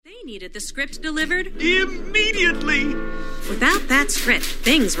They needed the script delivered immediately. Without that script,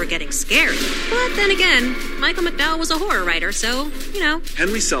 things were getting scary. But then again, Michael McDowell was a horror writer, so,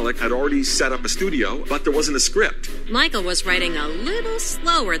 Henry Selick had already set up a studio, but there wasn't a script. Michael was writing a little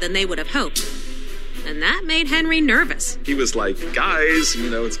slower than they would have hoped. And that made Henry nervous. He was like, guys,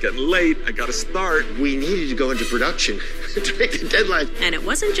 it's getting late. I gotta start. We needed to go into production to make the deadline. And it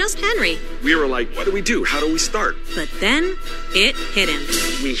wasn't just Henry. We were like, what do we do? How do we start? But then it hit him.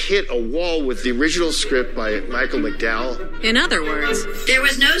 We hit a wall with the original script by Michael McDowell. In other words, there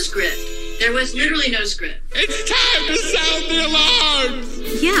was no script. There was literally no script. It's time to sound the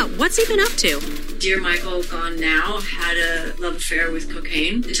alarms! Yeah, what's he been up to? Dear Michael, gone now, had a love affair with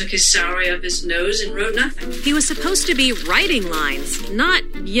cocaine. He took his salary up his nose and wrote nothing. He was supposed to be writing lines, not,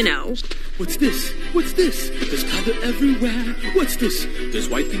 What's this? What's this? There's powder everywhere. What's this? There's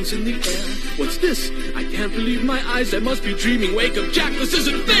white things in the air. What's this? I can't believe my eyes. I must be dreaming. Wake up, Jack. This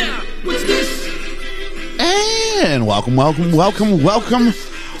isn't fair. What's this? And welcome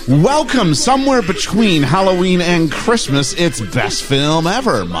somewhere between Halloween and Christmas. It's Best Film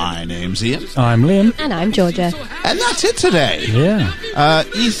Ever. My name's Ian. I'm Liam. And I'm Georgia. And that's it today. Yeah.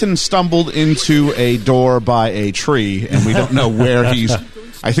 Ethan stumbled into a door by a tree, and we don't know where he's...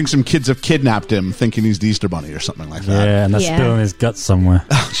 I think some kids have kidnapped him thinking he's the Easter Bunny or something like that. Yeah, and they're spilling his guts somewhere.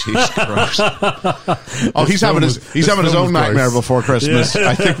 Oh, Jesus Christ. He's having his own nightmare before Christmas. Yeah.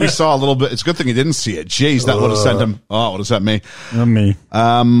 I think we saw a little bit. It's a good thing he didn't see it. Jeez, that would have sent him. Oh, what does that mean? Not me.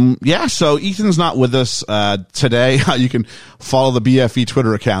 Yeah, so Ethan's not with us today. You can follow the BFE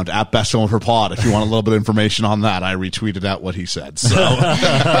Twitter account at Best Film for Pod if you want a little bit of information on that. I retweeted out what he said. So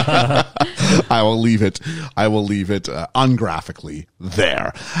I will leave it ungraphically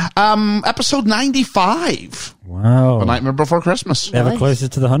there. Episode 95. Wow. The Nightmare Before Christmas. Ever closer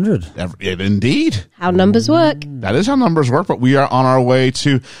to the 100. Indeed. How numbers work. That is how numbers work, but we are on our way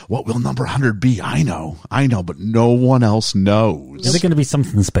to what will number 100 be? I know, but no one else knows. Is it going to be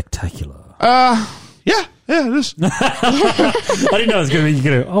something spectacular? Yeah, it is. I didn't know it was going to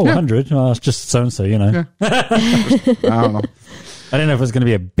be, 100. Well, it's just so-and-so, Yeah. I don't know. I didn't know if it was going to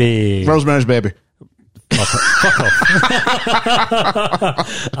be a big... Rosemary's Baby. Fuck off.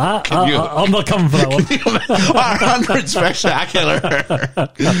 I'm not coming for that one. Our 100 spectacular.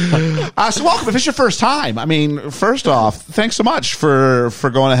 So welcome. If it's your first time, first off, thanks so much for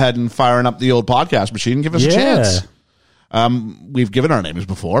going ahead and firing up the old podcast machine. Give us a chance. We've given our names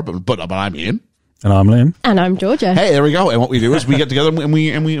before, but I'm Ian. And I'm Liam. And I'm Georgia. Hey, there we go. And what we do is we get together and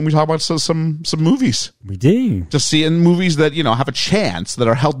we talk about some movies. We do. Just seeing movies that, have a chance, that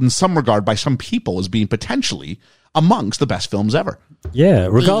are held in some regard by some people as being potentially amongst the best films ever. Yeah,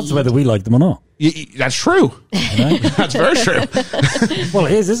 regardless of whether we like them or not. That's true. That's very true. Well,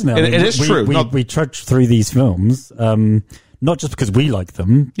 it is, isn't it? It is true. We trudge through these films, not just because we like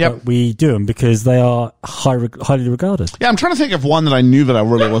them, but we do them because they are highly regarded. Yeah, I'm trying to think of one that I knew that I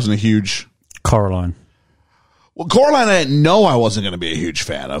really wasn't a huge... Coraline. Well, Coraline, I didn't know I wasn't going to be a huge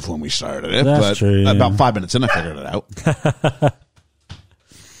fan of when we started it. That's true. About 5 minutes in, I figured it out.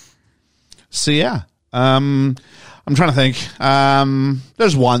 So, yeah. I'm trying to think.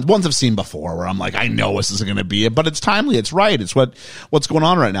 There's ones I've seen before where I'm like, I know this isn't going to be it, but it's timely. It's right. It's what's going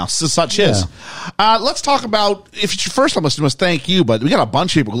on right now. Such is. Let's talk about, if it's your first time listening to us, thank you, but we got a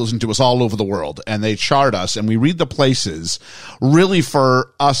bunch of people who listen to us all over the world, and they chart us, and we read the places really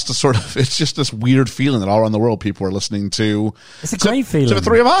for us to sort of, it's just this weird feeling that all around the world people are listening to. It's a great feeling. To the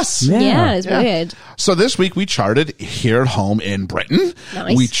three of us. Yeah, it's weird. So this week we charted here at home in Britain.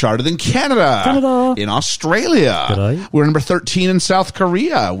 Nice. We charted in Canada. In Australia. We were number 13 in South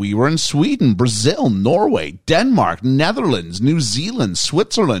Korea. We were in Sweden, Brazil, Norway, Denmark, Netherlands, New Zealand,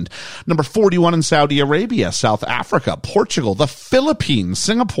 Switzerland. Number 41 in Saudi Arabia, South Africa, Portugal, the Philippines,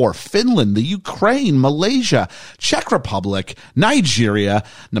 Singapore, Finland, the Ukraine, Malaysia, Czech Republic, Nigeria.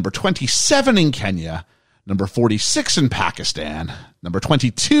 Number 27 in Kenya. Number 46 in Pakistan, number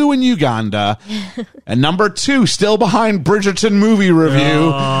 22 in Uganda, and number 2, still behind Bridgerton movie review,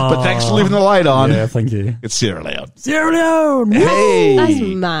 but thanks for leaving the light on. Yeah, thank you. It's Sierra Leone. Sierra Leone! Hey! That's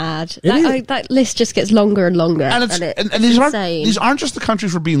mad. That list just gets longer and longer. And these aren't just the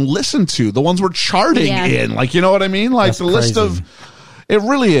countries we're being listened to, the ones we're charting in. Like, you know what I mean? Like, that's the crazy list of... It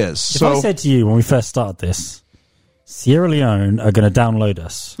really is. If I said to you when we first started this, Sierra Leone are going to download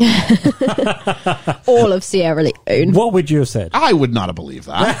us. All of Sierra Leone. What would you have said? I would not have believed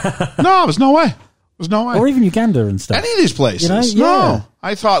that. No, there's no way. There's no way. Or even Uganda and stuff. Any of these places. You know? Yeah. No.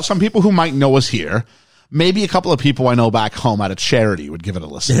 I thought some people who might know us here Maybe a couple of people I know back home at a charity would give it a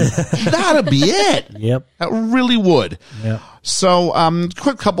listen. That'd be it. Yep. That really would. Yep. So,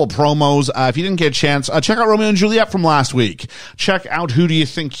 quick couple promos. If you didn't get a chance, check out Romeo and Juliet from last week. Check out Who Do You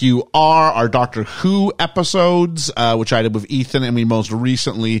Think You Are, our Doctor Who episodes, which I did with Ethan, and we most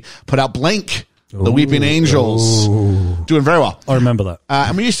recently put out Blink, The Weeping Angels. Doing very well. I remember that.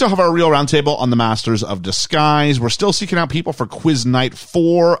 And we still have our real roundtable on the Masters of Disguise. We're still seeking out people for Quiz Night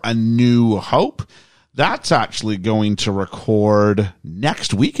 4, A New Hope. That's actually going to record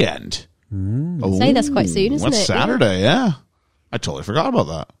next weekend. Say that's quite soon, isn't it? What's Saturday? Yeah. I totally forgot about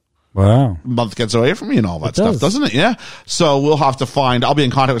that. Wow. A month gets away from you and all that stuff, doesn't it? Yeah. So we'll have to I'll be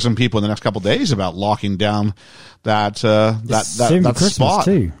in contact with some people in the next couple of days about locking down that Christmas spot.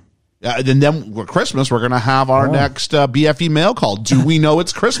 Too. And then for Christmas, we're going to have our next BFE mail call. Do we know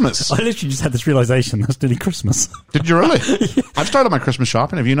it's Christmas? I literally just had this realization that's nearly Christmas. Did you really? Yeah. I've started my Christmas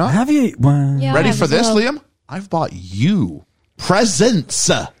shopping. Have you not? Have you? Well, yeah, ready for this, Liam? I've bought you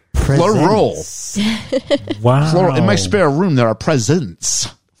presents. Plural. Wow. Plural. In my spare room, there are presents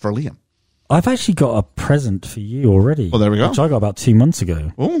for Liam. I've actually got a present for you already. Well, there we go. Which I got about 2 months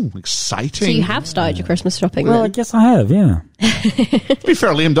ago. Oh, exciting. So you have started your Christmas shopping Well, then? I guess I have, yeah. To be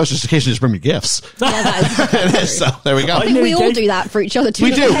fair, Liam does just occasionally just bring me gifts. Yeah, that is So there we go. I think we all do that for each other too.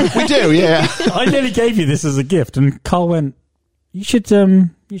 We do, yeah. I nearly gave you this as a gift, and Carl went, you should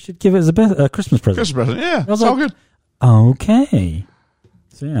give it as a Christmas present. Christmas present, yeah. I was It's all like, good. Okay.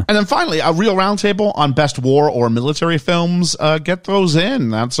 So, yeah. And then finally, a real roundtable on best war or military films. Get those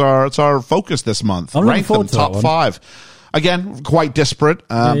in. It's our focus this month. I'm looking Rank them forward to top that one. 5. Again, quite disparate,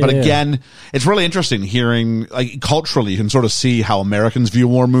 but again, it's really interesting hearing, like, culturally, you can sort of see how Americans view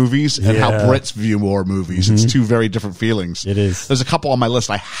war movies and how Brits view war movies. It's two very different feelings. It is. There's a couple on my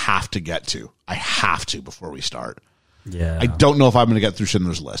list I have to get to. Before we start. Yeah. I don't know if I'm going to get through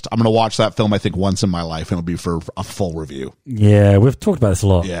Schindler's List. I'm going to watch that film, I think, once in my life, and it'll be for a full review. Yeah, we've talked about this a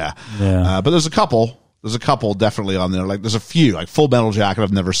lot. Yeah. Yeah. But there's a couple definitely on there. Like, there's a few, like Full Metal Jacket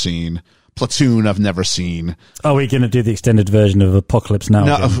I've never seen. Platoon I've never seen. Are we going to do the extended version of Apocalypse Now?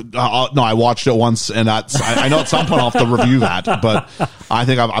 No, I watched it once, and I know at some point I'll have to review that, but I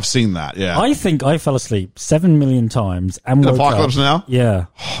think I've seen that, yeah. I think I fell asleep 7 million times and woke Apocalypse up. Now? Yeah.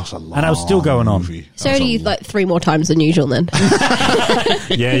 Oh, it's a long And I was still going on. movie. So only like 3 more times than usual then.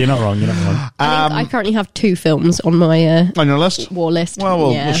 Yeah, you're not wrong. I currently have 2 films on my on your list? war list. Well,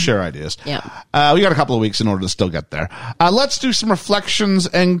 we'll share ideas. Yeah. We got a couple of weeks in order to still get there. Let's do some reflections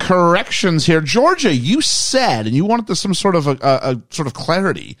and corrections here. Georgia, you said, and you wanted some sort of a sort of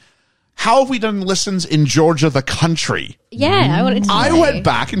clarity. How have we done listens in Georgia, the country? Yeah, I wanted to I know. went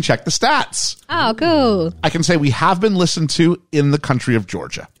back and checked the stats. Oh, cool. I can say we have been listened to in the country of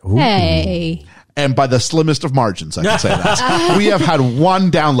Georgia. Hey. And by the slimmest of margins, I can say that. We have had 1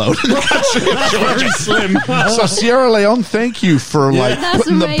 download in the country of Georgia. Very slim. So Sierra Leone, thank you for That's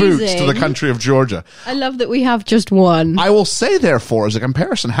putting the boots to the amazing. country of Georgia. I love that we have just 1. I will say, therefore, as a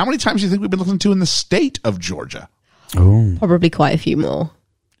comparison, how many times do you think we've been listened to in the state of Georgia? Probably quite a few more.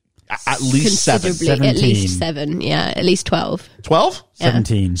 At least 7. Considerably. At 17. least 7, yeah. At least 12. 12?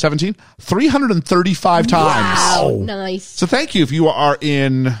 17. 17? 335 times. Wow. Nice. So thank you if you are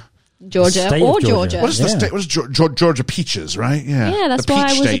in... Georgia State or of Georgia. What is the Yeah. state? What is Georgia Peaches, right? Yeah, that's the why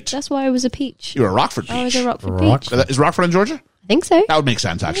peach I was. state. That's why I was a peach. You're a Rockford peach. I was a Rockford Rockford. peach. Is Rockford in Georgia? I think so. That would make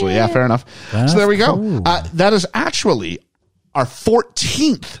sense, actually. Yeah, fair enough. That's so there we go. cool. That is actually our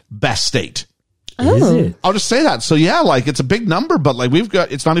 14th best state. Is it? I'll just say that. So yeah, like, it's a big number, but like,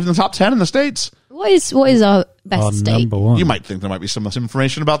 it's not even the top 10 in the states. What is our best Our state? number 1. You might think there might be some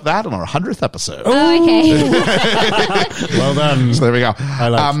information about that on our 100th episode. Oh, okay. Well done. So there we go.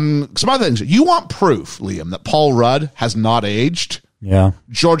 like Some other things. You want proof, Liam, that Paul Rudd has not aged? Yeah.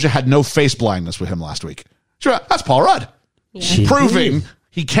 Georgia had no face blindness with him last week. Sure, that's Paul Rudd. She Proving did.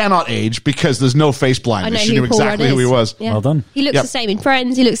 he cannot age because there's no face I know blindness. She who knew Paul exactly Rudd who he is. was. Yeah. Well done. He looks Yep. the same in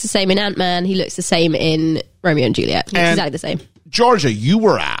Friends. He looks the same in Ant-Man. He looks the same in Romeo and Juliet. He looks And- exactly the same. Georgia, you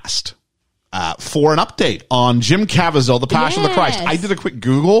were asked for an update on Jim Caviezel, The Passion of the Christ. Yes. I did a quick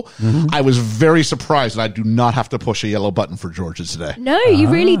Google. I was very surprised that I do not have to push a yellow button for Georgia today. No, you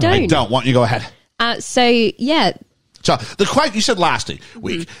really don't. I don't. Why don't you go ahead? So, yeah. So the quite you said last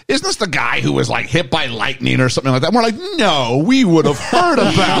week, isn't this the guy who was like hit by lightning or something like that? And we're like, no, we would have heard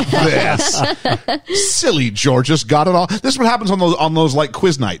about this. Silly George just got it all. This is what happens on those like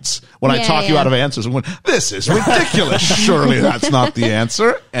quiz nights when I Yeah, talk you yeah. out of answers and when this is ridiculous. Surely that's not the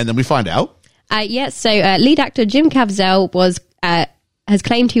answer. And then we find out. So lead actor Jim Caviezel has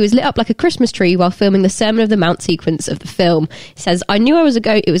claimed he was lit up like a Christmas tree while filming the Sermon of the Mount sequence of the film. He says, I knew it was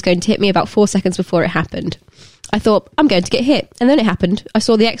going to hit me about 4 seconds before it happened. I thought, I'm going to get hit. And then it happened. I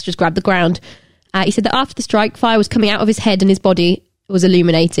saw the extras grab the ground. He said that after the strike, fire was coming out of his head and his body was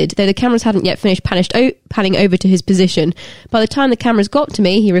illuminated, though the cameras hadn't yet finished panning over to his position. By the time the cameras got to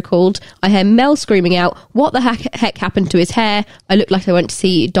me, he recalled, I heard Mel screaming out, what the heck happened to his hair? I looked like I went to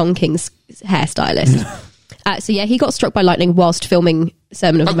see Don King's hairstylist. So yeah, he got struck by lightning whilst filming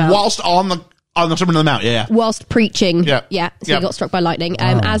Sermon on the Mount. Whilst on the Sermon on the Mount, yeah. Whilst preaching, yeah. So he got struck by lightning,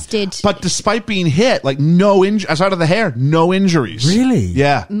 as did... But despite being hit, like, no outside of the hair, no injuries. Really?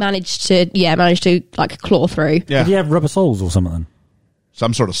 Yeah. Managed to like claw through. Yeah. Did he have rubber soles or something?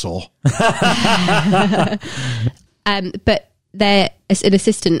 Some sort of soul. But an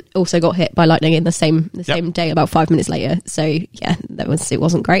assistant also got hit by lightning in the same day, about 5 minutes later. So yeah, it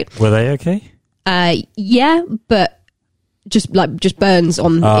wasn't great. Were they okay? Yeah, but just burns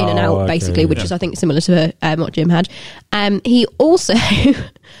on in and out, basically, which is I think similar to what Jim had. He also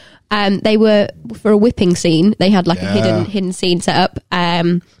they were for a whipping scene. They had like a hidden scene set up.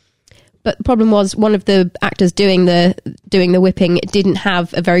 But the problem was one of the actors doing the whipping didn't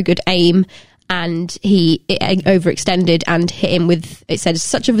have a very good aim, and it overextended and hit him with, it said,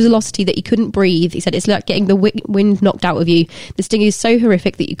 such a velocity that he couldn't breathe. He said it's like getting the wind knocked out of you. The sting is so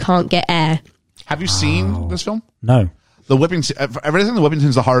horrific that you can't get air. Have you seen this film? No. The whipping, everything. The whipping scene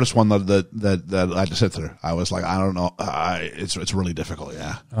is the hardest one that I had to sit through. I was like, I don't know, it's really difficult.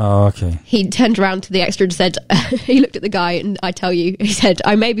 Yeah. Oh, okay. He turned around to the extra and said, he looked at the guy, and I tell you, he said,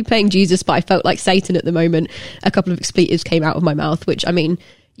 I may be playing Jesus, but I felt like Satan at the moment. A couple of expletives came out of my mouth, which, I mean,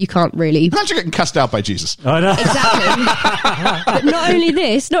 you can't really. Imagine getting cussed out by Jesus. I know. Exactly. But not only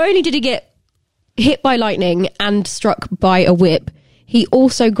did he get hit by lightning and struck by a whip, he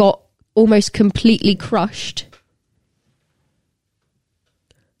also got almost completely crushed.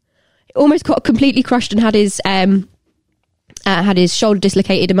 Almost got completely crushed and had his shoulder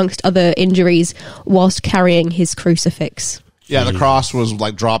dislocated amongst other injuries whilst carrying his crucifix. Yeah, the cross was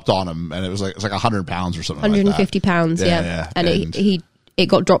like dropped on him, and it was like 100 pounds or something. 150 like that. pounds, yeah. And it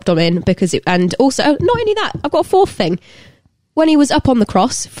got dropped on him because and also not only that, I've got a fourth thing. When he was up on the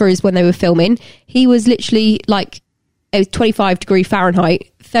cross when they were filming, he was literally like, it was 25 degree Fahrenheit,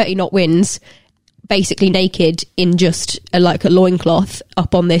 30 knot winds, basically naked in just a loincloth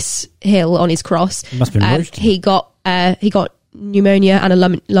up on this hill on his cross. He must have been roasted. He got pneumonia and a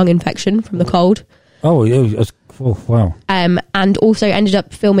lung infection from the cold. Oh, wow. And also ended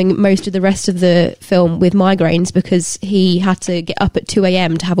up filming most of the rest of the film with migraines because he had to get up at 2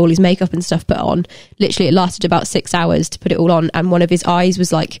 a.m. to have all his makeup and stuff put on. Literally, it lasted about 6 hours to put it all on, and one of his eyes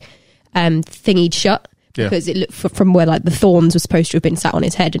was like thingied shut. Yeah. Because it looked from where like the thorns were supposed to have been sat on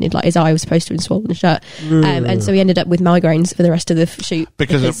his head, and his eye was supposed to have been swollen shut, and so he ended up with migraines for the rest of the shoot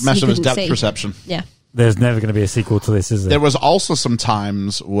because it messed with his depth perception. Yeah, there's never going to be a sequel to this, is there? There was also some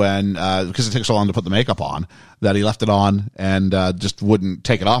times when because it takes so long to put the makeup on that he left it on and just wouldn't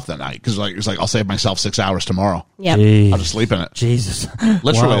take it off that night because he was like, I'll save myself 6 hours tomorrow. Yeah, I'll just sleep in it. Jesus,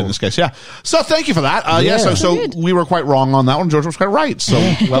 literally in this case. Yeah. So thank you for that. So we were quite wrong on that one. George was quite right. So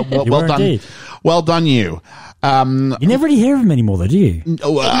well done. Indeed. Well done, you. You never really hear of him anymore, though, do you?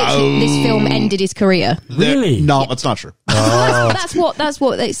 This film ended his career. Really? No, that's not true. That's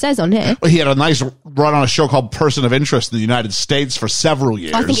what it says on here. He had a nice run on a show called Person of Interest in the United States for several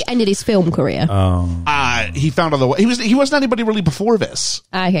years. I think it ended his film career. He found other ways. He wasn't anybody really before this.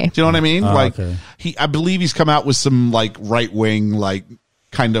 Okay. Do you know what I mean? Okay. I believe he's come out with some like right wing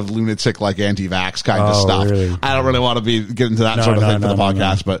kind of lunatic, like anti-vax kind of stuff. Really? I don't really want to get into that sort of thing for the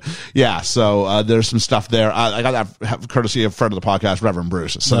podcast, but yeah, so there's some stuff there. I got that courtesy of friend of the podcast, Reverend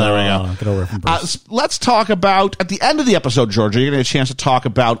Bruce. So there we go. Good old Reverend Bruce. Let's talk about, at the end of the episode, Georgia, you're going to get a chance to talk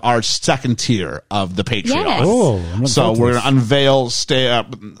about our second tier of the Patreon. Yes. So we're going to unveil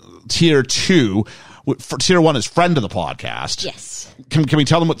tier 2. Tier 1 is friend of the podcast. Yes. Can we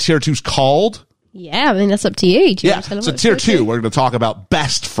tell them what tier 2 is called? Yeah, I mean, that's up to you. So tier 2, we're going to talk about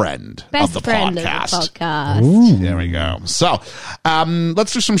best friend of the podcast. There we go. So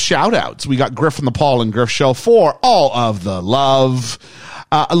let's do some shout outs. We got Griff and the Paul and Griff Show for all of the love.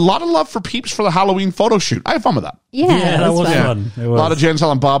 A lot of love for Peeps for the Halloween photo shoot. I had fun with that. Yeah, that was fun. A lot of Jen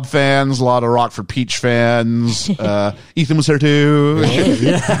Silent Bob fans, a lot of Rockford Peach fans. Ethan was there too.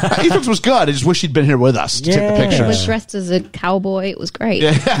 Ethan's was good. I just wish he'd been here with us to take the pictures. He was dressed as a cowboy. It was great.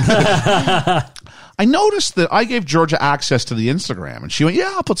 Yeah. I noticed that I gave Georgia access to the Instagram, and she went,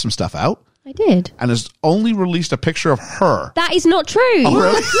 "Yeah, I'll put some stuff out." I did. And has only released a picture of her. That is not true. Oh,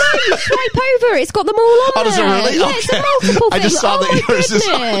 really? No, you swipe over. It's got them all on there. Does it really? Yeah, it's a multiple thing. I just saw that yours is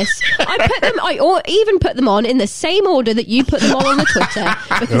on. I put them, even put them on in the same order that you put them on the Twitter.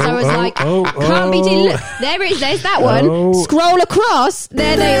 Because I was like, can't be doing, there it is, there's that one. Scroll across,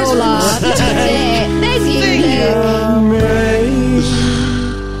 there they all are. That's it. There's you.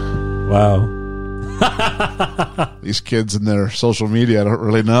 Wow. These kids in their social media don't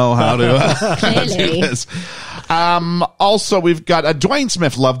really know how to do this. Also, we've got Dwayne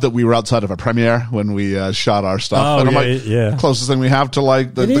Smith loved that we were outside of a premiere when we shot our stuff. Oh, and I'm yeah. Closest thing we have to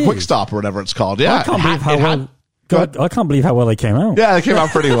like the Quick Stop or whatever it's called. Yeah, I can't believe how well they came out. Yeah, they came out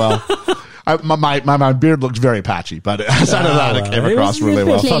pretty well. My beard looks very patchy, but aside of that, it came across really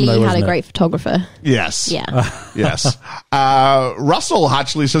well. Clearly, you had a great photographer. Yes. Yeah. Yes. Russell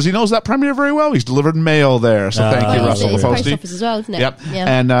actually says he knows that premiere very well. He's delivered mail there. So thank you, Russell. It's post office as well, isn't it? Yep.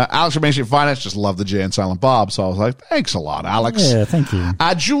 Yeah. And Alex from Main Street Finance just loved the Jay and Silent Bob. So I was like, thanks a lot, Alex. Yeah, thank you.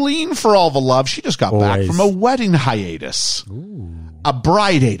 Julene, for all the love, she just got back from a wedding hiatus. Ooh. A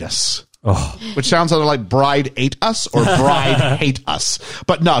bride-atus. Oh. Which sounds either like bride ate us or bride hate us.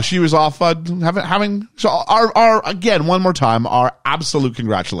 But no, she was off having so our again, one more time, our absolute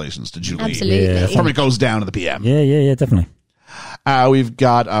congratulations to Julie. Absolutely. Yeah. From it goes down to the PM. Yeah, definitely. We've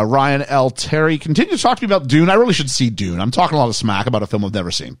got Ryan L. Terry. Continue to talk to me about Dune. I really should see Dune. I'm talking a lot of smack about a film I've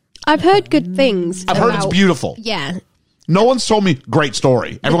never seen. I've heard good things. I've heard it's beautiful. Yeah. No one's told me great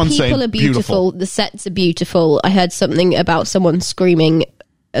story. Everyone's saying people are beautiful. The sets are beautiful. I heard something about someone screaming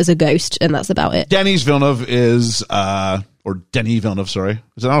as a ghost, and that's about it. Denis Villeneuve is, or Denis Villeneuve, sorry. I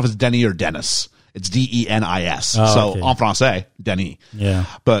don't know if it's Denis or Dennis. It's Denis. Okay. En français, Denis. Yeah.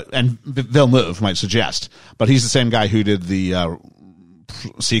 And Villeneuve might suggest. But he's the same guy who did the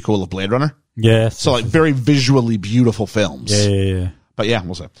sequel of Blade Runner. Yeah. So, like, very visually beautiful films. Yeah. But yeah,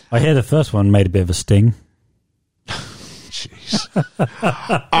 we'll see. I hear the first one made a bit of a sting. Jeez.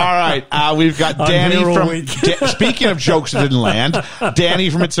 All right. We've got Danny from... speaking of jokes that didn't land, Danny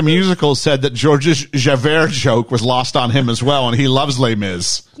from It's a Musical said that Georges Javert joke was lost on him as well, and he loves Les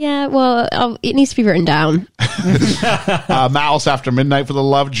Mis. Yeah, well, it needs to be written down. Malice After Midnight for the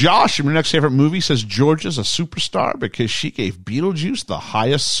love. Josh, your next favorite movie, says George is a superstar because she gave Beetlejuice the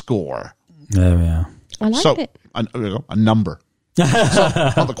highest score. There we are. I like it. A number. So,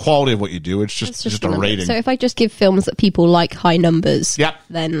 not the quality of what you do, it's just a rating. So if I just give films that people like high numbers,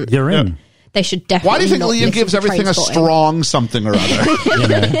 then you're in. They should definitely. Why do you think Liam gives everything a strong something or other?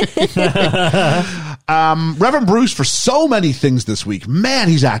 Reverend Bruce for so many things this week. Man,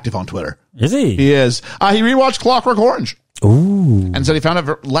 he's active on Twitter. Is he? He is. He rewatched Clockwork Orange. Ooh. And said he found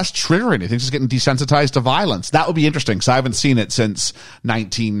it less triggering. He thinks he's getting desensitized to violence. That would be interesting because I haven't seen it since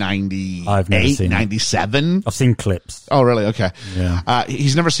 1998, 97. I've seen clips. Oh, really? Okay. Yeah.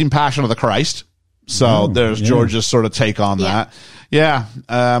 He's never seen Passion of the Christ. So there's George's sort of take on that. Yeah.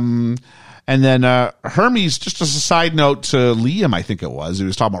 And then Hermes, just as a side note to Liam, I think it was, he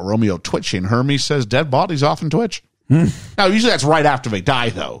was talking about Romeo twitching. Hermes says dead bodies often twitch. Now, usually that's right after they die,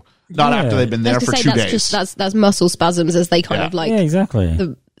 though. Not after they've been there for 2 days. That's muscle spasms as they kind of like... Yeah, exactly.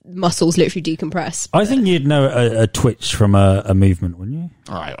 The muscles literally decompress. I think you'd know a twitch from a movement, wouldn't you?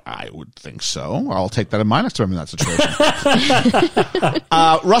 I would think so. I'll take that in mind next time in that situation.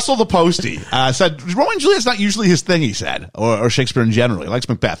 Russell the Postie said, Romeo and Juliet's not usually his thing, he said, or Shakespeare in general. He likes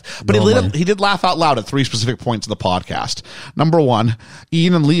Macbeth. But he did laugh out loud at 3 specific points in the podcast. Number 1,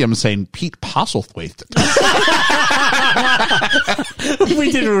 Ian and Liam saying Pete Postlethwaite.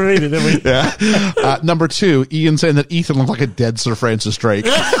 We didn't read it, did we? Yeah. Number 2, Ian saying that Ethan looked like a dead Sir Francis Drake.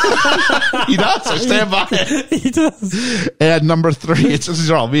 He does. I stand by it. He does. And number 3, these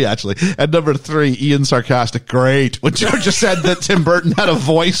are all me actually. And number 3, Ian sarcastic. Great. When George just said that Tim Burton had a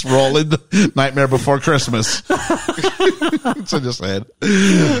voice role in the Nightmare Before Christmas. So I just said.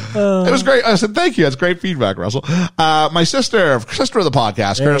 It was great. I said, thank you. That's great feedback, Russell. My sister of the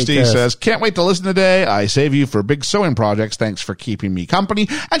podcast, Kirsty, says, can't wait to listen today. I save you for big sewing projects. Thanks for keeping me company.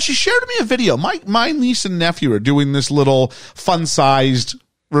 And she shared me a video. My niece and nephew are doing this little fun-sized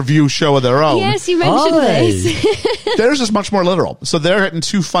review show of their own. Yes, you mentioned this. Theirs is much more literal. So they're hitting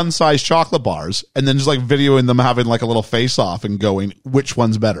 2 fun-sized chocolate bars and then just like videoing them having like a little face-off and going, which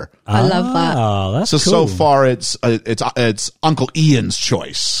one's better? I love that. Oh, that's so cool. So far it's Uncle Ian's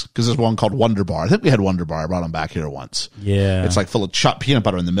choice because there's one called Wonder Bar. I think we had Wonder Bar. I brought them back here once. Yeah. It's like full of peanut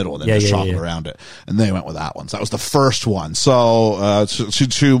butter in the middle and then there's chocolate around it. And they went with that one. So that was the first one. So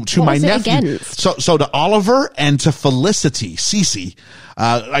to my nephew. So to Oliver and to Felicity, Cece,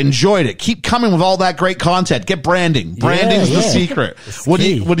 I enjoyed it. Keep coming with all that great content. Get branding. Branding's the secret. What do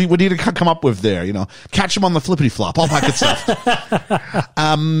you need to come up with there? You know, catch them on the flippity flop, all that good stuff.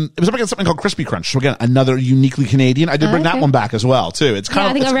 It was up against something called Crispy Crunch. So again, another uniquely Canadian. I did bring that one back as well too. It's kind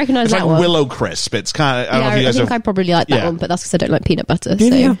of. I think I recognize that like one. Willow Crisp. It's kind of. I think I probably like that one, but that's because I don't like peanut butter. Do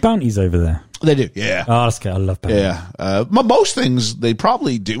they have bounties over there? They do, yeah. Oh, that's good. I love bounties. Yeah. Most things they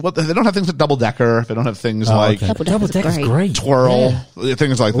probably do. Well, they don't have things like Double Decker. They don't have things like Double Decker's great. Twirl,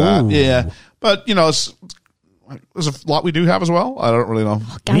 things like that. Ooh. Yeah. But, you know, There's a lot we do have as well. I don't really know.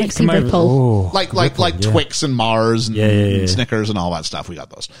 Galaxy Ripple. Like Twix and Mars and Snickers and all that stuff. We got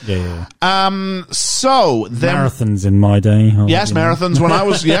those. Yeah. So then marathons in my day. Yes, marathons when I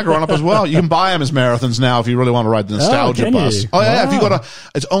was growing up as well. You can buy them as marathons now if you really want to ride the nostalgia bus. Oh yeah, if you go to,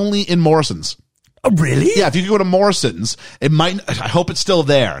 it's only in Morrison's. Oh really? Yeah, if you go to Morrison's, it might. I hope it's still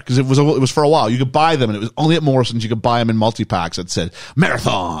there because it was for a while. You could buy them, and it was only at Morrison's. You could buy them in multi-packs that said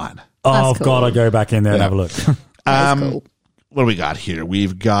marathon. Oh God, I go back in there and have a look. Cool. What do we got here?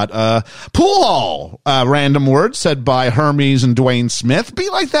 We've got pool hall. Random word said by Hermes and Dwayne Smith. Be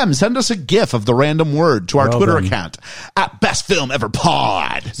like them. Send us a GIF of the random word to our Twitter account at Best Film Ever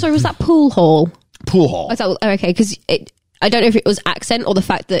Pod. So was that pool hall? Pool hall. I thought, okay, because I don't know if it was accent or the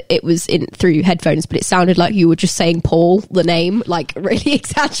fact that it was in through headphones, but it sounded like you were just saying Paul, the name, like really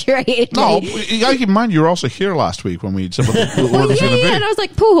exaggerated. No, you gotta keep in mind you were also here last week when we said what the word was going to be. And I was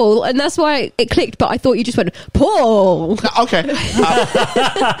like, Paul, and that's why it clicked, but I thought you just went, Paul. Okay.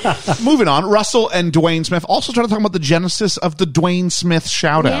 Moving on, Russell and Dwayne Smith also started talking about the genesis of the Dwayne Smith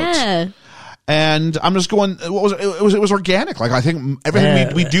shout-out. Yeah. And I'm just going, it was organic. Like, I think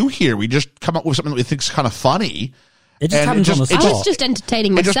everything we do here, we just come up with something that we think is kind of funny. It just happens on the spot. I was just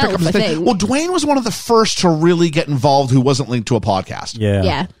entertaining myself, I think. Well, Dwayne was one of the first to really get involved who wasn't linked to a podcast.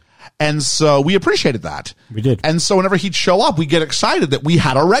 Yeah. And so we appreciated that. We did. And so whenever he'd show up, we get excited that we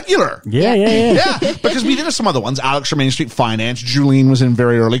had a regular. Yeah. Because we did some other ones. Alex from Main Street Finance. Julene was in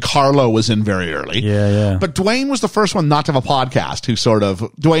very early. Carlo was in very early. Yeah. But Dwayne was the first one not to have a podcast who sort of,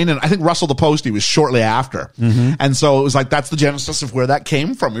 Dwayne and I think Russell the Postie was shortly after. Mm-hmm. And so it was like, that's the genesis of where that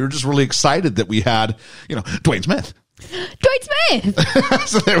came from. We were just really excited that we had, Dwayne Smith. Dwayne Smith.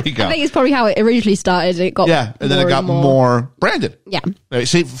 So there we go. I think it's probably how it originally started. It got and then it got more branded. Yeah.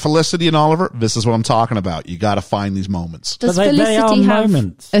 See, Felicity and Oliver, this is what I'm talking about. You got to find these moments. Does Felicity have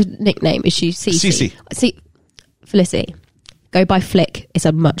a nickname? Is she Cece? See, Felicity. Go by Flick. It's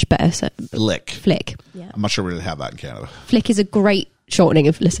a much better Flick. Yeah. I'm not sure we really have that in Canada. Flick is a great shortening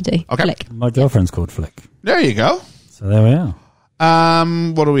of Felicity. Okay. Flick. My girlfriend's called Flick. There you go. So there we are.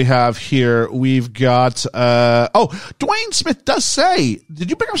 What do we have here? We've got, Dwayne Smith does say, did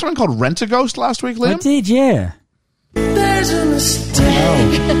you pick up something called Rent-A-Ghost last week, Liam? I did, yeah. There's a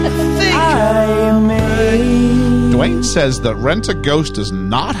mistake I made. Dwayne says that Rent-A-Ghost does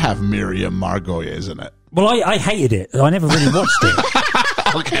not have Miriam Margolyes in it. Well, I hated it. I never really watched it.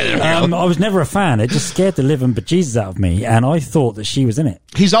 Okay, I was never a fan. It just scared the living bejesus out of me, and I thought that she was in it.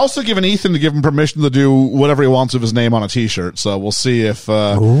 He's also given Ethan to give him permission to do whatever he wants with his name on a T-shirt, so we'll see if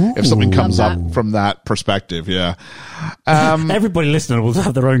something comes up from that perspective, yeah. Everybody listening will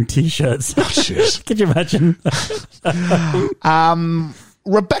have their own T-shirts. Oh, jeez. Could you imagine?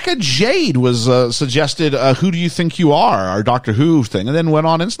 Rebecca Jade was suggested Who Do You Think You Are, our Doctor Who thing, and then went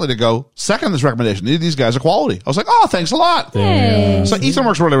on instantly to go, second this recommendation. These guys are quality. I was like, oh, thanks a lot. Yay. So Ethan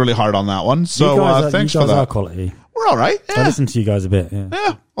works really, really hard on that one. So thanks for that. Are quality. We're all right. Yeah. I listen to you guys a bit. Yeah.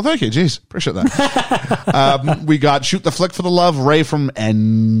 Well, thank you. Jeez. Appreciate that. We got Shoot the Flick for the Love. Ray from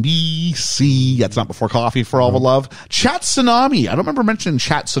NBC. That's not before coffee for all the love. Chat Tsunami. I don't remember mentioning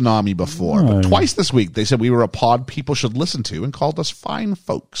Chat Tsunami before, but twice this week they said we were a pod people should listen to and called us fine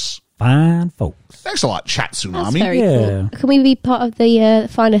folks. Fine folks. Thanks a lot, Chat Tsunami. That's very cool. Can we be part of the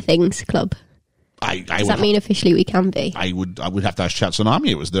Finer Things Club? Does that mean officially we can be? I would have to ask Chat Tsunami.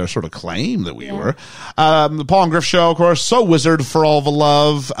 It was their sort of claim that we were. The Paul and Griff Show, of course. So Wizard for all the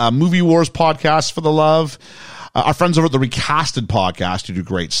love. Movie Wars podcast for the love. Our friends over at the Recasted podcast who do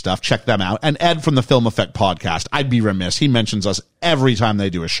great stuff. Check them out. And Ed from the Film Effect podcast. I'd be remiss. He mentions us every time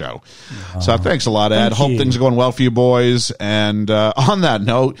they do a show. So thanks a lot, Ed. Hope things are going well for you boys. And on that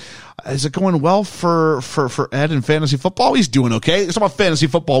note, is it going well for Ed in fantasy football? He's doing okay. Let's talk about fantasy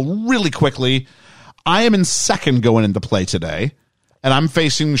football really quickly. I am in second going into play today, and I'm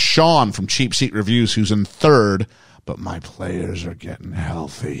facing Sean from Cheap Seat Reviews, who's in third, but my players are getting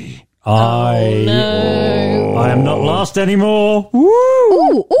healthy. I am not lost anymore. Woo!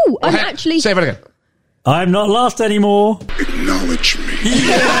 Ooh, I'm actually... Say it again. I'm not lost anymore. Acknowledge me.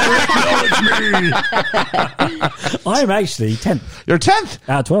 Acknowledge me. I'm actually 10th. You're 10th?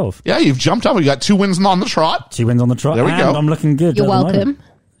 Out of 12. Yeah, you've jumped up. You got 2 wins on the trot. 2 wins on the trot. There we go. I'm looking good. You're welcome.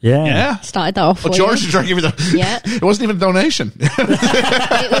 Yeah. Started that off. Well, George, did give you the? Yeah. It wasn't even a donation.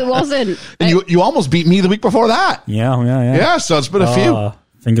 it wasn't. And you almost beat me the week before that. Yeah. Yeah. So it's been a few.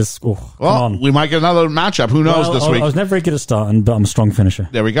 Fingers. Oh, well, come on. We might get another matchup. Who knows this week? I was never very good at starting, but I'm a strong finisher.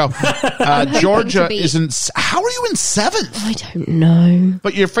 There we go. Georgia is in. How are you in 7th? I don't know.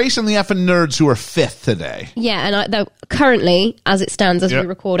 But you're facing the effing nerds who are 5th today. Yeah, and currently, as it stands, as we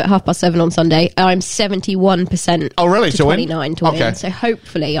record at 7:30 on Sunday, I'm 71%. Oh, really? To 29 to win. So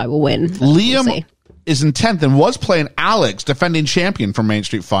hopefully, I will win. Liam is in 10th and was playing Alex, defending champion from Main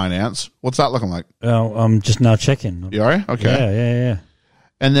Street Finance. What's that looking like? Oh, I'm just now checking. You all right? Okay. Yeah.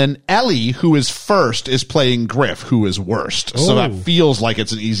 And then Ellie, who is first, is playing Griff, who is worst. So that feels like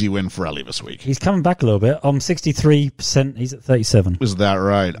it's an easy win for Ellie this week. He's coming back a little bit. I'm 63%. He's at 37. Is that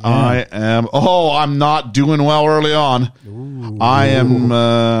right? Yeah. I'm not doing well early on. Ooh. I am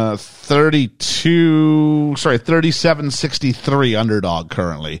 37-63 underdog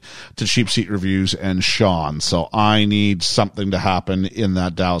currently to Cheap Seat Reviews and Sean. So I need something to happen in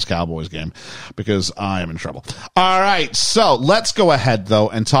that Dallas Cowboys game because I am in trouble. All right. So let's go ahead,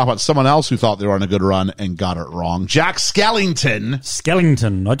 though, and talk about someone else who thought they were on a good run and got it wrong. Jack Skellington.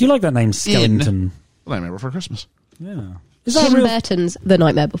 Skellington. I do like that name, Skellington. The Nightmare Before Christmas. Yeah. Is that Tim Burton's The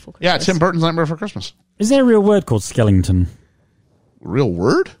Nightmare Before Christmas? Yeah, Tim Burton's Nightmare Before Christmas. Is there a real word called Skellington? Real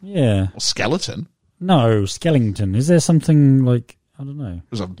word? Yeah. Well, skeleton. No, Skellington. Is there something like, I don't know.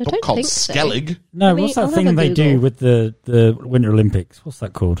 There's a book called Skellig. So. No, what's that thing they do with the Winter Olympics? What's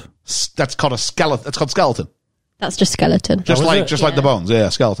that called? That's called a skeleton. That's called skeleton. That's just skeleton. Just like the bones. Yeah,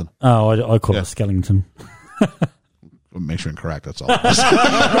 skeleton. Oh, I call it Skellington. Make sure I'm correct. That's all.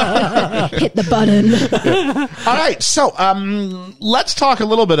 Hit the button. Yeah. All right. So let's talk a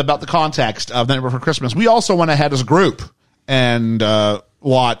little bit about the context of Nightmare Before Christmas. We also went ahead as a group and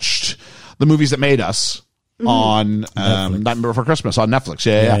watched the movies that made us on Nightmare Before Christmas on Netflix.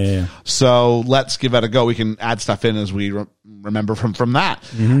 Yeah. So let's give that a go. We can add stuff in as we remember from that.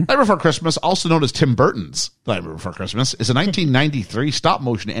 Nightmare Before Christmas, also known as Tim Burton's Nightmare Before Christmas, is a 1993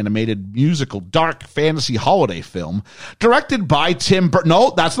 stop-motion animated musical dark fantasy holiday film directed by Tim Burton.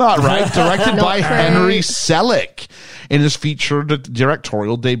 No, that's not right. Directed by Henry Selick in his featured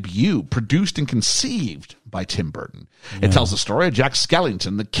directorial debut, produced and conceived by Tim Burton. It tells the story of Jack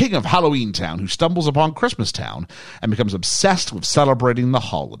Skellington, the king of Halloween Town, who stumbles upon Christmas Town and becomes obsessed with celebrating the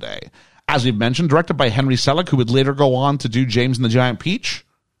holiday. As we've mentioned, directed by Henry Selick, who would later go on to do James and the Giant Peach,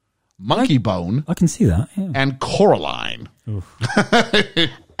 Monkey Bone. I can see that. Yeah. And Coraline.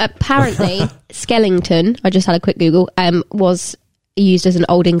 Apparently, Skellington, I just had a quick Google, was used as an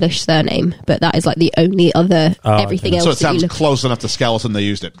Old English surname, but that is like the only other everything else. So it sounds close enough to skeleton they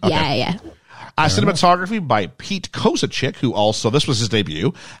used it. Okay. Yeah. Cinematography by Pete Kosacic, who also, this was his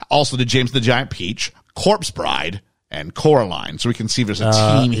debut, also did James and the Giant Peach, Corpse Bride, and Coraline. So we can see there's a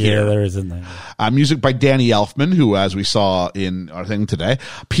team here. Yeah, there is, isn't there? Music by Danny Elfman, who, as we saw in our thing today,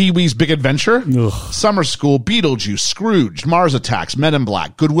 Pee-wee's Big Adventure, Summer School, Beetlejuice, Scrooge, Mars Attacks, Men in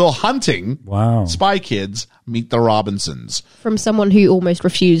Black, Good Will Hunting, Spy Kids, Meet the Robinsons. From someone who almost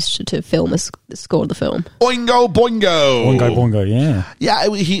refused to film the score of the film. Oingo Boingo! Oingo Boingo, yeah. Yeah,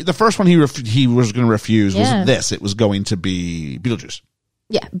 the first one he was going to refuse was this. It was going to be Beetlejuice.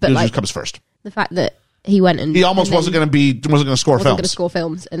 Yeah, but Beetlejuice comes first. The fact that he went and he almost wasn't going to score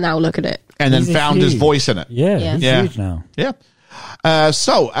films, and now look at it. And then found his voice in it. Yeah. Huge now. Yeah.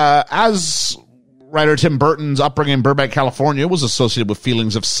 As writer Tim Burton's upbringing in Burbank, California was associated with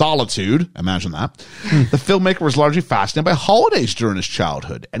feelings of solitude. Imagine that. The filmmaker was largely fascinated by holidays during his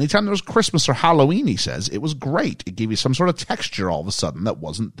childhood. Anytime there was Christmas or Halloween, he says, it was great. It gave you some sort of texture all of a sudden that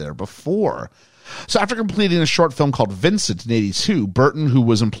wasn't there before. So after completing a short film called Vincent in 1982, Burton, who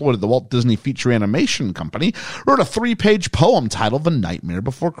was employed at the Walt Disney Feature Animation Company, wrote a 3-page poem titled The Nightmare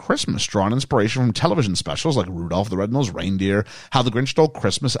Before Christmas, drawing inspiration from television specials like Rudolph the Red-Nosed Reindeer, How the Grinch Stole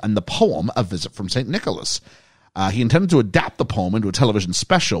Christmas, and the poem A Visit from St. Nicholas. He intended to adapt the poem into a television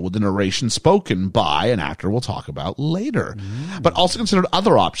special with the narration spoken by an actor we'll talk about later, but also considered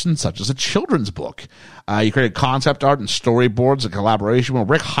other options such as a children's book. He created concept art and storyboards in collaboration with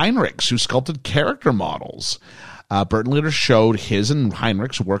Rick Heinrichs, who sculpted character models. Burton later showed his and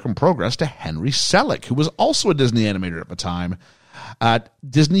Heinrichs' work in progress to Henry Selick, who was also a Disney animator at the time.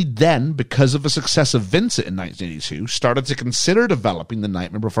 Disney then, because of the success of Vincent in 1982, started to consider developing The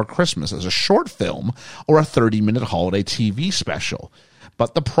Nightmare Before Christmas as a short film or a 30-minute holiday TV special.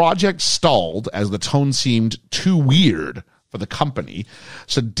 But the project stalled as the tone seemed too weird for the company.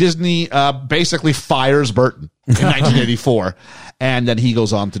 So Disney basically fires Burton in 1984, and then he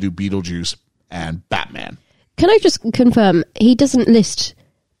goes on to do Beetlejuice and Batman. Can I just confirm, he doesn't list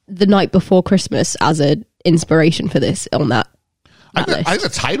The Night Before Christmas as an inspiration for this on that? I think the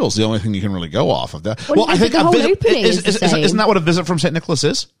title's the only thing you can really go off of that. Well, I think the whole opening isn't that what A Visit from St. Nicholas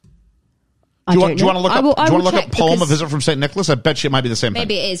is? Do you want to look up poem A Visit from St. Nicholas? I bet you it might be the same thing.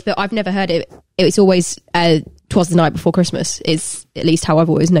 Maybe it is, but I've never heard it. It's always 'Twas the Night Before Christmas is at least how I've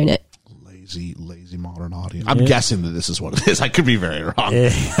always known it. Lazy modern audience. I'm guessing that this is what it is. I could be very wrong.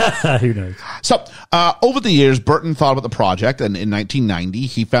 Who knows? So, over the years, Burton thought about the project, and in 1990,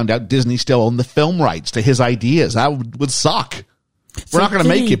 he found out Disney still owned the film rights to his ideas. That would suck. We're not going to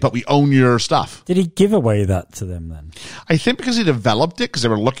make it, but we own your stuff. Did he give away that to them then? I think because he developed it, because they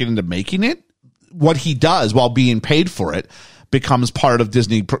were looking into making it, what he does while being paid for it becomes part of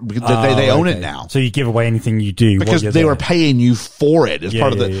Disney. They own it now. So you give away anything you do. Because they were paying you for it as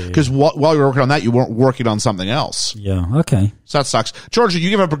part of the... Because while you were working on that, you weren't working on something else. Yeah, okay. So that sucks. Georgia, you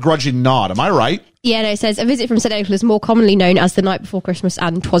give a begrudging nod. Am I right? Yeah, no, it says, A Visit from St. Nicholas, more commonly known as The Night Before Christmas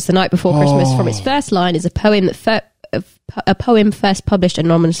and 'Twas the Night Before Christmas, from its first line, is a poem first published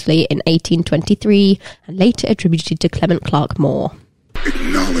anonymously in 1823 and later attributed to Clement Clarke Moore.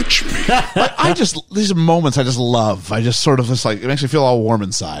 Acknowledge me. These moments I just love. I just sort of just like, it makes me feel all warm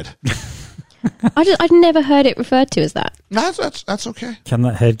inside. I'd never heard it referred to as that. That's okay. Can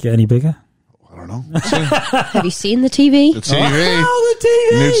that head get any bigger? I don't know. Have you seen the TV? The TV. Oh, the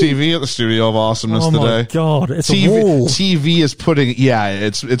TV. New TV at the Studio of Awesomeness today. Oh my God. It's a wall. TV is putting,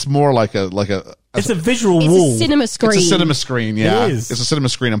 it's more like a it's a visual wall. It's a cinema screen. It's a cinema screen, yeah. It is. It's a cinema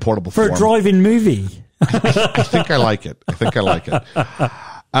screen in portable For form. a drive-in movie. I think I like it.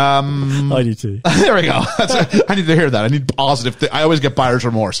 I do too. There we go. I need to hear that. I need positive. I always get buyer's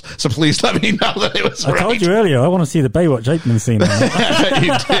remorse. So please let me know that it was right. I told you earlier, I want to see the Baywatch opening scene.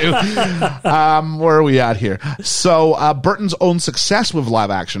 You do. Where are we at here? So Burton's own success with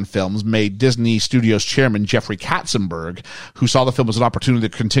live action films made Disney Studios chairman Jeffrey Katzenberg, who saw the film as an opportunity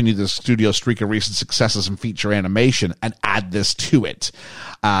to continue the studio streak of recent successes in feature animation and add this to it.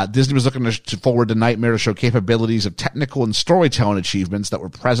 Disney was looking forward to Nightmare to show capabilities of technical and storytelling achievements that were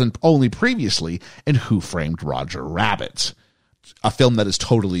present only previously in Who Framed Roger Rabbit, a film that is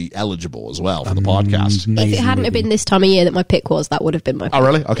totally eligible as well for the podcast. If it hadn't have been this time of year that my pick was, that would have been my pick. Oh,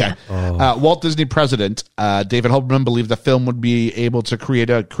 really? Okay. Yeah. Walt Disney president David Huberman believed the film would be able to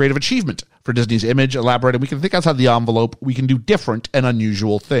create a creative achievement for Disney's image, elaborating, we can think outside the envelope, we can do different and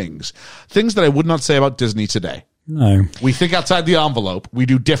unusual things. Things that I would not say about Disney today. No. We think outside the envelope, we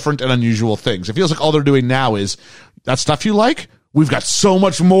do different and unusual things. It feels like all they're doing now is, that stuff you like? We've got so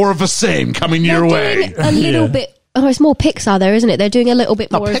much more of the same coming your way. A little bit. Oh, it's more Pixar though, isn't it? They're doing a little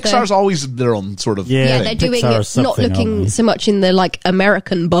bit more. Pixar's always their own sort of. Yeah, they're doing it, not looking so much in the like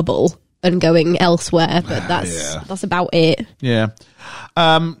American bubble and going elsewhere, but that's about it. Yeah.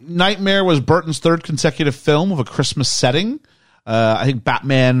 Nightmare was Burton's third consecutive film of a Christmas setting. I think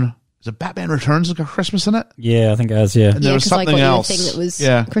Batman. Is it Batman Returns has got Christmas in it? Yeah, I think it has, yeah. And there was something else. Thing that was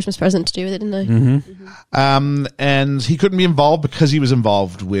a Christmas present to do with it, didn't they? Mm-hmm. And he couldn't be involved because he was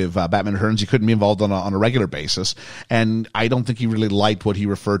involved with Batman Returns. He couldn't be involved on a regular basis. And I don't think he really liked what he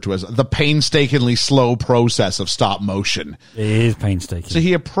referred to as the painstakingly slow process of stop motion. It is painstaking. So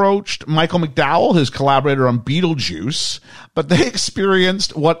he approached Michael McDowell, his collaborator on Beetlejuice, but they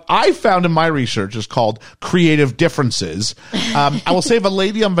experienced what I found in my research is called creative differences. I will say the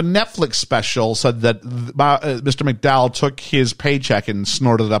lady on the Netflix special said that Mr. McDowell took his paycheck and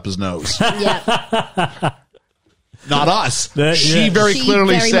snorted it up his nose. Yeah. Not us. She very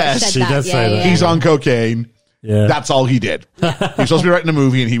clearly says she does say that. He's on cocaine. Yeah. That's all he did. He was supposed to be writing a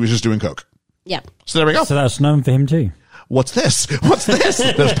movie and he was just doing coke. Yeah. So there we go. So that's known for him too. What's this? What's this?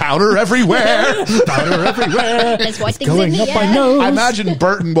 There's powder everywhere. Powder everywhere. There's white things going in up the my air. nose. I imagine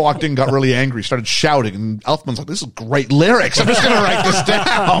Burton walked in, got really angry, started shouting, and Elfman's like, this is great lyrics. I'm just going to write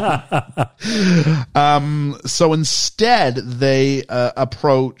this down. So instead, they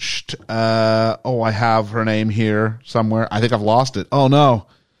approached, I have her name here somewhere. I think I've lost it. Oh, no.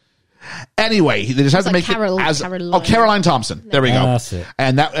 Anyway, they just had to make it as Caroline Thompson. There we go. That's it.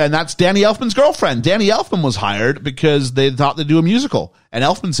 And that's Danny Elfman's girlfriend. Danny Elfman was hired because they thought they'd do a musical. And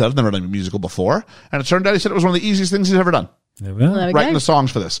Elfman said, I've never done a musical before. And it turned out he said it was one of the easiest things he's ever done. Writing the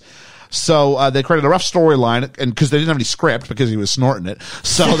songs for this. So they created a rough storyline, and because they didn't have any script because he was snorting it,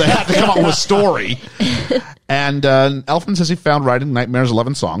 so they had to come up with a story. And Elfman says he found writing Nightmare's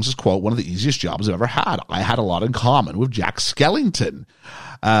 11 songs is, quote, one of the easiest jobs I've ever had. I had a lot in common with Jack Skellington.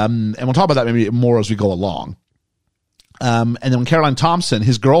 And we'll talk about that maybe more as we go along. And then when Caroline Thompson,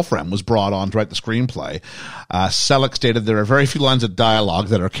 his girlfriend, was brought on to write the screenplay, Selleck stated there are very few lines of dialogue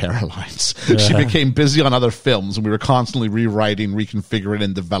that are Caroline's. Yeah. She became busy on other films, and we were constantly rewriting, reconfiguring,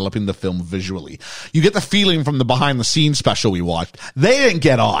 and developing the film visually. You get the feeling from the behind-the-scenes special we watched. They didn't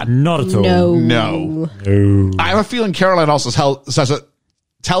get on. Not at all. No. I have a feeling Caroline also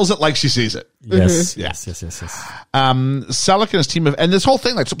tells it like she sees it. Yes. Yeah. Yes. Selleck and his team and this whole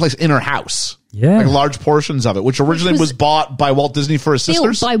thing took place in her house. Yeah. Like large portions of it, which originally was bought by Walt Disney for his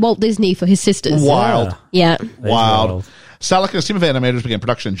sisters. Built by Walt Disney for his sisters. Wild. Yeah. Wild. Selleck and his team of animators began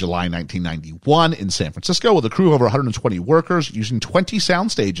production in July 1991 in San Francisco with a crew of over 120 workers using 20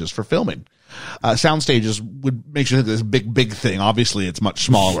 sound stages for filming. Sound stages would make you think this big thing. Obviously, it's much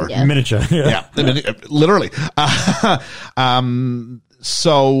smaller. Miniature. Yeah, literally.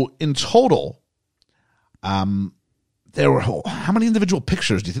 So in total, there were how many individual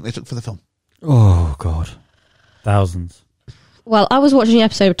pictures do you think they took for the film? Oh, God. Thousands. Well, I was watching an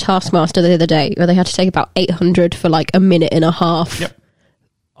episode of Taskmaster the other day where they had to take about 800 for like a minute and a half. Yep.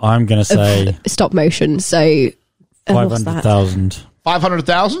 I'm going to say stop motion. So 500,000.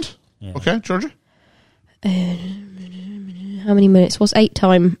 500,000? Yeah. Okay, Georgia. How many minutes? What's 8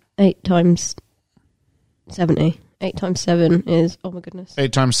 times 70? 8 times 7 is, oh my goodness.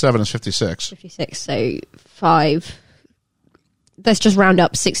 8 times 7 is 56. 56. So 5. Let's just round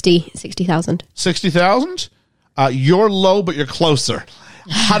up 60,000. 60,000? You're low, but you're closer.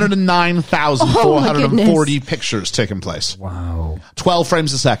 109,440 pictures taking place. Wow. 12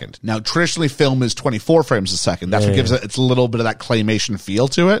 frames a second. Now, traditionally, film is 24 frames a second. That's what gives it a little bit of that claymation feel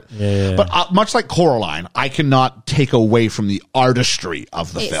to it. Yeah. But much like Coraline, I cannot take away from the artistry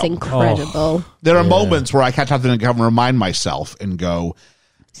of the film. It's incredible. There are moments where I catch up and remind myself and go,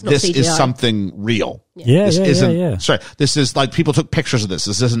 this CGI. is something real. This is like people took pictures of this.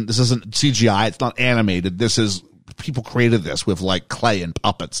 This isn't CGI. It's not animated. This is people created this with like clay and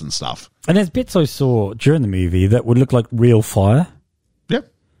puppets and stuff. And there's bits I saw during the movie that would look like real fire. Yeah.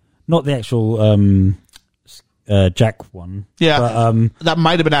 Not the actual Jack one. Yeah. But, that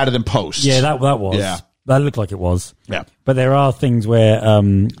might have been added in post. Yeah, that was. Yeah. That looked like it was. Yeah. But there are things where... I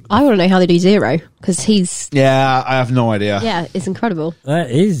want to know how they do Zero, because he's... Yeah, I have no idea. Yeah, it's incredible.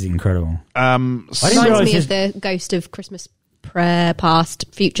 That is incredible. Reminds me of the Ghost of Christmas Past,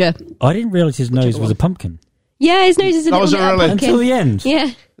 Future. I didn't realise his nose was a pumpkin. Yeah, his nose is a little bit of a pumpkin. Until the end.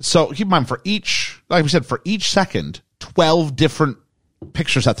 Yeah. So keep in mind, for each, like we said, for each second, 12 different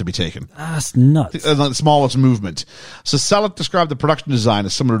pictures have to be taken. That's nuts. The smallest movement. So Selleck described the production design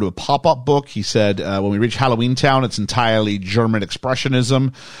as similar to a pop-up book. He said, when we reach Halloween Town, it's entirely German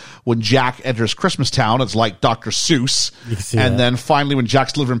expressionism. When Jack enters Christmas Town, it's like Dr. Seuss. And then finally, when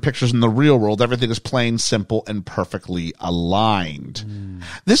Jack's delivering pictures in the real world, everything is plain, simple, and perfectly aligned.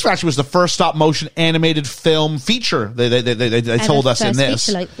 This actually was the first stop-motion animated film feature they told us in this.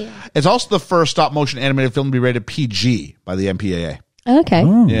 It's also the first stop-motion animated film to be rated PG by the MPAA. Okay.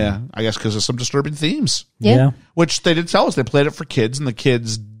 Oh. Yeah, I guess because of some disturbing themes. Yeah. Which they did tell us. They played it for kids, and the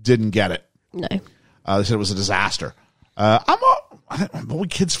kids didn't get it. No. They said it was a disaster. What would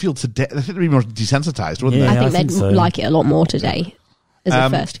kids feel today? I think they'd be more desensitized, wouldn't they? I think they'd like it a lot more today as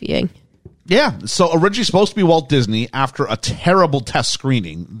a first viewing. Yeah. So originally supposed to be Walt Disney. After a terrible test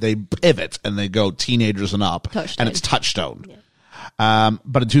screening, they pivot and they go teenagers and up. Touchstone. And it's Touchstone. Yeah.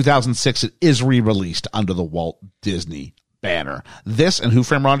 But in 2006, it is re-released under the Walt Disney banner. This and Who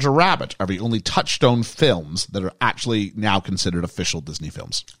Framed Roger Rabbit are the only Touchstone films that are actually now considered official Disney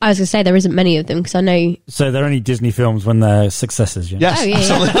films. I was going to say there isn't many of them because I know... So they're only Disney films when they're successes, yeah? Yes, oh, yeah,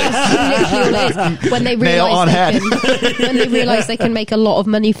 absolutely. When they realise they can make a lot of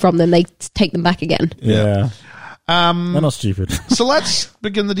money from them, they take them back again. Yeah. They're not stupid. So let's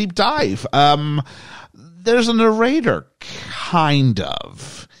begin the deep dive. There's a narrator, kind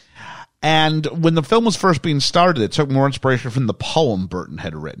of. And when the film was first being started, it took more inspiration from the poem Burton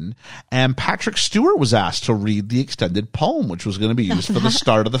had written. And Patrick Stewart was asked to read the extended poem, which was going to be used for the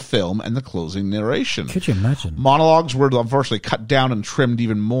start of the film and the closing narration. Could you imagine? Monologues were unfortunately cut down and trimmed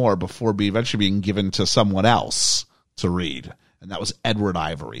even more before eventually being given to someone else to read. And that was Edward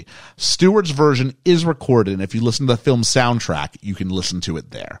Ivory. Stewart's version is recorded, and if you listen to the film soundtrack, you can listen to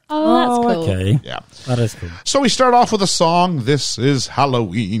it there. Oh, that's cool. Okay. Yeah. That is cool. So we start off with a song, This Is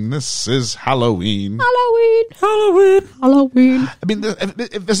Halloween, This Is Halloween. Halloween. I mean,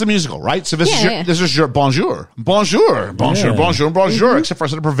 this is a musical, right? So this is your bonjour. Bonjour, except for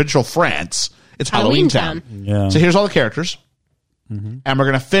instead of provincial France, it's Halloween Town. Yeah. So here's all the characters. And we're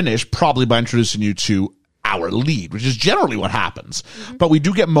going to finish probably by introducing you to our lead, which is generally what happens. But we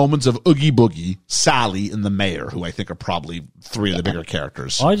do get moments of Oogie Boogie, Sally, and the mayor, who I think are probably three of the bigger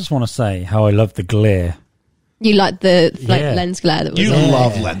characters. I just want to say how I love the glare. You like the lens glare that was You there.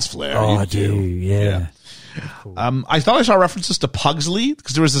 love lens flare. Oh, You I do, yeah. Cool. I thought I saw references to Pugsley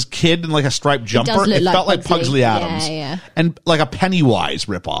because there was this kid in like a striped jumper. It felt like Pugsley Adams. Yeah. And like a Pennywise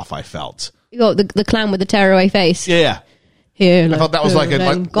ripoff, I felt. You got the clown with the tearaway face. Yeah. Here, I thought that was like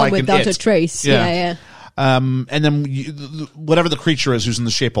gone without a trace. Yeah. And then whatever the creature is who's in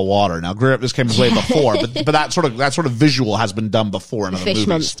the shape of water. Now, granted, this came way before, but that sort of visual has been done before in other movies. Fish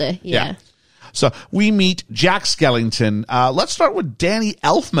monster, yeah. So we meet Jack Skellington. Let's start with Danny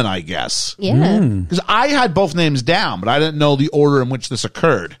Elfman, I guess. Yeah. Because I had both names down, but I didn't know the order in which this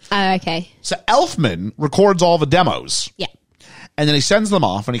occurred. Oh, okay. So Elfman records all the demos. Yeah. And then he sends them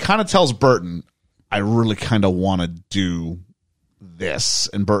off, and he kind of tells Burton, I really kind of want to do this.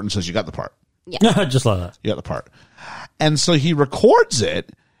 And Burton says, you got the part. Yeah. Just like that. You got the part. And so he records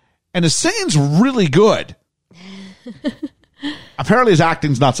it, and his singing's really good. Apparently his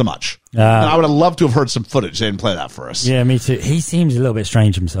acting's not so much. And I would have loved to have heard some footage. They didn't play that for us. Yeah, me too. He seems a little bit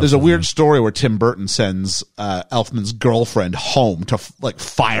strange himself. There's a weird story where Tim Burton sends Elfman's girlfriend home to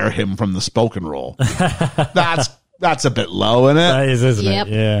fire him from the spoken role. That's a bit low, isn't it? That is, isn't Yep.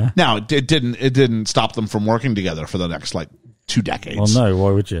 it? Yeah. Now it didn't stop them from working together for the next 2 decades. Well, no,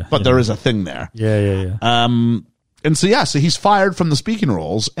 why would you? But there is a thing there. Yeah. And so he's fired from the speaking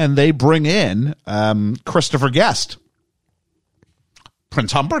roles, and they bring in Christopher Guest,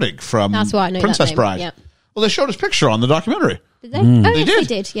 Prince Humperdinck from That's why I know Princess that name. Bride. Yep. Well, they showed his picture on the documentary. Did they? Oh, They yes, did. they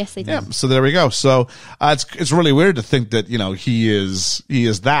did. Yes, they did. Yeah, so there we go. So it's really weird to think that he is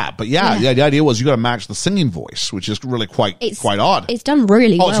that, but the idea was you got to match the singing voice, which is really quite odd. It's done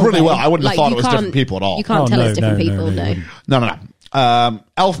really well. Oh, it's really though. well. I wouldn't have thought you it was can't- different people at all. You can't Oh, tell no, it's different no, people. no. No.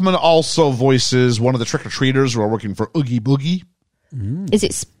 Elfman also voices one of the trick-or-treaters who are working for Oogie Boogie. Is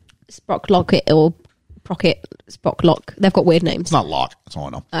it Sprocklock or Procket Spocklock? They've got weird names. It's not Locke. That's all I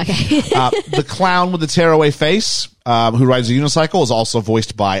know. Okay. The clown with the tearaway face, who rides a unicycle, is also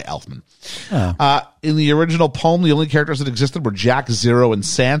voiced by Elfman. In the original poem, the only characters that existed were Jack, Zero, and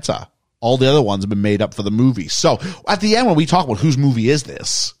Santa. All the other ones have been made up for the movie. So at the end, when we talk about whose movie is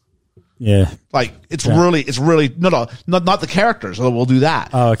this, Yeah. it's really not the characters. Although we'll do that.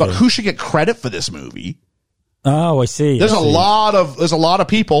 Oh, okay. But who should get credit for this movie? Oh, I see. There's a lot of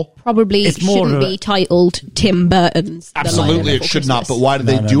people. Probably It's more shouldn't of a- be titled Tim Burton's. The Absolutely, Nightmare it Before should not. Christmas. But why did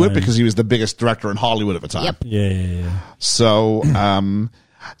they No, do no, it? no. Because he was the biggest director in Hollywood at the time. Yep. Yeah. So,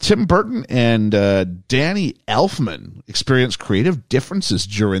 Tim Burton and Danny Elfman experienced creative differences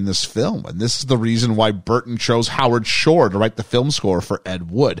during this film, and this is the reason why Burton chose Howard Shore to write the film score for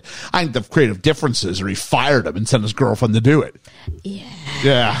Ed Wood. I think the creative differences are he fired him and sent his girlfriend to do it.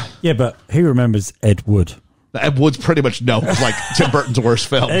 Yeah. Yeah, but who remembers Ed Wood? Ed Wood's pretty much known as Tim Burton's worst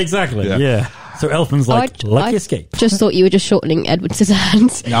film. Exactly, yeah. So Elfman's lucky escape. Just thought you were just shortening Edward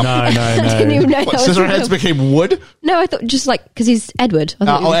Scissorhands. No. No. I didn't even know What, that was Scissorhands became Wood? No, I thought just because he's Edward. I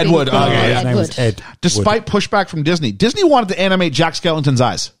thought he was Ed being Wood. called Oh, yeah, His name was Ed. Despite pushback from Disney wanted to animate Jack Skellington's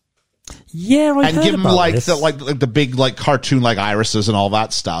eyes. Yeah, I And heard give him about this. the big cartoon irises and all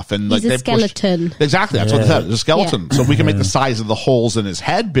that stuff, and He's a they pushed- skeleton. Exactly, that's what they Yeah. said. It's a skeleton, so we can make the size of the holes in his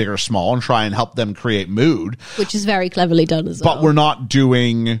head big or small, and try and help them create mood. Which is very cleverly done as well. But we're not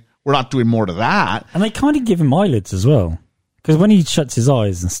doing more to that. And they kind of give him eyelids as well. Because when he shuts his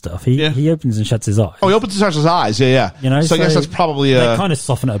eyes and stuff, he opens and shuts his eyes. Oh, he opens and shuts his eyes. Yeah. So I guess that's probably they kind of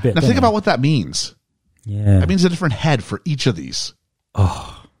soften it a bit. Now think about what that means. Yeah. That means a different head for each of these.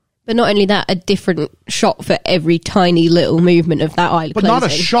 But not only that, a different shot for every tiny little movement of that eye. But not a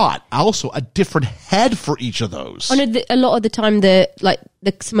shot. Also, a different head for each of those. Oh, no, a lot of the time,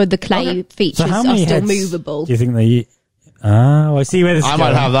 some of the clay features So how are many still heads movable. do you think they... Oh, I see where this is I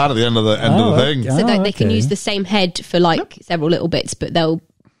going. might have that at the end of the thing. So that they can okay. use the same head for several little bits, but they'll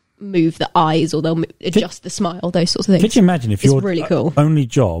move the eyes or they'll adjust the smile, those sorts of things. Could you imagine if It's your really cool. only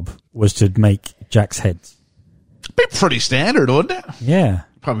job was to make Jack's heads? Be pretty standard, wouldn't it? Yeah.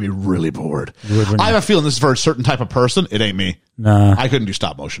 Probably be really bored. wouldn't I have a feeling this is for a certain type of person. It ain't me. Nah. I couldn't do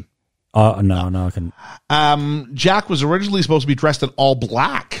stop motion. No, I can. Jack was originally supposed to be dressed in all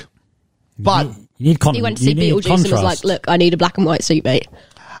black, but You need He went to see Beetlejuice and was like, look, I need a black and white suit, mate.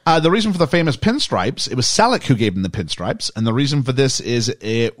 the reason for the famous pinstripes, it was Selleck who gave him the pinstripes, and the reason for this is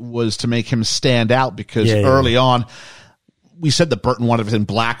it was to make him stand out because early on, we said that Burton wanted everything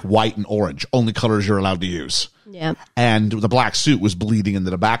black, white, and orange, only colors you're allowed to use. Yeah. And the black suit was bleeding into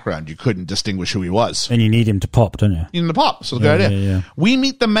the background. You couldn't distinguish who he was. And you need him to pop, don't you? You need to pop. So it's a good idea. Yeah. We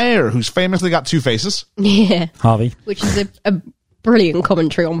meet the mayor, who's famously got two faces. Yeah. Harvey. Which is a brilliant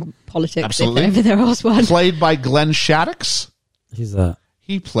commentary on politics. Absolutely. If ever there was one. Played by Glenn Shaddix. Who's that?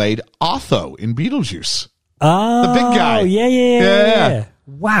 He played Otho in Beetlejuice. Oh, The big guy. Yeah.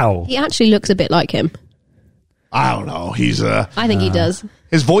 Wow. He actually looks a bit like him. I don't know. He's I think he does.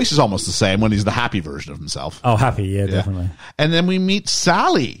 his voice is almost the same when he's the happy version of himself. Oh, Happy. Yeah, definitely. And then we meet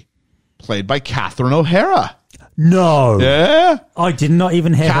Sally, played by Catherine O'Hara. No. Yeah. I did not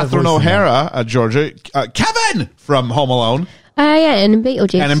even hear Catherine her voice in that. O'Hara, Georgia. Kevin from Home Alone. Yeah, and in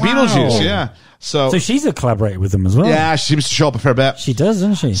Beetlejuice. And in Beetlejuice, yeah. So she's a collaborator with them as well. Yeah, she seems to show up a fair bit. She does,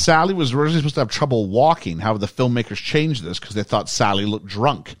 doesn't she? Sally was originally supposed to have trouble walking. However, the filmmakers changed this because they thought Sally looked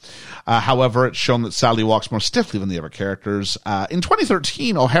drunk. However, it's shown that Sally walks more stiffly than the other characters. In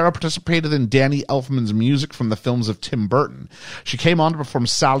 2013, O'Hara participated in Danny Elfman's music from the films of Tim Burton. She came on to perform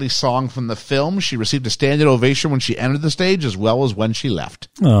Sally's song from the film. She received a standing ovation when she entered the stage as well as when she left.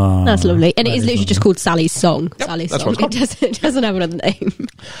 Oh, that's lovely. And it is literally just called Sally's Song. Yep, Sally's Song. It doesn't have another name.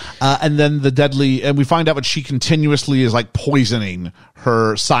 And then and we find out that she continuously is like poisoning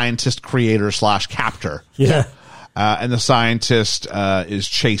her scientist creator / captor. Yeah. And the scientist is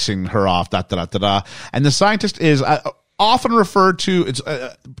chasing her off. And the scientist is often referred to, it's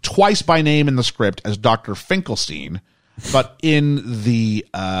twice by name in the script as Dr. Finkelstein, but in the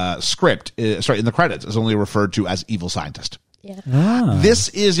script, in the credits, is only referred to as evil scientist. Yeah. This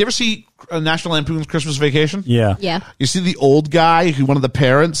is, you ever see National Lampoon's Christmas Vacation? Yeah. Yeah. You see the old guy one of the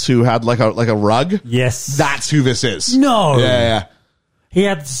parents who had like a rug? Yes. That's who this is. No. Yeah. He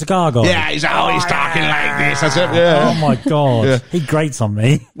had the cigar guy. Yeah, he's always talking like this. That's it. Yeah. Oh my God. Yeah. He grates on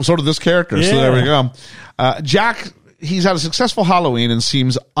me. Well, so did this character. Yeah. So there we go. Jack, he's had a successful Halloween and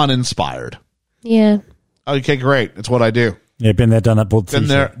seems uninspired. Yeah. Okay, great. It's what I do. Yeah, been there, done that. Bought Been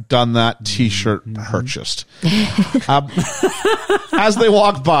there, done that. T-shirt purchased. As they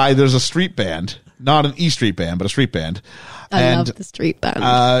walk by, there's a street band, not an E Street band, but a street band. I love the street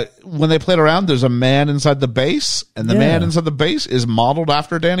band. When they played around, there's a man inside the bass, and the man inside the bass is modeled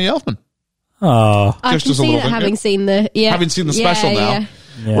after Danny Elfman. Oh, I can see that having seen the special now,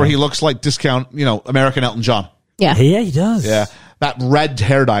 where he looks like discount, American Elton John. Yeah, he does. Yeah, that red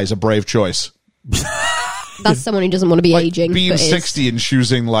hair dye is a brave choice. That's someone who doesn't want to be aging. Being 60 and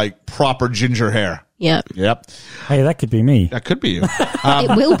choosing like proper ginger hair. Yeah. Yep. Hey, that could be me. That could be you.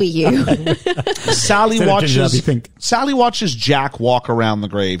 It will be you. Sally watches Jack walk around the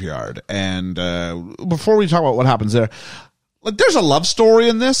graveyard, and before we talk about what happens there, there's a love story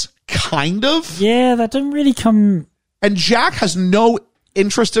in this, kind of. Yeah, that didn't really come. And Jack has no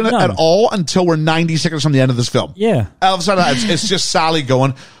interest in it at all until we're 90 seconds from the end of this film. Yeah. All of a sudden, it's just Sally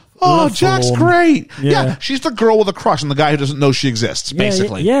going, oh, Jack's great. Yeah, she's the girl with a crush on the guy who doesn't know she exists,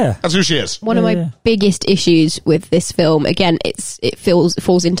 basically. Yeah. That's who she is. One of my biggest issues with this film, again, it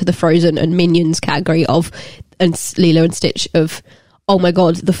falls into the Frozen and Minions category and Lilo and Stitch of, oh my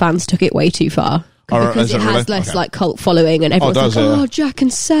God, the fans took it way too far. Because it has less like cult following and everyone's Jack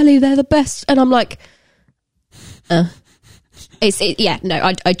and Sally, they're the best. And I'm like, I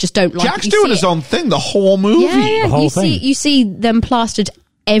just don't like Jack's doing his own thing the whole movie. Yeah. The whole thing. You see them plastered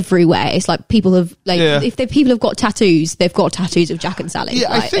everywhere. It's like people have if people have got tattoos, they've got tattoos of Jack and Sally.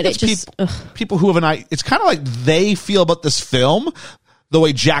 Yeah, I think it's people who have an eye. It's kind of like they feel about this film the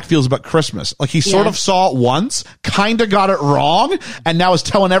way Jack feels about Christmas. Like he sort of saw it once, kind of got it wrong, and now is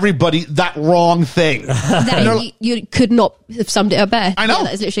telling everybody that wrong thing. You could not have summed it up better. I know. Yeah,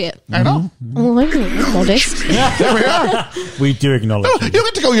 that is literally it. I know. Oh, I'm modest. There we are. We do acknowledge you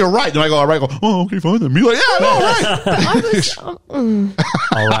get to go, you're right. Then I go, all right. I go, oh, okay, fine. Then be like, yeah, all right.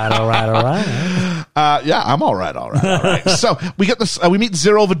 All right. Yeah, I'm all right. So we get this. We meet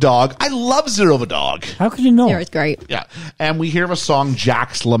Zero the dog. I love Zero the dog. How could you not? Zero's great. Yeah, and we hear a song,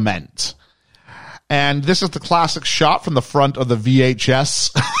 Jack's Lament. And this is the classic shot from the front of the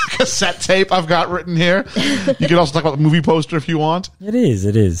VHS cassette tape I've got written here. You can also talk about the movie poster if you want. It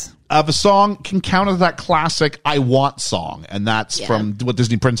is. The song can count as that classic I Want song, and that's from what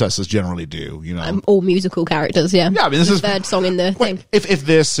Disney princesses generally do, all musical characters, yeah. Yeah, I mean, this is the third song in the thing. If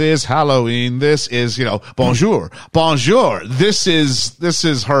this is Halloween, this is, Bonjour. This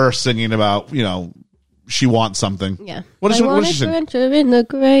is her singing about, she wants something. Yeah. What is she sing? Enter in the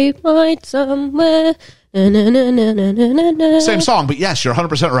great light somewhere. Same song, but yes, you're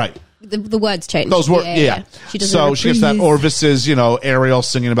 100% right. The words change. Those words, yeah. She doesn't she gets that, or this is, Ariel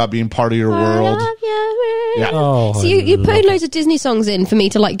singing about being part of your world. Yeah. Oh, so you put loads of Disney songs in for me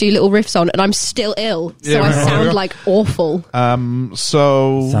to do little riffs on, and I'm still ill, so I sound awful.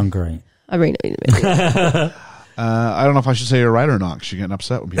 Sound great. I really. I don't know if I should say you're right or not, because you're getting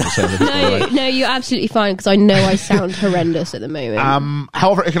upset when people say that. No, you're absolutely fine, because I know I sound horrendous at the moment.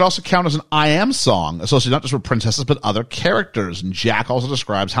 However, it could also count as an I Am song, associated not just with princesses, but other characters. And Jack also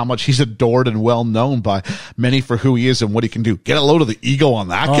describes how much he's adored and well known by many for who he is and what he can do. Get a load of the ego on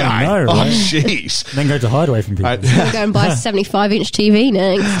that guy. No, right? Oh, jeez. Then go to Hideaway from people. Go and buy a 75-inch TV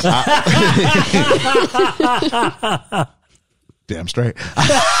next. Damn straight.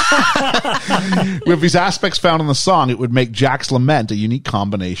 With these aspects found in the song, it would make Jack's Lament a unique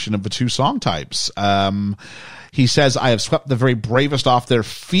combination of the two song types. He says, I have swept the very bravest off their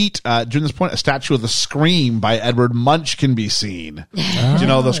feet. During this point, a statue of the Scream by Edward Munch can be seen. Do you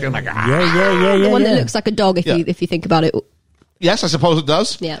know the Scream? Like, The one that looks like a dog if you think about it. Yes, I suppose it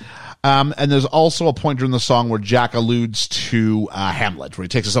does. Yeah. And there's also a point during the song where Jack alludes to Hamlet, where he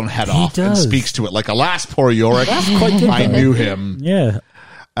takes his own head off and speaks to it like, alas, poor Yorick. That's quite good. I knew him. Yeah.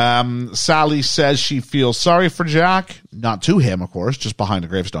 Sally says she feels sorry for Jack, not to him, of course, just behind a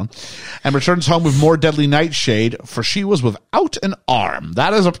gravestone, and returns home with more deadly nightshade, for she was without an arm.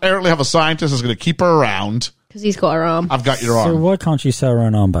 That is apparently how a scientist is going to keep her around. Because he's got her arm. I've got your arm. So why can't she sew her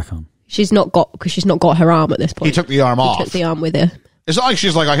own arm back on? She's not got her arm at this point. He took the arm off. He took the arm with her. It's not like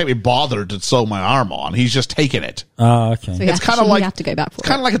she's like, I can't be bothered to sew my arm on. He's just taking it. Oh, okay. So it's kind of like you have to go back for it's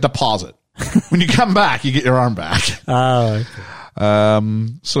kind of like a deposit. When you come back, you get your arm back. Oh, okay.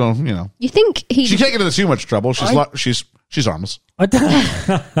 So you know, you think she can't get into too much trouble. She's harmless. I don't.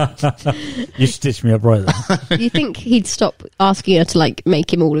 You stitched me up right there. You think he'd stop asking her to like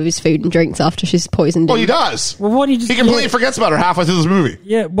make him all of his food and drinks after she's poisoned him? Well, he does. Well, why do you just? He completely forgets about her halfway through this movie.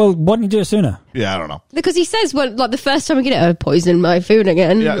 Yeah. Well, why didn't you do it sooner? Yeah, I don't know. Because he says, well, like the first time I get it, I poisoned my food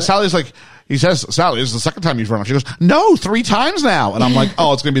again. Yeah, Sally's like. He says, Sally, this is the second time you've run off. She goes, no, 3 times now. And I'm like,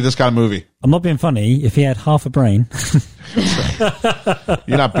 oh, it's going to be this kind of movie. I'm not being funny. If he had half a brain.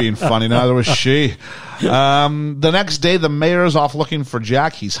 You're not being funny. Neither was she. The next day, the mayor's off looking for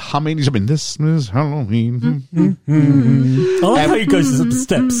Jack. He's humming. He's humming, this is Halloween. I like how he goes up the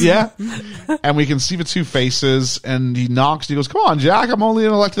steps. Yeah. And we can see the 2 faces. And he knocks. And he goes, come on, Jack. I'm only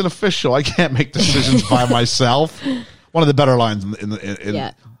an elected official. I can't make decisions by myself. One of the better lines in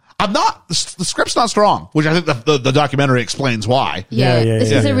yeah. I'm not. The script's not strong, which I think the documentary explains why. Yeah.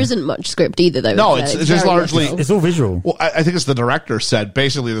 There isn't much script either, though. No, it's just largely it's all visual. Well, I think it's the director said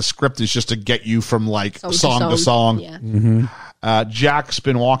basically the script is just to get you from like song to song. Yeah. Mm-hmm. Jack's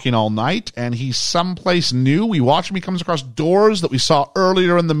been walking all night, and he's someplace new. We watch him. He comes across doors that we saw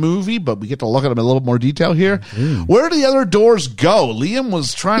earlier in the movie, but we get to look at them in a little more detail here. Where do the other doors go? Liam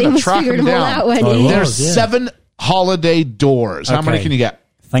was trying to track them down. There's 7 holiday doors. How many can you get?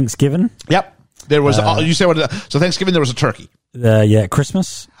 Thanksgiving. Yep. There was. You say what? So Thanksgiving there was a turkey. Yeah.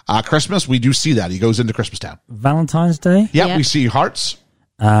 Christmas. Christmas we do see that he goes into Christmas Town. Valentine's Day. Yep. We see hearts.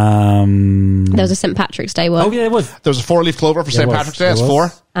 There was a St. Patrick's Day one. Oh yeah, there was. There was a 4-leaf clover for St. Patrick's Day. That's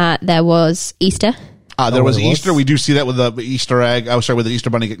 4. There was Easter. There was Easter. We do see that with the Easter egg. With the Easter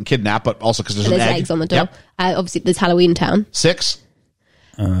bunny getting kidnapped, but also because there's eggs on the door. Yep. Obviously, there's Halloween Town. 6.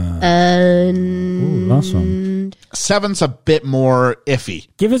 And last one. 7's a bit more iffy.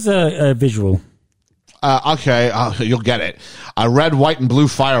 Give us a visual. Okay, you'll get it. A red, white, and blue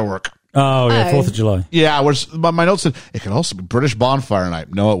firework. Oh, yeah, 4th of July. Yeah, my notes said it could also be British Bonfire Night.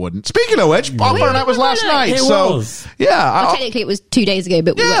 No, it wouldn't. Speaking of which, Bonfire Night was last night. It was. Yeah. Technically, it was 2 days ago,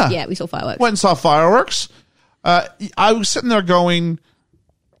 but we saw fireworks. Went and saw fireworks. I was sitting there going,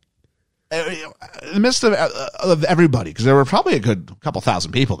 in the midst of everybody, because there were probably a good couple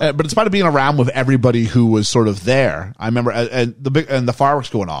thousand people there, but in spite of being around with everybody who was sort of there, I remember, and the fireworks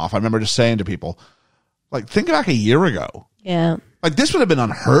going off, I remember just saying to people, like, think back a year ago. Yeah. Like, this would have been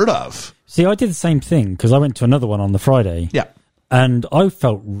unheard of. See, I did the same thing because I went to another one on the Friday. Yeah. And I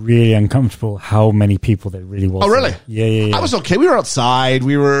felt really uncomfortable how many people there really was. Oh, really? Yeah. I was okay. We were outside.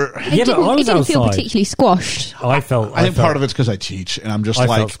 We were... It didn't feel particularly squashed. I think part of it's because I teach, and I'm just I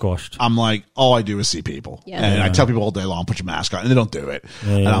felt squashed. I'm like, all I do is see people. Yeah. And I tell people all day long, put your mask on, and they don't do it.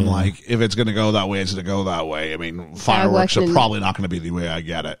 And I'm like, if it's going to go that way, it's going to go that way. I mean, fireworks are probably not going to be the way I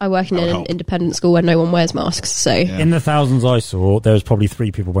get it. I work in an independent school where no one wears masks, so... Yeah. In the thousands I saw, there was probably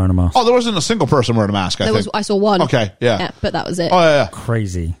 3 people wearing a mask. Oh, there wasn't a single person wearing a mask, I think. I saw one. Okay, yeah. But that was it. Oh, yeah.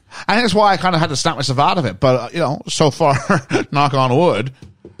 Crazy. I think that's why I kind of had to snap myself out of it. But, so far, knock on wood,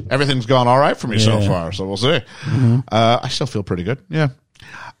 everything's gone all right for me so far. So we'll see. Mm-hmm. I still feel pretty good. Yeah.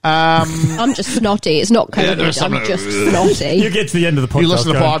 I'm just snotty. It's not COVID. I'm just snotty. You get to the end of the podcast. You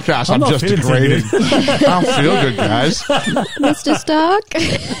listen to the podcast. I'm just degrading. I don't feel good, guys. Mr. Stark.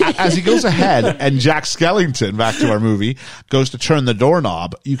 As he goes ahead and Jack Skellington, back to our movie, goes to turn the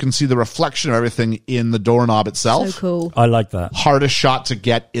doorknob, you can see the reflection of everything in the doorknob itself. So cool. I like that. Hardest shot to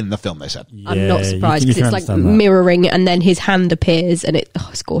get in the film, they said. Yeah, I'm not surprised because it's like mirroring and then his hand appears and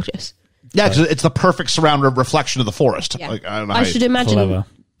it's gorgeous. Yeah, it's the perfect surround reflection of the forest. Yeah. Like, I don't know. I should imagine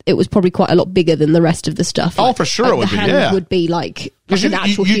it was probably quite a lot bigger than the rest of the stuff. Oh, for sure it would be. The hand would be like an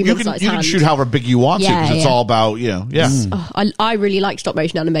actual human-sized hand. You can shoot however big you want to because it's all about, I really like stop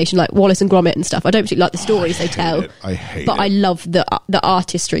motion animation, like Wallace and Gromit and stuff. I don't particularly like the stories they tell. I hate it. But I love the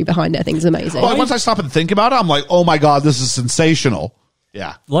artistry behind it. I think it's amazing. Well, once I stop and think about it, I'm like, oh my God, this is sensational.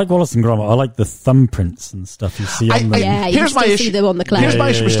 Yeah. Like Wallace and Gromit, I like the thumbprints and stuff you see on them. Here's my issue. See them on the cloud. Here's my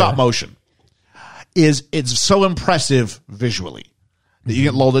issue with stop motion. is it's so impressive visually that you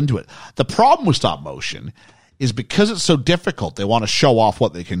get lulled into it. The problem with stop motion is because it's so difficult, they want to show off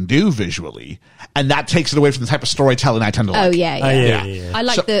what they can do visually, and that takes it away from the type of storytelling I tend to like. Oh, yeah. I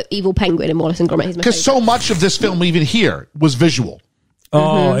like the evil penguin in Wallace and Gromit. Because so much of this film, even here, was visual.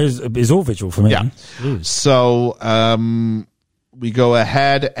 Oh, it's all visual for me. Yeah. So we go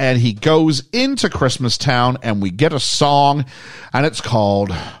ahead, and he goes into Christmas Town, and we get a song, and it's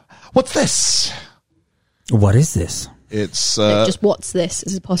called What's This? What is this? It's just what's this?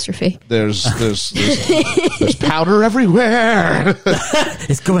 Is apostrophe. There's powder everywhere.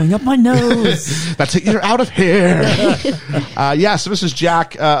 It's going up my nose. That's it. You're out of here. So this is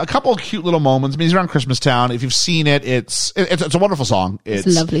Jack. A couple of cute little moments. I mean, he's around Christmas Town. If you've seen it, it's a wonderful song. It's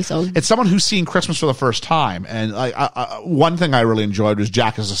a lovely song. It's someone who's seen Christmas for the first time, and one thing I really enjoyed was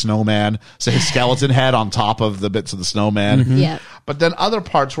Jack as a snowman. So his skeleton head on top of the bits of the snowman. Mm-hmm. Yeah. But then other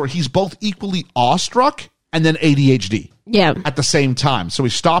parts where he's both equally awestruck and then ADHD. Yeah. At the same time. So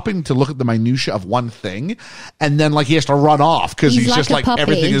he's stopping to look at the minutia of one thing, and then he has to run off because he's just like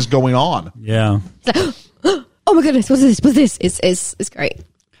everything is going on. Yeah. Like, oh my goodness, what's this? What's this? It's great.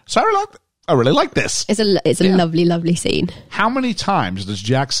 So I really like this. It's a lovely, lovely scene. How many times does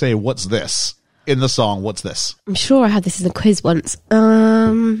Jack say "What's this" in the song? What's this? I'm sure I had this in a quiz once.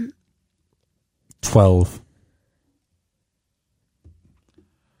 12.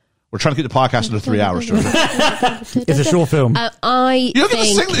 We're trying to get the podcast into 3 hours. It's a short film. You're going to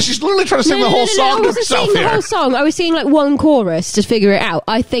sing this. She's literally trying to sing the whole song to herself here. The whole song. I was singing one chorus to figure it out.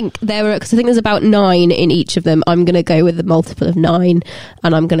 I think there's about 9 in each of them. I'm going to go with the multiple of 9,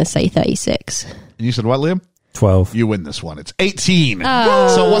 and I'm going to say 36. And you said what, Liam? 12. You win this one. It's 18. So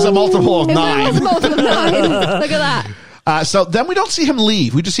it was a multiple of 9. It was a multiple of 9. Look at that. So then we don't see him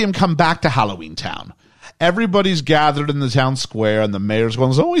leave. We just see him come back to Halloween Town. Everybody's gathered in the town square, and the mayor's going,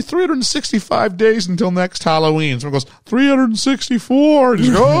 there's only 365 days until next Halloween. Someone goes, 364. And he's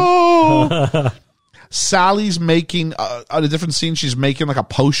going, oh. Sally's making, on a different scene, she's making a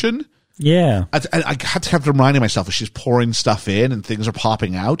potion. Yeah. I have to remind myself, she's pouring stuff in and things are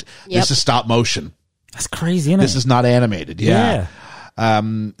popping out. Yep. This is stop motion. That's crazy, isn't it? This is not animated. Yeah.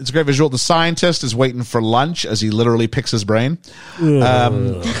 It's a great visual. The scientist is waiting for lunch as he literally picks his brain. I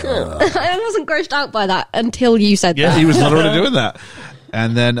wasn't grossed out by that until you said that. Yeah, he was literally doing that.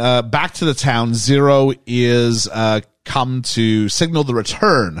 And then back to the town. Zero is come to signal the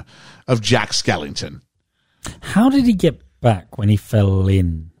return of Jack Skellington. How did he get back when he fell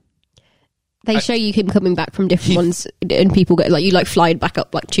in? They show you him coming back from different ones, and people get you fly back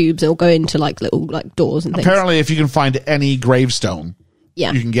up tubes, and will go into little doors and things. Apparently, if you can find any gravestone,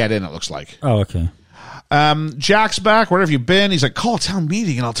 you can get in. It looks like. Oh, okay. Jack's back. Where have you been? He's like, call a town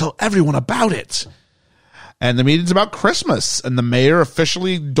meeting, and I'll tell everyone about it. And the meeting's about Christmas, and the mayor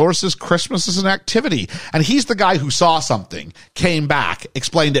officially endorses Christmas as an activity. And he's the guy who saw something, came back,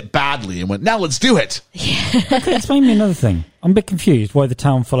 explained it badly, and went, "Now let's do it." Yeah. Okay, explain me another thing. I'm a bit confused why the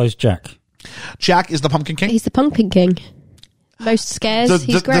town follows Jack. Jack is the Pumpkin King. He's the Pumpkin King. Most scares,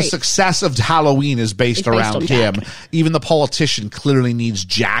 he's great. The success of Halloween is based around him. Jack. Even the politician clearly needs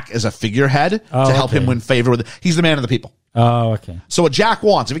Jack as a figurehead to help him win favor with it. He's the man of the people. Oh, okay. So what Jack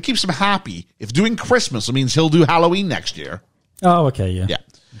wants, if it keeps him happy, if doing Christmas means he'll do Halloween next year. Oh, okay, yeah.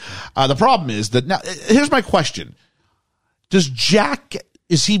 Yeah. The problem is that now, here's my question. Does Jack...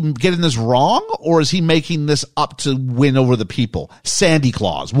 Is he getting this wrong, or is he making this up to win over the people? Sandy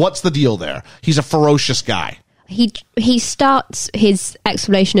Claus. What's the deal there? He's a ferocious guy. He starts his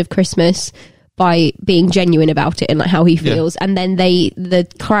explanation of Christmas by being genuine about it and how he feels, and then the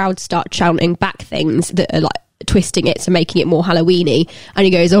crowd start shouting back things that are twisting it, so making it more Halloweeny. And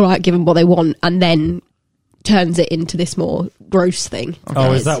he goes, "All right, give them what they want," and then turns it into this more gross thing. Okay.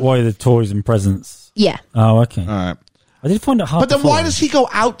 Oh, is that why the toys and presents? Yeah. Oh, okay. All right. I did find it hard. But then why does he go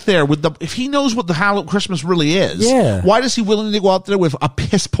out there with if he knows what the Christmas really is? Yeah. Why does he willingly go out there with a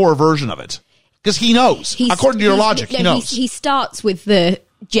piss poor version of it? Because he knows. According to your logic, he knows. He starts with the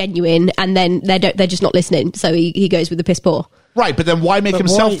genuine, and then they're just not listening. So he goes with the piss poor. Right, but then why make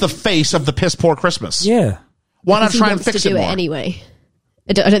himself the face of the piss poor Christmas? Yeah. Why not try and fix it more? Anyway.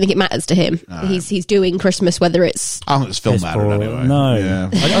 I don't think it matters to him. He's doing Christmas, whether it's... I don't think this film mattered anyway. No. Yeah.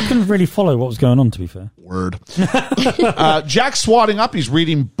 I couldn't really follow what was going on, to be fair. Word. Jack's swatting up. He's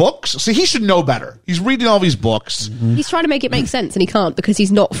reading books. See, he should know better. He's reading all these books. Mm-hmm. He's trying to make it make sense, and he can't because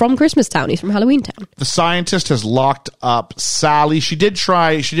he's not from Christmas Town. He's from Halloween Town. The scientist has locked up Sally. She did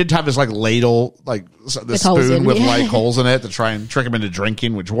have this ladle, the spoon with holes in it to try and trick him into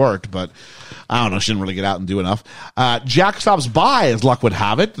drinking, which worked, but I don't know. She didn't really get out and do enough. Jack stops by, as luck would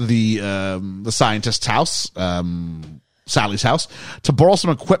have it, the scientist's house. Sally's house to borrow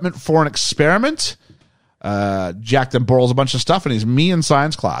some equipment for an experiment. Jack then borrows a bunch of stuff, and he's me in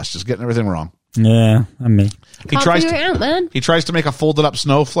science class, just getting everything wrong. Yeah, I'm me. Can't figure it out, man. He tries to make a folded up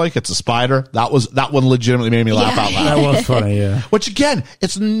snowflake. It's a spider. That one legitimately made me laugh out loud. That was funny, yeah. Which again,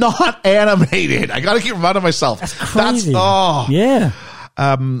 it's not animated. I got to keep reminding myself. That's crazy. Yeah.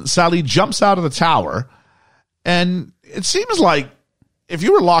 Sally jumps out of the tower, and it seems like if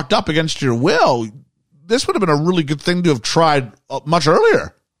you were locked up against your will, this would have been a really good thing to have tried much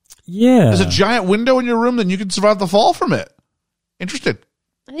earlier. Yeah. There's a giant window in your room, then you can survive the fall from it. Interested.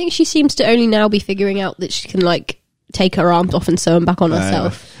 I think she seems to only now be figuring out that she can, like, take her arms off and sew them back on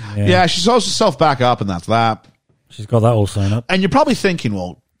herself. Yeah, she sews herself back up, and that's that. She's got that all sewn up. And you're probably thinking,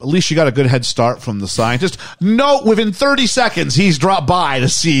 well, at least she got a good head start from the scientist. No, within 30 seconds, he's dropped by to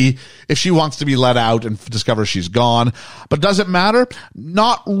see if she wants to be let out and discover she's gone. But does it matter?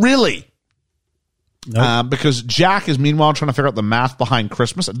 Not really. Nope. Because Jack is meanwhile trying to figure out the math behind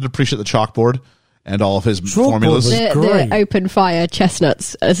Christmas. I did appreciate the chalkboard and all of his formulas. The open fire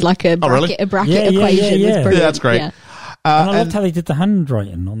chestnuts as like a bracket, equation. Yeah, that's great. Yeah. And I loved how they did the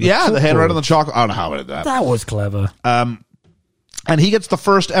handwriting on the the handwriting on the chalk. I don't know how I did that. That was clever. And he gets the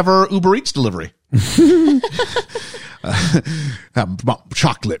first ever Uber Eats delivery.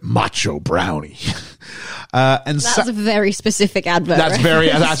 Chocolate macho brownie. And that's a very specific advert.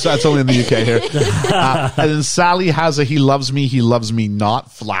 That's only in the UK here. And then Sally has a he loves me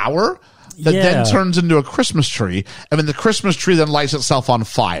not flower that then turns into a Christmas tree, and then the Christmas tree then lights itself on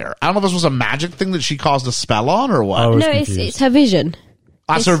fire. I don't know if this was a magic thing that she caused a spell on or what. No, it's her vision.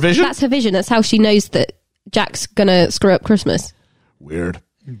 That's her vision? That's her vision. That's how she knows that Jack's gonna screw up Christmas. Weird.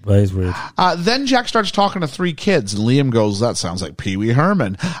 That is weird. Then Jack starts talking to three kids, and Liam goes, that sounds like Pee Wee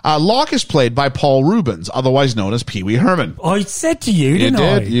Herman. Locke is played by Paul Rubens, otherwise known as Pee Wee Herman. I said to you, didn't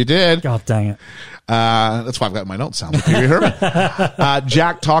I? You did. God dang it. That's why I've got my notes. Sounds like Pee Wee Herman.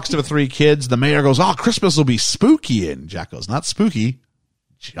 Jack talks to the three kids. The mayor goes, Christmas will be spooky. And Jack goes, not spooky,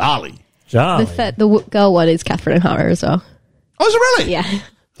 jolly. The girl one is Catherine O'Hara as well. Oh, is it really? Yeah.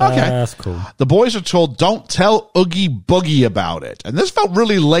 Okay. That's cool. The boys are told, don't tell Oogie Boogie about it. And this felt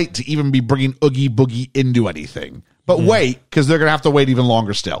really late to even be bringing Oogie Boogie into anything. But wait, because they're going to have to wait even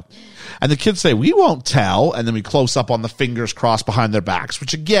longer still. And the kids say, we won't tell. And then we close up on the fingers crossed behind their backs,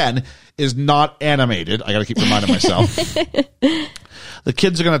 which again is not animated. I got to keep reminding myself. The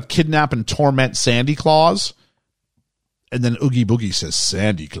kids are going to kidnap and torment Sandy Claus. And then Oogie Boogie says,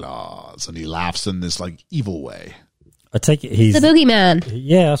 Sandy Claus. And he laughs in this like evil way. I take it he's the boogeyman.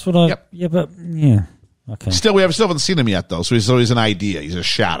 Yeah, that's what I. Yep. Yeah, but yeah, okay. Still, we still haven't seen him yet, though. So he's an idea. He's a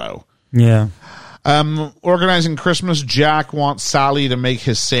shadow. Yeah. Organizing Christmas, Jack wants Sally to make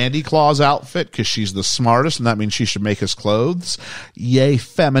his Sandy Claus outfit because she's the smartest, and that means she should make his clothes. Yay,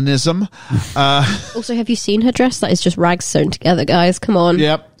 feminism! Also, have you seen her dress? That is just rags sewn together, guys. Come on.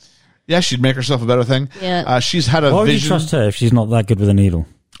 Yep. Yeah, she'd make herself a better thing. Yeah. She's had a Why vision. Would you trust her if she's not that good with a needle?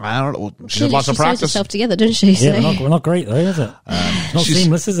 I don't know. She had lots of practice. She sews herself together, doesn't she? Yeah, we're not great though, is it? It's not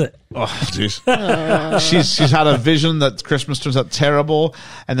seamless, is it? Oh, jeez. She's had a vision that Christmas turns out terrible,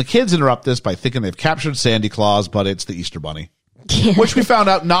 and the kids interrupt this by thinking they've captured Sandy Claus, but it's the Easter Bunny, which we found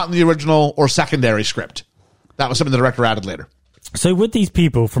out not in the original or secondary script. That was something the director added later. So would these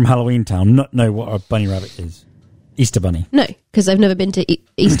people from Halloween Town not know what a bunny rabbit is? Easter Bunny? No, because they've never been to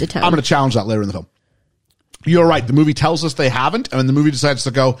Easter Town. I'm going to challenge that later in the film. You're right. The movie tells us they haven't, and the movie decides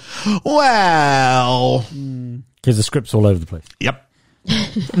to go, well... Because the script's all over the place. Yep.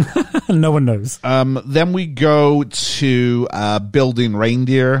 No one knows. Then we go to building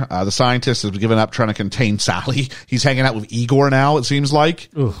reindeer. The scientist has given up trying to contain Sally. He's hanging out with Igor now, it seems like.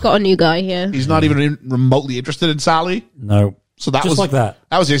 Ugh. Got a new guy here. He's not even remotely interested in Sally. No. So that Just was like that.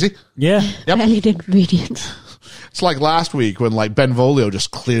 That was easy. Yeah. Yep. Barely did ingredients. It's like last week when like Benvolio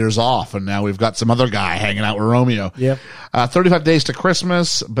just clears off, and now we've got some other guy hanging out with Romeo. Yep. 35 Days to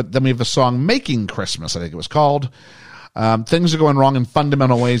Christmas, but then we have the song Making Christmas, I think it was called. Things are going wrong in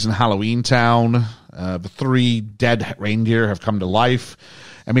fundamental ways in Halloween Town. The three dead reindeer have come to life.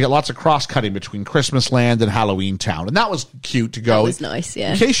 And we got lots of cross-cutting between Christmas Land and Halloween Town. And that was cute to go. That was nice,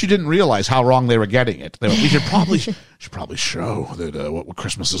 yeah. In case you didn't realize how wrong they were getting it. They went, we should probably show that what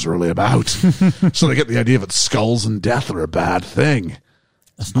Christmas is really about. So they get the idea that skulls and death are a bad thing.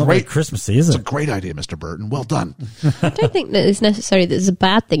 It's not very Christmassy, is it? It's a great idea, Mr. Burton. Well done. I don't think that it's necessary that it's a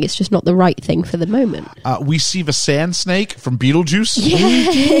bad thing. It's just not the right thing for the moment. We see the sand snake from Beetlejuice.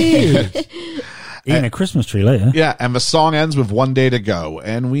 Yeah. Eating a Christmas tree later. Yeah, and the song ends with One Day to Go.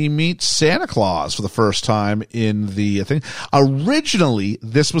 And we meet Santa Claus for the first time in the thing. Originally,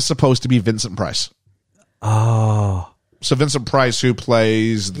 this was supposed to be Vincent Price. Oh. So Vincent Price, who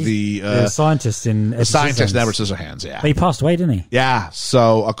plays the scientist in Edward Scissorhands, But he passed away, didn't he? Yeah.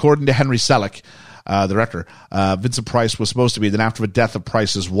 So according to Henry Selick, the director, Vincent Price was supposed to be. Then after the death of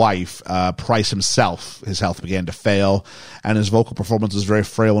Price's wife, Price himself, his health began to fail, and his vocal performance was very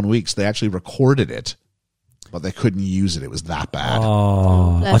frail and weak. So they actually recorded it, but they couldn't use it. It was that bad.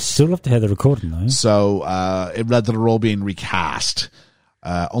 Oh, I'd still love to hear the recording, though. So it led to the role being recast.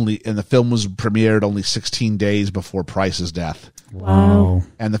 And the film was premiered only 16 days before Price's death. Wow.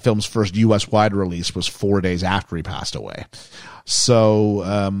 And the film's first U.S. wide release was 4 days after he passed away. So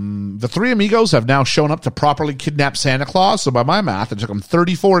the three amigos have now shown up to properly kidnap Santa Claus. So by my math, it took them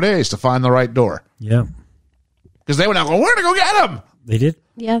 34 days to find the right door. Yeah. Because they went out going, we're going to go get him. They did?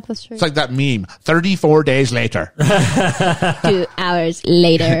 Yeah, that's true. It's like that meme, 34 days later. 2 hours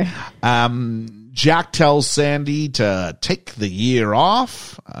later. Jack tells Sandy to take the year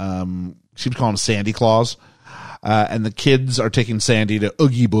off. She was calling him Sandy Claus. And the kids are taking Sandy to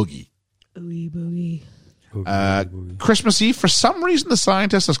Oogie Boogie. Oogie Boogie. Christmas Eve, for some reason, the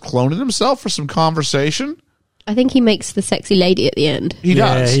scientist has cloned himself for some conversation. I think he makes the sexy lady at the end. He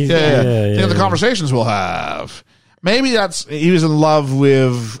does. Yeah. The conversations we'll have. Maybe he was in love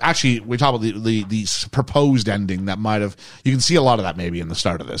with, actually, we talk about the proposed ending that might have, you can see a lot of that maybe in the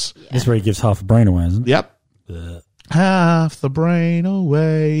start of this. Yeah. This is where he gives half a brain away, isn't it? Yep. Half the brain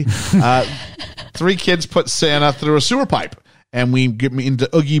away. 3 kids put Santa through a sewer pipe. And we get into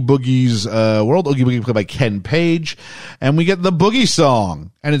Oogie Boogie's world. Oogie Boogie played by Ken Page. And we get the Boogie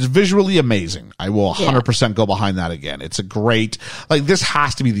song. And it's visually amazing. I will 100% go behind that again. It's a great, this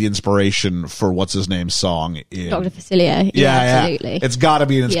has to be the inspiration for what's-his-name's song. Dr. Facilier. Yeah, absolutely. It's got to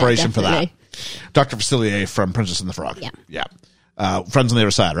be an inspiration for that. Dr. Facilier from Princess and the Frog. Yeah. Friends on the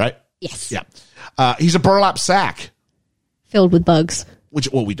Other Side, right? Yes. Yeah. He's a burlap sack. Filled with bugs.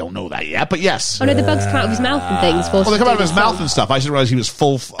 We don't know that yet, but yes. Oh, no, the bugs come out of his mouth and things. They come out of his mouth and stuff. I didn't realize he was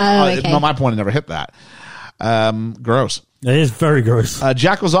full. Okay. No, my point, I never hit that. Gross. It is very gross.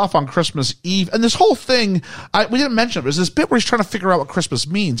 Jack goes off on Christmas Eve, and this whole thing, we didn't mention it, but there's this bit where he's trying to figure out what Christmas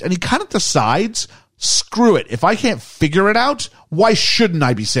means, and he kind of decides, screw it. If I can't figure it out, why shouldn't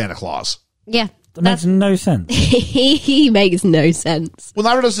I be Santa Claus? Yeah. That makes no sense. He makes no sense. Well,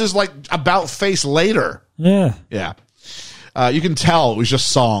 neither does his, about face later. Yeah. Yeah. You can tell it was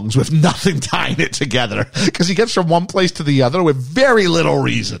just songs with nothing tying it together because he gets from one place to the other with very little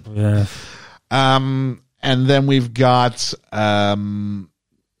reason. Yeah. And then we've got, then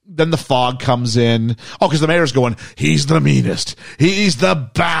the fog comes in. Oh, because the mayor's going, he's the meanest. He's the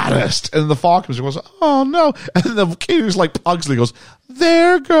baddest. And the fog comes in and goes, oh no. And the kid who's like Pugsley goes,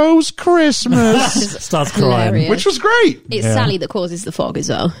 there goes Christmas. Starts crying. Which was great. It's Sally that causes the fog as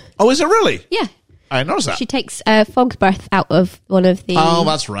well. Oh, is it really? Yeah. I didn't notice that. She takes fog's breath out of one of the... Oh,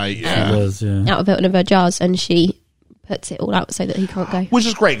 that's right, yeah. Out of one of her jars, and she puts it all out so that he can't go. Which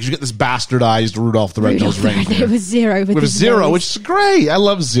is great, because you get this bastardized Rudolph the Red-Nosed Reindeer. With Zero. With Zero, which is great. I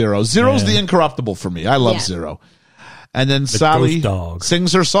love Zero. Zero's the incorruptible for me. I love Zero. And then Sally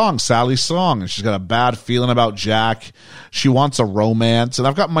sings her song, Sally's song, and she's got a bad feeling about Jack. She wants a romance. And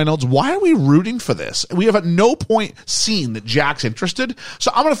I've got my notes. Why are we rooting for this? We have at no point seen that Jack's interested.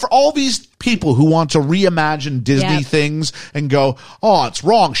 So I'm going to, for all these people who want to reimagine Disney things and go, oh, it's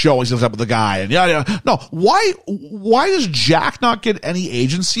wrong. She always lives up with the guy. And no, why does Jack not get any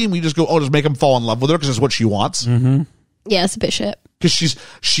agency? And we just go, oh, just make him fall in love with her because it's what she wants. Mm-hmm. Yeah, it's a bit shit. Because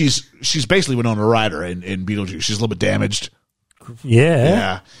she's basically Winona Ryder in Beetlejuice. She's a little bit damaged.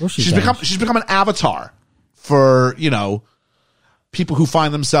 Yeah. Well, she's become an avatar for, people who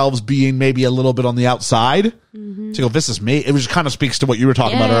find themselves being maybe a little bit on the outside. Mm-hmm. To go, this is me. It just kind of speaks to what you were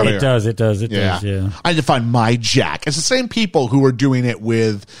talking about earlier. It does. Yeah. I need to find my Jack. It's the same people who were doing it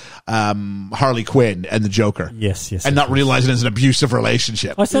with Harley Quinn and the Joker. Yes. And not realizing it's an abusive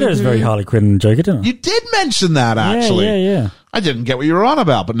relationship. I said it was very Harley Quinn and Joker, didn't I? You did mention that, actually. Yeah. I didn't get what you were on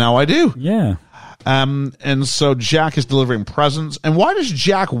about, but now I do. Yeah. And so Jack is delivering presents. And why does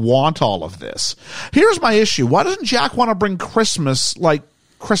Jack want all of this? Here's my issue. Why doesn't Jack want to bring Christmas, like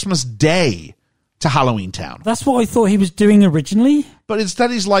Christmas Day, to Halloween Town? That's what I thought he was doing originally. But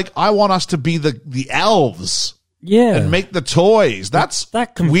instead he's like, I want us to be the elves. Yeah. And make the toys.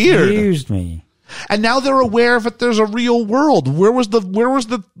 That confused me. And now they're aware that there's a real world. Where was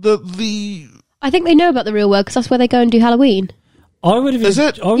the I think they know about the real world because that's where they go and do Halloween. I would have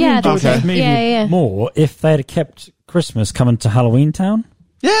enjoyed this movie more if they had kept Christmas coming to Halloween Town.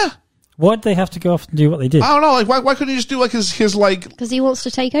 Yeah. Why'd they have to go off and do what they did? I don't know. Like, why couldn't he just do like his Because he wants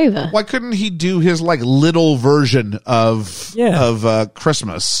to take over. Why couldn't he do his like little version of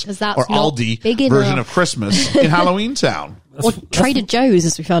Christmas or Aldi version of Christmas in Halloween Town? Or Trader Joe's,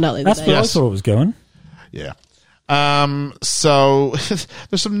 as we found out the other day. That's where I thought it was going. Yeah. So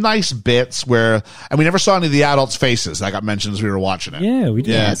there's some nice bits where, and we never saw any of the adults' faces that got mentioned as we were watching it. Yeah, we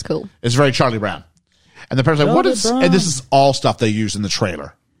did. Yeah, that's cool. It's very Charlie Brown. And the parents like, what is, and this is all stuff they used in the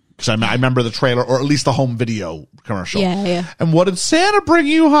trailer. Because I remember the trailer, or at least the home video commercial. Yeah. And what did Santa bring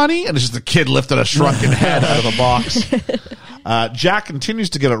you, honey? And it's just the kid lifting a shrunken head out of the box. Jack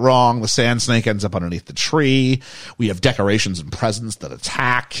continues to get it wrong. The sand snake ends up underneath the tree. We have decorations and presents that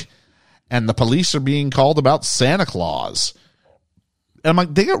attack. And the police are being called about Santa Claus. And I'm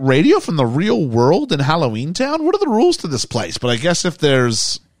like, they get radio from the real world in Halloween Town? What are the rules to this place? But I guess if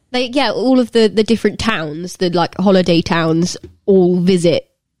there's... all of the different towns, the like holiday towns, all visit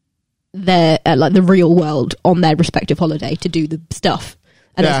their like the real world on their respective holiday to do the stuff.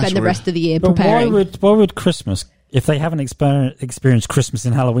 And they spend the rest of the year preparing. Why would Christmas, if they haven't experienced Christmas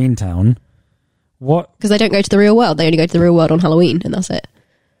in Halloween Town, what? Because they don't go to the real world. They only go to the real world on Halloween, and that's it.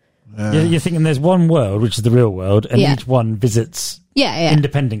 You're thinking there's one world, which is the real world, and each one visits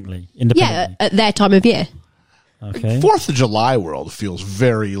independently. Yeah, at their time of year. Okay. 4th of July world feels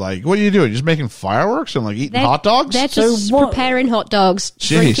very like, what are you doing? Just making fireworks and like eating hot dogs? They're just preparing hot dogs,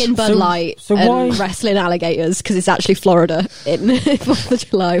 drinking Bud Light, and wrestling alligators because it's actually Florida in 4th of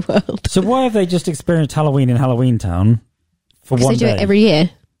July world. So why have they just experienced Halloween in Halloween Town for one day? They do it every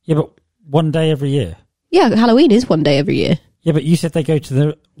year. Yeah, but one day every year. Yeah, Halloween is one day every year. Yeah, but you said they go to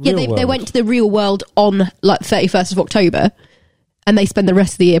the real world. They went to the real world on like 31st of October, and they spend the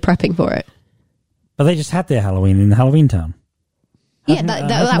rest of the year prepping for it. But they just had their Halloween in Halloween Town. Yeah,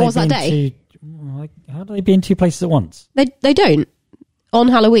 that was that day. How do they be in two places at once? They don't. On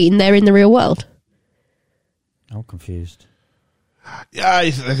Halloween, they're in the real world. I'm confused. Yeah,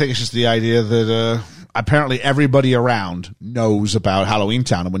 I think it's just the idea that apparently everybody around knows about Halloween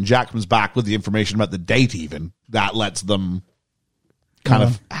Town, and when Jack comes back with the information about the date even, that lets them kind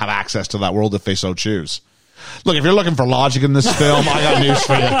of have access to that world if they so choose. Look, if you're looking for logic in this film, I got news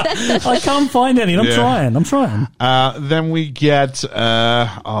for you. I can't find any. I'm trying. Then we get, where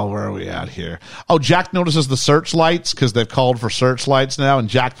are we at here? Oh, Jack notices the searchlights because they've called for searchlights now, and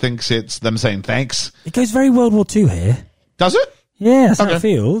Jack thinks it's them saying thanks. It goes very World War II here. Does it? Yeah, that's how I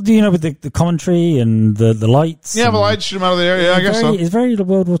feel. Do you know with the commentary and the lights? Yeah, the lights shoot them out of the air. Yeah, I guess so. It's very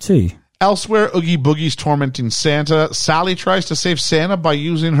World War II. Elsewhere, Oogie Boogie's tormenting Santa. Sally tries to save Santa by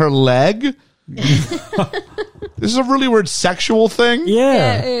using her leg. This is a really weird sexual thing.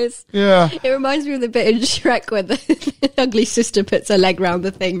 Yeah, it is. Yeah. It reminds me of the bit in Shrek where the ugly sister puts her leg around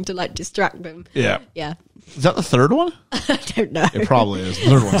the thing to like distract them. Yeah. Yeah. Is that the third one? I don't know. It probably is. The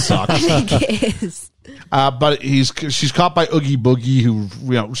third one sucks. I think it is. But she's caught by Oogie Boogie,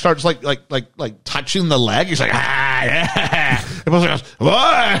 who starts like touching the leg. He's like, yeah. And goes,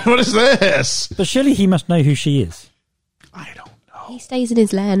 what is this? But surely he must know who she is. I don't know. He stays in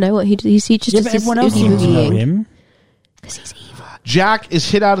his lair. Know what he just but everyone else seems to know him because he's evil. Jack is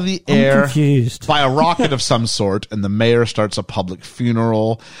hit out of the air confused. by a rocket of some sort, and the mayor starts a public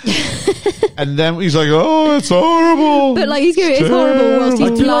funeral. And then he's like, "Oh, it's horrible!" But like it's horrible whilst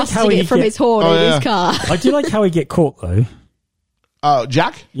he's blasting it from his horn in his car. I do like how he get caught though.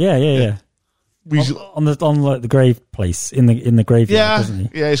 Jack? Yeah. On the grave place in the graveyard, doesn't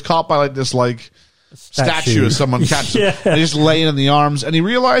he? Yeah, he's caught by like this statue of someone catching him. And he's laying in the arms, and he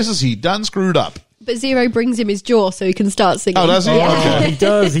realizes he done screwed up. But Zero brings him his jaw so he can start singing. Oh, does he? Yeah. Okay.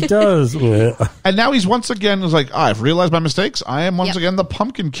 He does. And now he's once again like, I've realized my mistakes. I am once again the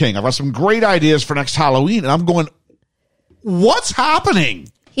Pumpkin King. I've got some great ideas for next Halloween. And I'm going, what's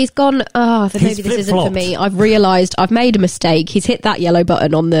happening? He's gone, maybe this isn't for me. I've realised I've made a mistake. He's hit that yellow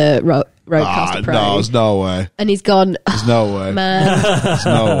button on the Rodecaster Pro. No, there's no way. And he's gone, there's no way. Man. There's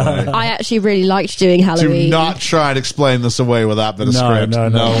no way. I actually really liked doing Halloween. Do not try and explain this away with that bit of script. No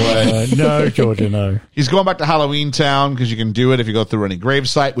way. No, Georgia, no. He's going back to Halloween Town because you can do it if you go through any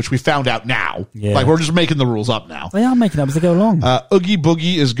gravesite, which we found out now. Yeah. Like, we're just making the rules up now. They are making up as they go along. Oogie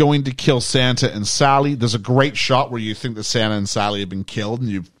Boogie is going to kill Santa and Sally. There's a great shot where you think that Santa and Sally have been killed, and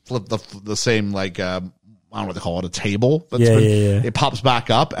you flip the same, like, I don't know what they call it, a table. It pops back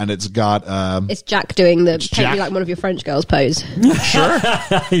up, and it's got... it's Jack doing the paint me like one of your French girls pose. Sure.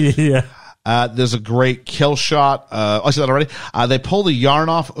 Yeah. There's a great kill shot. I said that already. They pull the yarn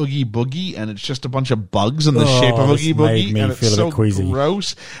off Oogie Boogie, and it's just a bunch of bugs in the shape of Oogie Boogie, and it's so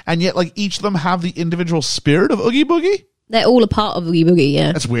gross. And yet, like, each of them have the individual spirit of Oogie Boogie. They're all a part of Oogie Boogie,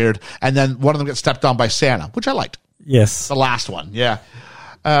 yeah. That's weird. And then one of them gets stepped on by Santa, which I liked. Yes. The last one, yeah.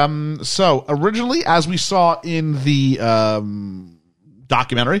 So originally, as we saw in the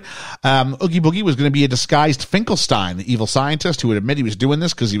documentary. Oogie Boogie was going to be a disguised Finkelstein, the evil scientist who would admit he was doing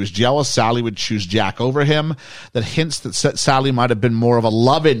this because he was jealous Sally would choose Jack over him. That hints that Sally might have been more of a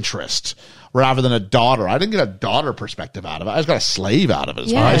love interest rather than a daughter. I didn't get a daughter perspective out of it. I just got a slave out of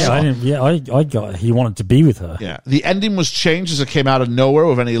it. I got he wanted to be with her. Yeah. The ending was changed as it came out of nowhere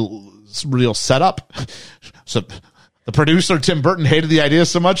with any real setup. So the producer, Tim Burton, hated the idea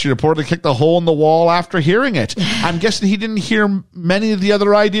so much he reportedly kicked a hole in the wall after hearing it. I'm guessing he didn't hear many of the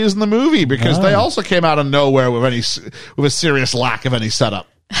other ideas in the movie because they also came out of nowhere with a serious lack of any setup.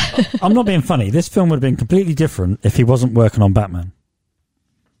 I'm not being funny. This film would have been completely different if he wasn't working on Batman.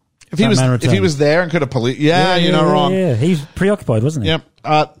 If he was there and could have you're not wrong. Yeah, he's preoccupied, wasn't he? Yep.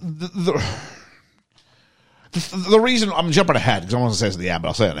 The reason I'm jumping ahead because I want to say this at the end, but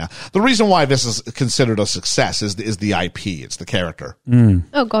I'll say it now. The reason why this is considered a success is the IP. It's the character.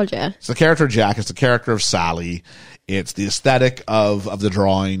 Oh God, yeah. It's the character of Jack. It's the character of Sally. It's the aesthetic of the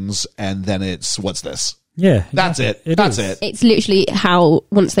drawings, and then it's what's this? Yeah, that's it. That's it. It's literally how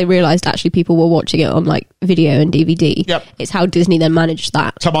once they realized actually people were watching it on like video and DVD. Yep. It's how Disney then managed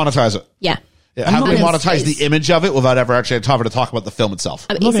that to monetize it. Yeah. How do they monetize the image of it without ever actually having to talk about the film itself?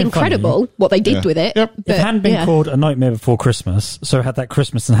 I mean, it's incredible what they did with it. Yep. But, if it hadn't been called A Nightmare Before Christmas, so it had that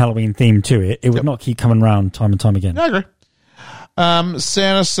Christmas and Halloween theme to it, it would not keep coming around time and time again. I agree.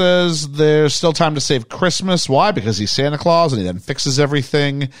 Santa says there's still time to save Christmas. Why? Because he's Santa Claus and he then fixes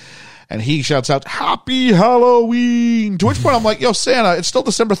everything. And he shouts out, "Happy Halloween!" To which point I'm like, "Yo, Santa, it's still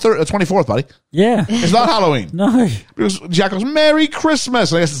December 24th, buddy. Yeah, it's not Halloween." No, because Jack goes, "Merry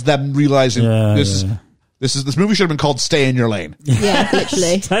Christmas." And I guess it's them realizing this movie should have been called "Stay in Your Lane." Yeah,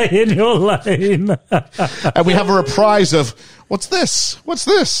 literally. Stay in your lane. And we have a reprise of what's this? What's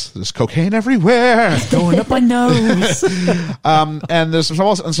this? There's cocaine everywhere. It's going up my nose. And there's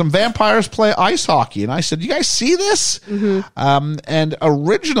some vampires play ice hockey. And I said, "You guys see this?" Mm-hmm. And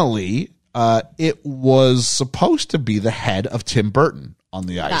originally, it was supposed to be the head of Tim Burton on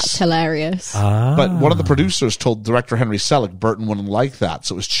the ice. That's hilarious. But one of the producers told director Henry Selick Burton wouldn't like that,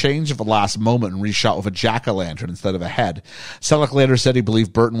 so it was changed at the last moment and reshot with a jack-o'-lantern instead of a head. Selick later said he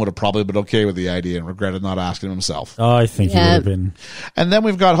believed Burton would have probably been okay with the idea and regretted not asking himself. Oh, I think he would have been. And then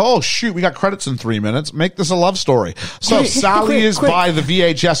we've got, we got credits in 3 minutes. Make this a love story. So Sally is by the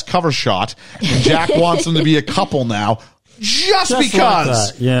VHS cover shot, and Jack wants them to be a couple now. Just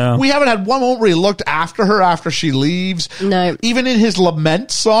because like we haven't had one moment where he looked after her after she leaves. No. Even in his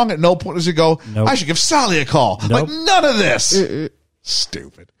lament song, at no point does he go, I should give Sally a call. Like, none of this.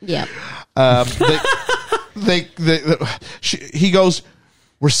 Stupid. Yeah. He goes,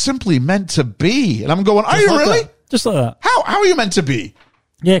 we're simply meant to be. And I'm going, are you really? Just like that. How are you meant to be?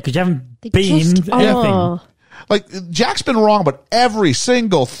 Yeah, because you haven't been anything. Like, Jack's been wrong about every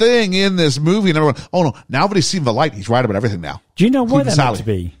single thing in this movie. And everyone, oh no, now that he's seen the light, he's right about everything now. Do you know why that meant to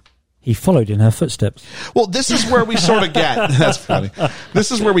be? He followed in her footsteps. Well, this is where we sort of get, that's funny.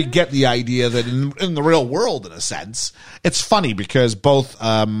 This is where we get the idea that in the real world, in a sense, it's funny because both,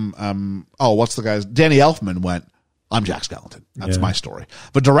 what's the guy's, Danny Elfman went, I'm Jack Skellington. That's my story.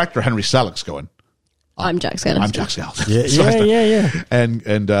 But director Henry Selick's going, I'm Jack Skellington. I'm Jack Skellington. Yeah.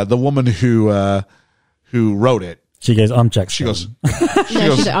 And the woman who wrote it. She goes, I'm Jack. She goes,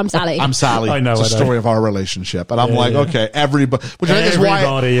 I'm Sally. I'm Sally. I know. It's a story of our relationship. And I'm okay, everybody, which I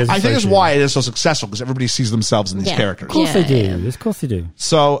think is why it is so successful because everybody sees themselves in these characters. Of course they do. Of course they do.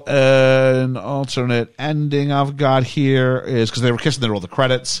 So, an alternate ending I've got here is because they were kissing, they rolled the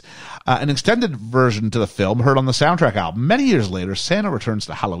credits. An extended version to the film heard on the soundtrack album. Many years later, Santa returns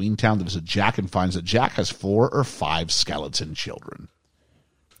to Halloween Town to visit Jack and finds that Jack has 4 or 5 skeleton children.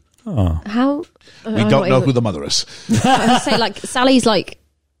 Oh. How? We don't know who the mother is. I was say, like, Sally's like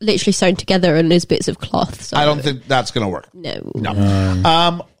literally sewn together and there's bits of cloth. So. I don't think that's going to work.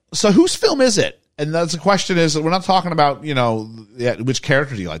 No. So whose film is it? And that's the question is, we're not talking about, which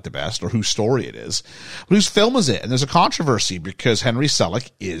character do you like the best or whose story it is. But whose film is it? And there's a controversy because Henry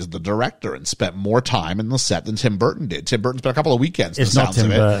Selick is the director and spent more time in the set than Tim Burton did. Tim Burton spent a couple of weekends. It's not Tim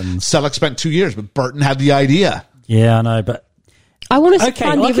Burton. Selick spent 2 years, but Burton had the idea. Yeah, I know, but... I want to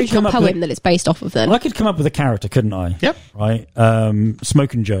find the original poem that it's based off of then. I could come up with a character, couldn't I? Yep. Right?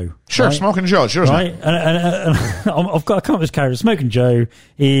 Smokin' Joe. Sure, right? Smokin' Joe. Sure. Right? And I've got to come up with this character. Smokin' Joe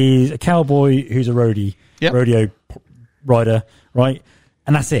is a cowboy who's a rodeo rider, right?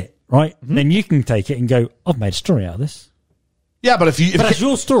 And that's it, right? Mm-hmm. Then you can take it and go, I've made a story out of this. Yeah, but if that's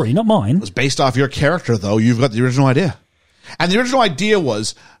your story, not mine. It was based off your character, though. You've got the original idea. And the original idea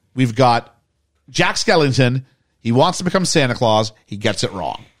was we've got Jack Skellington. He wants to become Santa Claus. He gets it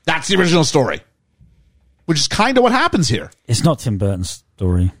wrong. That's the original story, which is kind of what happens here. It's not Tim Burton's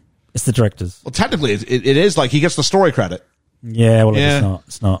story. It's the director's. Well, technically, it is like he gets the story credit. Yeah, well,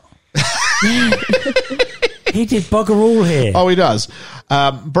 it's not. He did bugger all here. Oh, he does.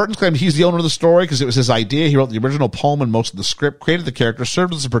 Burton's claimed he's the owner of the story because it was his idea. He wrote the original poem and most of the script, created the character,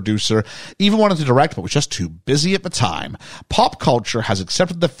 served as a producer, even wanted to direct, but was just too busy at the time. Pop culture has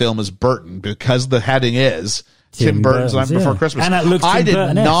accepted the film as Burton because the heading is Tim Burton's Night Before Christmas. And it looks I did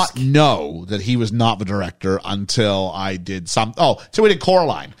Burton-esque. not know that he was not the director until I did so we did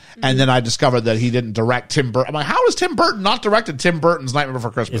Coraline. And then I discovered that he didn't direct Tim Burton. I'm like, how has Tim Burton not directed Tim Burton's Night Before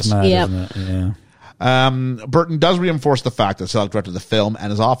Christmas? It's mad, isn't it? Yeah. Burton does reinforce the fact that Selleck directed the film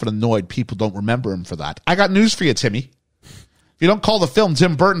and is often annoyed people don't remember him for that. I got news for you, Timmy. If you don't call the film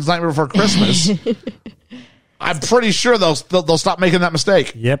Tim Burton's Night Before Christmas, I'm pretty sure they'll stop making that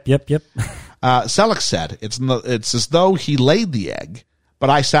mistake. Yep. Selleck said, it's as though he laid the egg, but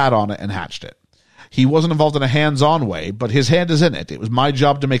I sat on it and hatched it. He wasn't involved in a hands-on way, but his hand is in it. It was my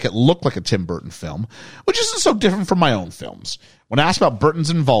job to make it look like a Tim Burton film, which isn't so different from my own films. When asked about Burton's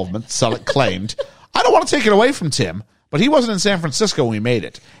involvement, Selleck claimed, I don't want to take it away from Tim, but he wasn't in San Francisco when we made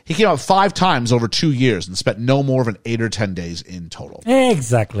it. He came out 5 times over 2 years and spent no more than 8 or 10 days in total.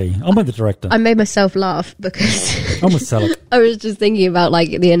 Exactly. I'm with the director. I made myself laugh because I'm with Selleck. I was just thinking about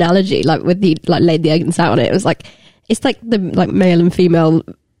like the analogy, like with the laid the egg and sat on it. It was like it's like the male and female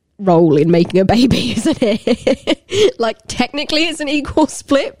role in making a baby, isn't it? Like technically it's an equal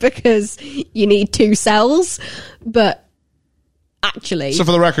split because you need 2 cells, but actually, so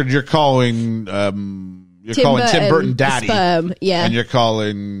for the record, you're calling Tim Burton daddy, sperm, yeah, and you're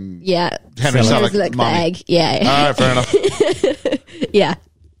calling Henry Selleck mommy. The egg, yeah. All right, fair enough. Yeah.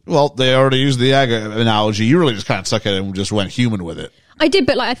 Well, they already used the egg analogy. You really just kind of took it and just went human with it. I did,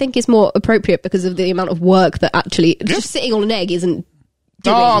 but I think it's more appropriate because of the amount of work that actually just sitting on an egg isn't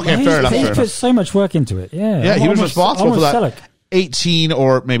doing. Oh, okay, fair enough. He put so much work into it. Yeah, he was responsible for that. Selleck. $18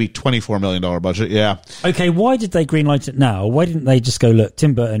 or maybe $24 million budget, yeah. Okay, why did they greenlight it now? Why didn't they just go, look,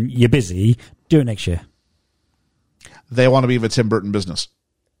 Tim Burton, you're busy, do it next year? They want to be the Tim Burton business.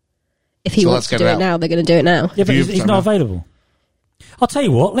 If he wants to do it now, they're going to do it now. Yeah, but he's not available. I'll tell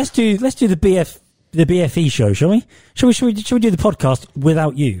you what, let's do the BFE show, shall we? Shall we do the podcast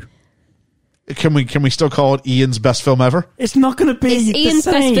without you? Can we still call it Ian's best film ever? It's not going to be Ian's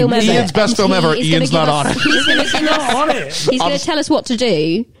best film ever. Ian's best film ever. Ian's not on it. He's not on it. He's going to tell us what to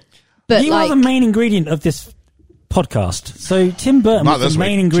do. But you are the main ingredient of this podcast. So Tim Burton was the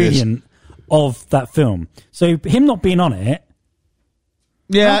main ingredient of that film. So him not being on it.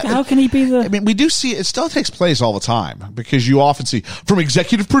 Yeah. How can he be the... I mean, we do see it still takes place all the time because you often see from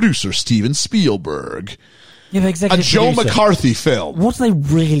executive producer Steven Spielberg. Yeah, a Joe McCarthy film. What do they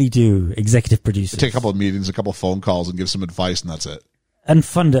really do, executive producers? Take a couple of meetings, a couple of phone calls, and give some advice, and that's it. And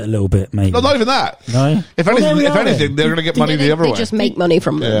fund it a little bit, maybe. No, not even that. No? If anything, they're going to get money the other way. They just make money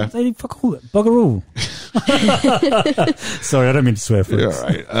from them. Yeah. They fuck all it. Bugger all. Sorry, I don't mean to swear. You're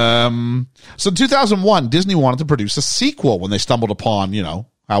right. So in 2001, Disney wanted to produce a sequel when they stumbled upon,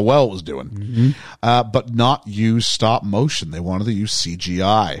 how well it was doing. But not use stop motion. They wanted to use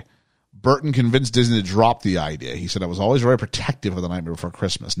CGI. Burton convinced Disney to drop the idea. He said, I was always very protective of The Nightmare Before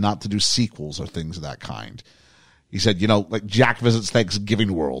Christmas, not to do sequels or things of that kind. He said, like Jack Visits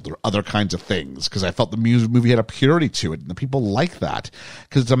Thanksgiving World or other kinds of things, because I felt the movie had a purity to it, and the people like that,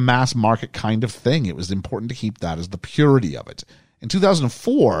 because it's a mass market kind of thing. It was important to keep that as the purity of it. In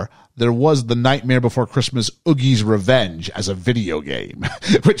 2004, there was The Nightmare Before Christmas Oogie's Revenge as a video game,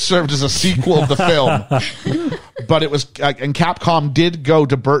 which served as a sequel of the film. But it was, and Capcom did go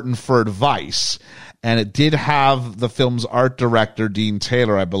to Burton for advice, and it did have the film's art director, Dean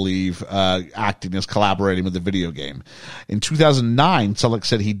Taylor, I believe, acting as collaborating with the video game. In 2009, Selleck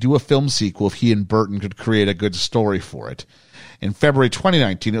said he'd do a film sequel if he and Burton could create a good story for it. In February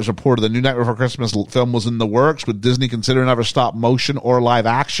 2019, it was reported the new Nightmare Before Christmas film was in the works, with Disney considering either stop motion or live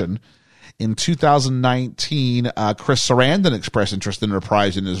action. In 2019, Chris Sarandon expressed interest in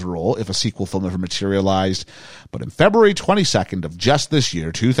reprising his role if a sequel film ever materialized. But in February 22nd of just this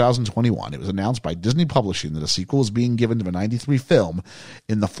year, 2021, it was announced by Disney Publishing that a sequel was being given to the 93 film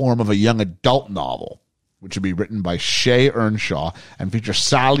in the form of a young adult novel, which would be written by Shay Earnshaw and feature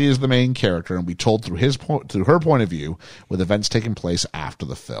Sally as the main character and be told through her point of view, with events taking place after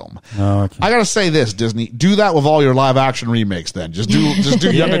the film. Oh, okay. I gotta say this, Disney, do that with all your live action remakes then. Just do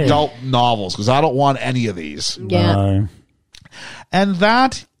young adult novels, because I don't want any of these. Yeah. No. And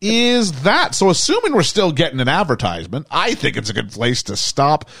that is that. So assuming we're still getting an advertisement, I think it's a good place to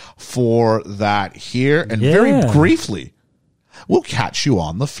stop for that here. And very briefly, we'll catch you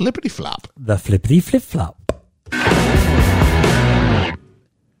on the flippity flop. The flippity flip flop.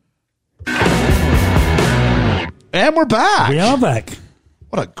 And we're back. We are back.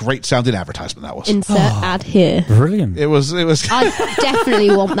 What a great sounding advertisement that was. Insert ad here. It Brilliant. was. I definitely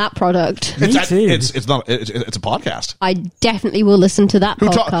want that product. Me too. It's a podcast. I definitely will listen to that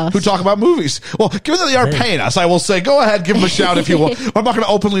podcast. Who talk about movies. Well, given that they are paying us, I will say, go ahead, give them a shout if you want. I'm not going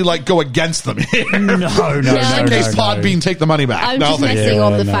to openly go against them here. No. In case Podbean take the money back. I'm just messing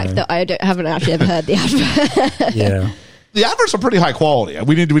on the fact that I haven't actually ever heard the advert. Yeah. The adverts are pretty high quality.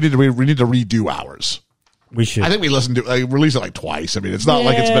 We need to redo ours. We should. I think we listened to released it twice. I mean, it's not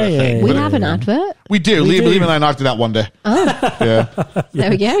like it's been a thing. We have an advert. We do. Liam and I knocked it out one day. Oh. Yeah. There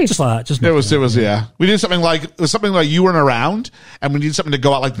we go. Just like that. It was yeah. We did something like you weren't around, and we needed something to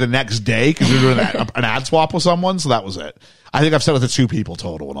go out the next day because we were doing an ad swap with someone. So that was it. I think I've said it to 2 people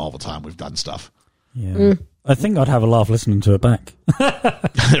total, and all the time we've done stuff. Yeah. I think I'd have a laugh listening to it back.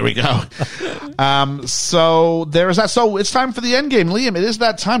 There we go. So there's that. So it's time for the end game. Liam, it is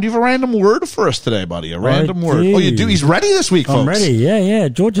that time. Do you have a random word for us today, buddy? A random word. Oh, you do? He's ready this week, folks. I'm ready. Yeah.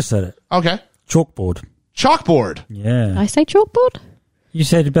 George just said it. Okay. Chalkboard. Chalkboard. Yeah. Did I say chalkboard? You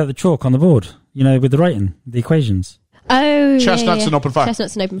said about the chalk on the board, with the writing, the equations. Oh, Chestnuts and open fire.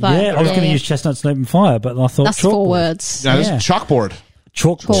 Chestnuts and open fire. Yeah, I was going to use chestnuts and open fire, but I thought that's chalkboard. 4 words. Yeah, this is chalkboard.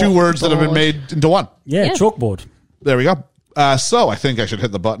 Chalkboard. 2 words that have been made into one. Yeah, chalkboard. There we go. So I think I should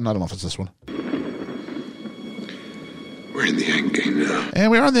hit the button. I don't know if it's this one. We're in the end game now. And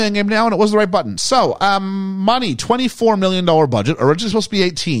we're on the end game now, and it was the right button. So, money, $24 million budget. Originally supposed to be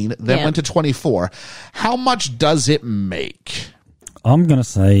 18, then went to 24. How much does it make? I'm going to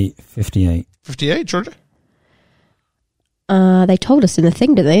say 58. 58, Georgia? They told us in the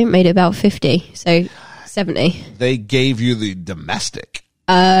thing, didn't they? Made it about 50, so 70. They gave you the domestic.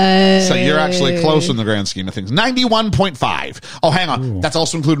 So you're actually close in the grand scheme of things. 91.5. Oh, hang on. Ooh. That's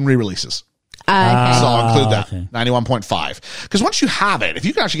also including re-releases. Okay. So I'll include that. Okay. 91.5. Because once you have it, if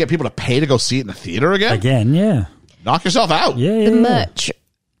you can actually get people to pay to go see it in the theater again, knock yourself out. Yeah. The merch.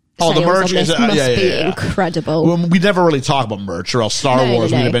 Oh, the merch must be incredible. Well, we never really talk about merch, or else Star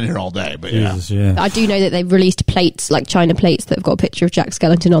Wars, we'd have been here all day. But Jesus, I do know that they've released plates, like China plates, that have got a picture of Jack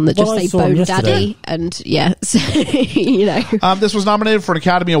Skellington on that just say Bone Daddy. And so, this was nominated for an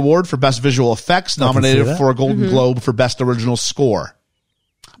Academy Award for Best Visual Effects, nominated for a Golden Globe for Best Original Score.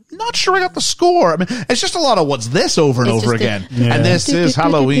 Not sure I got the score. I mean, it's just a lot of what's this over and over again. And this is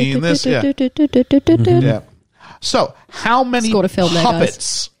Halloween. This, yeah. So, how many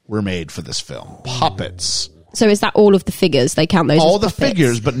puppets were made for this film? Puppets. So is that all of the figures? They count those all as the puppets?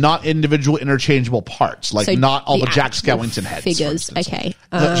 figures, but not individual interchangeable parts. Like, so not all the Jack Skellington heads. Figures, okay.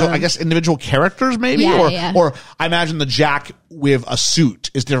 So I guess individual characters, maybe? Or I imagine the Jack with a suit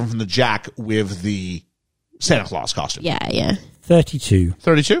is different from the Jack with the Santa Claus costume. Yeah. 32.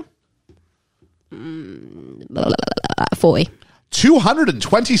 32? 40.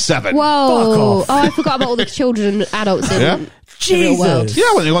 227. Whoa. Oh, I forgot about all the children and adults in the real world.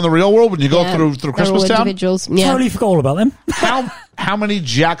 Yeah, when you go in the real world, when you go through Christmas Town. Individuals. Totally forgot all about them. How many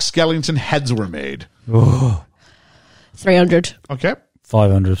Jack Skellington heads were made? 300. Okay.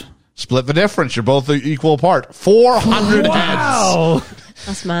 500. Split the difference. You're both equal apart. 400 heads.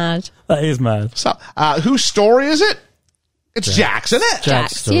 That's mad. That is mad. So, whose story is it? It's Jack's, isn't it?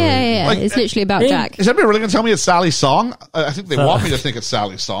 Jack's. Yeah. It's literally about Jack. Is everybody really going to tell me it's Sally's song? I think they want me to think it's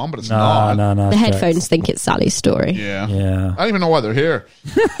Sally's song, but it's not. No. The headphones think it's Sally's story. Yeah. I don't even know why they're here.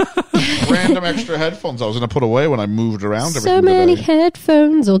 Random extra headphones I was going to put away when I moved around. So many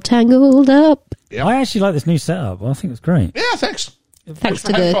headphones all tangled up. Yep. I actually like this new setup. I think it's great. Yeah, thanks. Thanks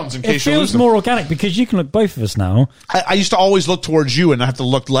to the... It feels more organic because you can look both of us now. I used to always look towards you and I have to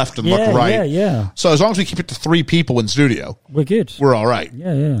look left and look right. Yeah. So as long as we keep it to 3 people in studio, we're good. We're all right.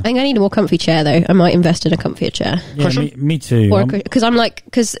 Yeah. I think I need a more comfy chair though. I might invest in a comfier chair. Yeah, me too. Because I'm like,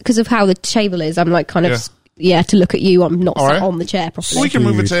 because of how the table is, I'm like kind of... Yeah, to look at you, I'm not sat on the chair properly. So we can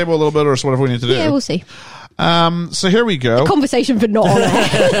move the table a little bit or whatever we need to do. Yeah, we'll see. So here we go. A conversation for not on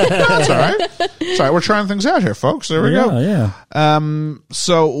air. That's all right. It's all right. We're trying things out here, folks. There we go. Yeah.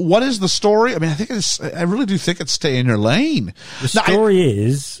 So what is the story? I mean, I really do think it's stay in your lane. The story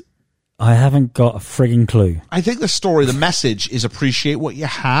is, I haven't got a frigging clue. I think the message is appreciate what you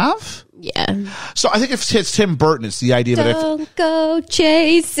have. Yeah. So I think if it's Tim Burton, it's the idea that if... Don't go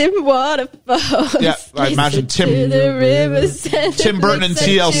chasing waterfalls. Yeah, I imagine Tim Burton and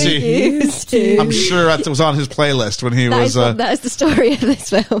TLC. I'm sure that was on his playlist when he was... That is the story of this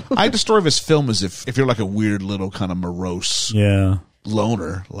film. I think the story of his film is if you're like a weird little kind of morose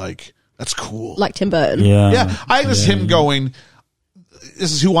loner, like, that's cool. Like Tim Burton. Yeah. I think it's him going,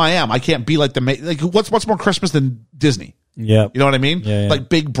 this is who I am. I can't be like what's more Christmas than Disney? Yeah. You know what I mean? Yeah. Like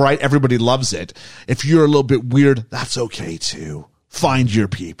big, bright, everybody loves it. If you're a little bit weird, that's okay too. Find your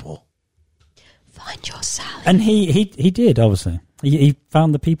people. Find your Sally. And he did, obviously. He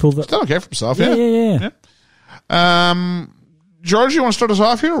found the people that... He's done okay for himself, Yeah. George, you want to start us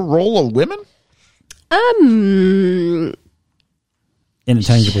off here? Role of women?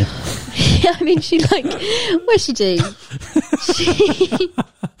 Interchangeable. I mean, what's she do?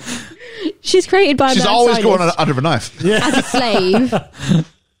 She's created by a She's mad always scientist going under the knife. as a slave.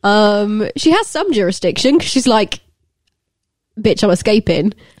 She has some jurisdiction because she's like, bitch, I'm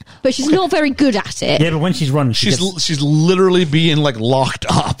escaping. But she's not very good at it. Yeah, but when she's running, she's literally being like locked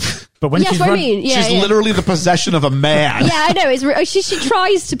up. But when she's running, I mean. Yeah, she's literally the possession of a man. Yeah, I know. She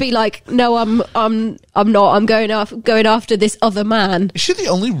tries to be like, no, I'm not. I'm going after this other man. Is she the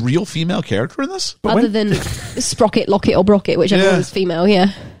only real female character in this? Other than Sprocket, Locket, or Brocket, whichever one's female.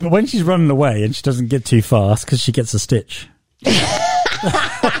 Yeah. But when she's running away and she doesn't get too fast because she gets a stitch.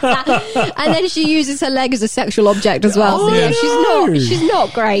 And then she uses her leg as a sexual object as well. So she's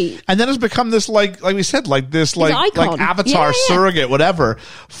not great. And then it's become this like we said, this avatar Yeah. surrogate, whatever,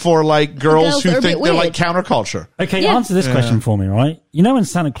 for like girls who think they're like counterculture. Okay, answer this question for me, right? You know when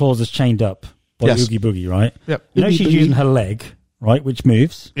Santa Claus is chained up by Oogie Boogie, right? Yep. You know she's using her leg, right, which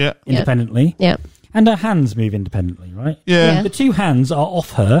moves independently. Yeah. And her hands move independently, right? Yeah. The two hands are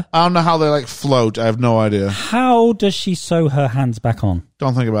off her. I don't know how they like float. I have no idea. How does she sew her hands back on?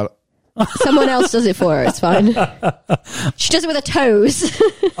 Don't think about it. Someone else does it for her. It's fine. She does it with her toes.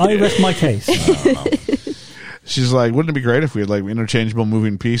 I rest my case. She's like, wouldn't it be great if we had like interchangeable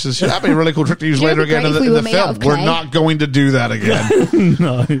moving pieces? That'd be a really cool trick to use later again in the film. We're not going to do that again.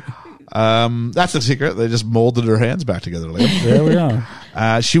 No. That's the secret. They just molded her hands back together later. There we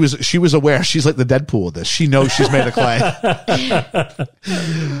are. She was aware. She's like the Deadpool of this. She knows she's made of clay.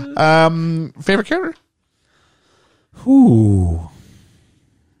 Favorite character? Ooh.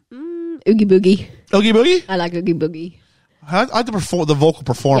 Oogie Boogie. Oogie Boogie? I like Oogie Boogie. I like the vocal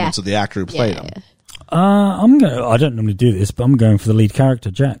performance of the actor who played him. I don't normally do this, but I'm going for the lead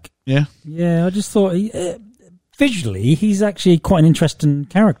character, Jack. Yeah? Yeah, I just thought visually, he's actually quite an interesting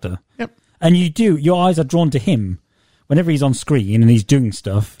character. Yep. And your eyes are drawn to him. Whenever he's on screen and he's doing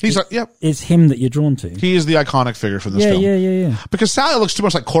stuff, it's him that you're drawn to. He is the iconic figure for this film. Yeah. Because Sally looks too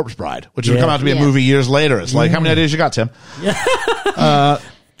much like Corpse Bride, which will come out to be a movie years later. It's like, how many ideas you got, Tim? Yeah.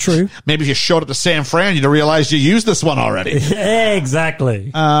 True. Maybe if you showed up to San Fran, you'd have realized you used this one already.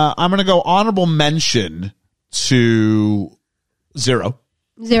 Exactly. I'm going to go honorable mention to Zero.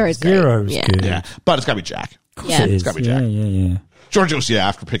 Zero's good. Yeah, but it's got to be Jack. Of course it is. It's got to be Jack. Yeah. George goes,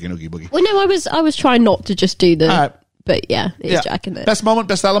 after picking Oogie Boogie. Well, no, I was trying not to just do the... But it's Jack in it. Best moment,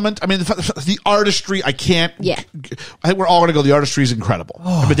 best element. I mean, the artistry, I can't... Yeah. I think we're all going to go, the artistry is incredible.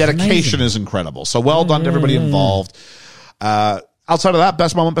 The dedication is incredible. So well done to everybody involved. Outside of that,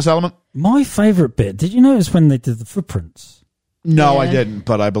 best moment, best element? My favourite bit, did you notice when they did the footprints? No, I didn't,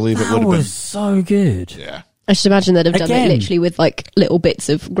 but I believe it would have been... That was so good. Yeah. I just imagine they'd have done it literally with like little bits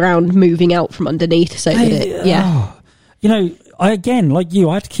of ground moving out from underneath. So you know, I had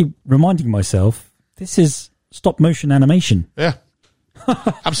to keep reminding myself, this is stop motion animation. Yeah.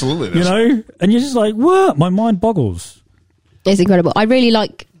 Absolutely. It is. You know? And you're just like, what? My mind boggles. It's incredible. I really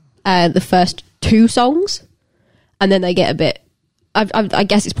like the first two songs, and then they get a bit... I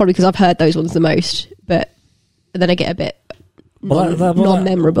guess it's probably because I've heard those ones the most, but then I get a bit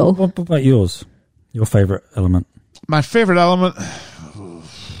non-memorable. What about yours? Your favourite element? My favourite element...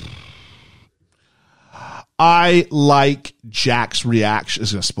 I like Jack's reaction.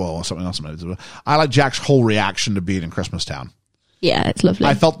 It's going to spoil something else. I like Jack's whole reaction to being in Christmastown. Yeah, it's lovely.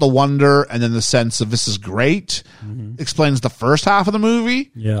 I felt the wonder and then the sense of this is great. Explains the first half of the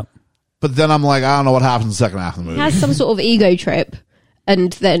movie. Yeah. But then I'm like, I don't know what happens in the second half of the movie. He has some sort of ego trip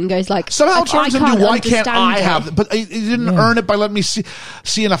and then goes like... Somehow it turns into, why can't I have it? But he didn't earn it by letting me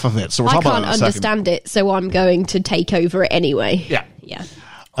see enough of it. So we're talking about it in a second. I can't understand it, so I'm going to take over it anyway. Yeah. Yeah.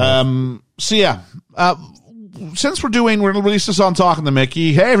 Since we're going to release this on Talking to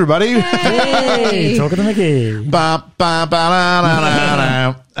Mickey. Hey, everybody. Hey, Talking to Mickey.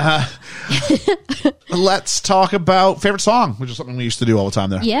 Let's talk about favorite song, which is something we used to do all the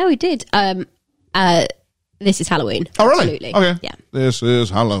time there. Yeah, we did. This is Halloween. Oh, really? Absolutely. Okay. Yeah. This is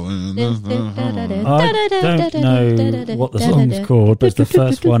Halloween. I don't know what the song's called, but it's the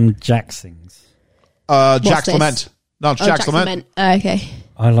first one Jack sings. Jack's Lament. No, it's Jack's Lament. Okay.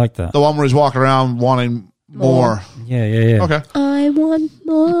 I like that. The one where he's walking around wanting more. Yeah. Okay. I want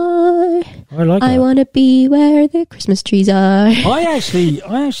more. I like that. I want to be where the Christmas trees are. I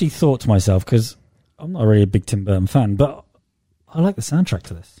actually thought to myself, because I'm not really a big Tim Burton fan, but I like the soundtrack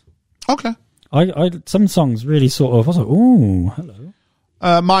to this. Okay. I some songs really sort of, I was like, ooh, hello.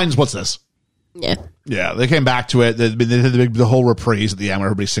 Mine's What's This? Yeah. Yeah, they came back to it. They did the whole reprise at the end where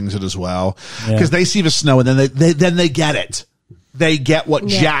everybody sings it as well. Because they see the snow and then they get it. they get what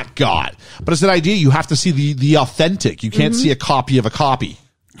Jack got. But it's that idea you have to see the authentic. You can't see a copy of a copy.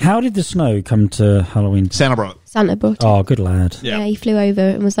 How did the snow come to Halloween? Santa brought it. Santa brought it. Oh, good lad. Yeah, he flew over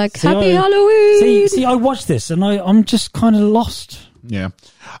and was like, Happy Halloween! See, I watched this and I'm just kind of lost. Yeah.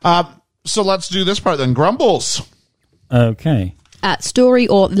 So let's do this part then. Grumbles. Okay. Story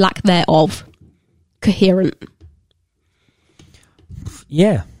or lack thereof. Coherent.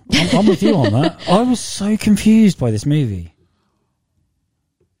 Yeah, I'm with you on that. I was so confused by this movie.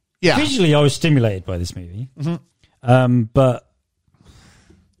 Yeah. Visually, I was stimulated by this movie. But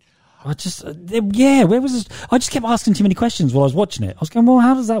I just, where was this? I just kept asking too many questions while I was watching it. I was going, well,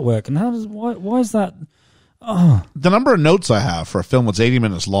 how does that work? And why is that? Oh. The number of notes I have for a film that's 80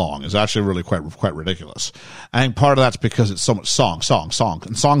 minutes long is actually really quite ridiculous. I think part of that's because it's so much song,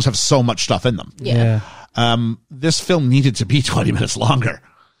 and songs have so much stuff in them. Yeah. This film needed to be 20 minutes longer.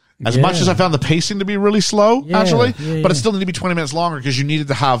 As much as I found the pacing to be really slow, but it still needed to be 20 minutes longer because you needed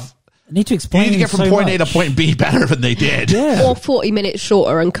to have... need to explain. You need to get from point A to point B better than they did. Yeah. Or 40 minutes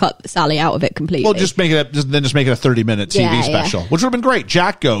shorter and cut Sally out of it completely. Well, just make it a 30-minute TV special, which would have been great.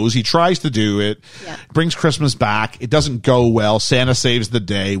 Jack goes, he tries to do it, brings Christmas back. It doesn't go well. Santa saves the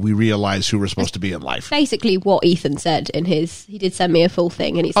day. We realize who we're supposed to be in life. Basically, what Ethan said in his, he did send me a full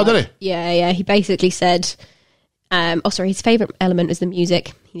thing, and he's did he? Yeah. He basically said, his favourite element is the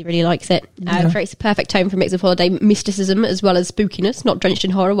music. He really likes it. Creates a perfect tone for a mix of holiday mysticism as well as spookiness, not drenched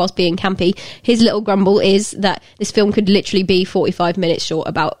in horror whilst being campy. His little grumble is that this film could literally be 45 minutes short,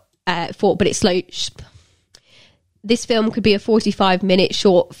 but it's slow. This film could be a 45-minute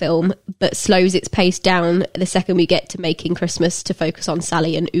short film, but slows its pace down the second we get to making Christmas to focus on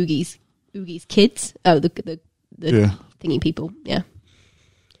Sally and Oogie's kids. Oh, the thingy people. Yeah.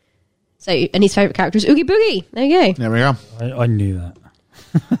 So, and his favourite character is Oogie Boogie. There you go. There we go. I knew that.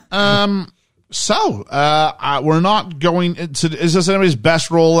 We're not going into... Is this anybody's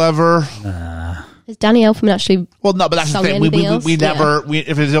best role ever? Nah. Has Danny Elfman actually... Well, no, but that's the thing. We never...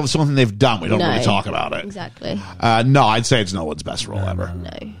 if it's something they've done, we don't really talk about it. Exactly. No, I'd say it's no one's best role ever.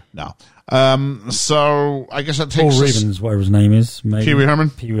 No. So, I guess that takes Paul Reubens, whatever his name is. Maybe. Pee Wee Herman?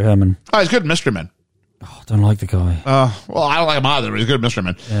 Pee Wee Herman. Oh, he's good Mystery Man. Oh, I don't like the guy. Well, I don't like him either, but he's good Mystery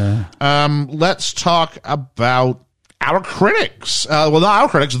Man. Yeah. Let's talk about our critics. Well, not our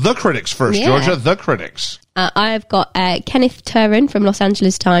critics, the critics first, Georgia, the critics. I've got Kenneth Turin from Los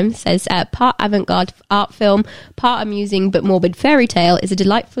Angeles Times says, part avant-garde art film, part amusing but morbid fairy tale, is a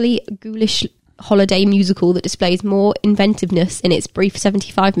delightfully ghoulish holiday musical that displays more inventiveness in its brief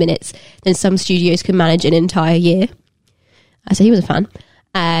 75 minutes than some studios can manage an entire year. So he was a fan.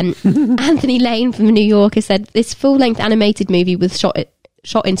 Anthony Lane from the New Yorker said, this full-length animated movie was shot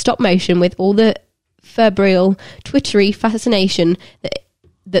in stop motion with all the febrile, twittery fascination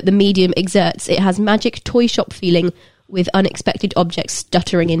that the medium exerts. It has magic toy shop feeling with unexpected objects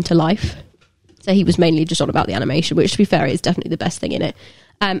stuttering into life. So he was mainly just on about the animation, which, to be fair, is definitely the best thing in it.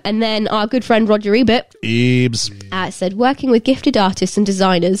 And then our good friend Roger Ebert said, working with gifted artists and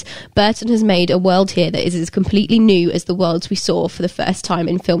designers, Burton has made a world here that is as completely new as the worlds we saw for the first time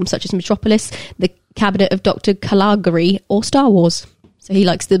in films such as Metropolis, The Cabinet of Dr. Caligari, or Star Wars. So he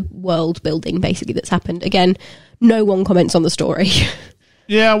likes the world building, basically, that's happened. Again, no one comments on the story.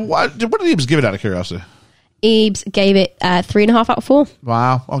 Yeah, what did Eames give it out of curiosity? Eames gave it 3.5 out of 4.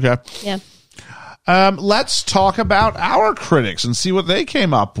 Wow, okay. Yeah. Let's talk about our critics and see what they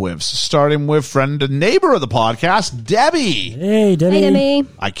came up with. Starting with friend and neighbor of the podcast, Debbie. Hey, Debbie. Hey, Debbie.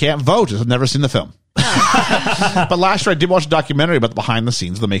 I can't vote. I've never seen the film. But last year I did watch a documentary about the behind the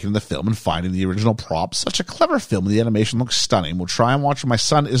scenes of the making of the film and finding the original props. Such a clever film. The animation looks stunning. We'll try and watch when my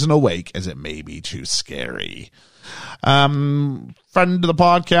son isn't awake, as it may be too scary. Friend of the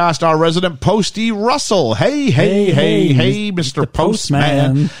podcast, our resident Posty Russell. Hey, Mr.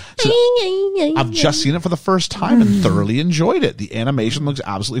 Postman. I've just seen it for the first time and thoroughly enjoyed it. The animation looks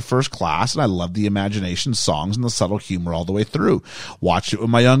absolutely first class, and I love the imagination, songs, and the subtle humor all the way through. Watched it with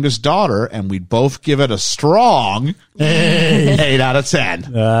my youngest daughter, and we'd both give it a strong 8 out of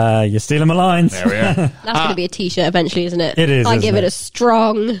 10. You're stealing my lines. There we are. That's going to be a t-shirt eventually, isn't it? It is. I give it a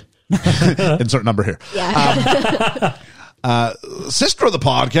strong... Insert number here. Yeah. Sister of the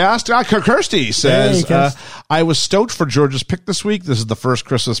podcast, Kirsty says, I was stoked for George's pick this week. This is the first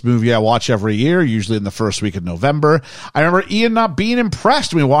Christmas movie I watch every year, usually in the first week of November. I remember Ian not being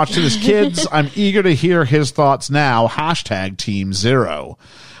impressed when we watched it as kids. I'm eager to hear his thoughts now. # Team Zero.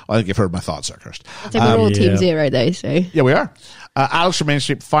 I think you've heard my thoughts there, Kirst. I think we're all Team Zero, though, so... Yeah, we are. Alex from Main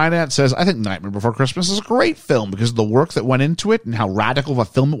Street Finance says, I think Nightmare Before Christmas is a great film because of the work that went into it and how radical of a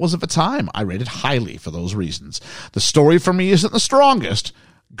film it was at the time. I rate it highly for those reasons. The story for me isn't the strongest.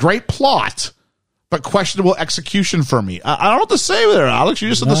 Great plot, but questionable execution for me. I don't know what to say there, Alex. You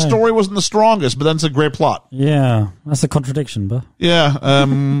just said the story wasn't the strongest, but then it's a great plot. Yeah, that's a contradiction, but yeah,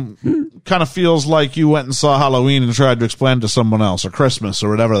 kind of feels like you went and saw Halloween and tried to explain it to someone else, or Christmas, or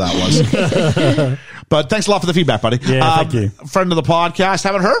whatever that was. But thanks a lot for the feedback, buddy. Yeah, thank you. Friend of the podcast.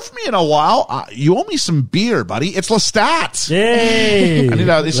 Haven't heard from you in a while. You owe me some beer, buddy. It's Lestat. Yay!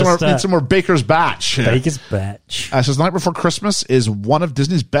 I need some more Baker's Batch. Baker's Batch. Says Night Before Christmas is one of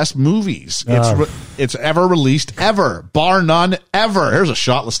Disney's best movies. It's ever released, ever, bar none, ever. Here's a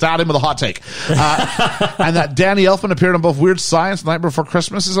shot. Lestat in with a hot take. And that Danny Elfman appeared on both Weird Science and Night Before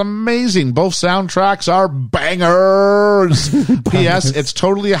Christmas is amazing. Both soundtracks are bangers. P.S. It's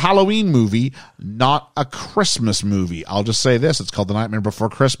totally a Halloween movie, not a Christmas movie. I'll just say this. It's called The Nightmare Before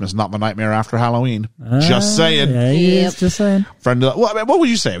Christmas, not The Nightmare After Halloween. Just saying. Yeah, yep. Just saying. Friend of, what would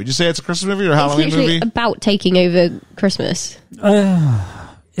you say? Would you say it's a Christmas movie or a Halloween movie? It's about taking over Christmas.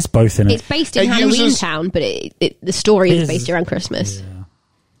 It's both, isn't it? It's based in Halloween Town, but the story is based around Christmas.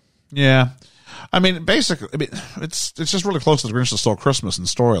 Yeah. I mean, basically, it's just really close to The Grinch That Stole Christmas in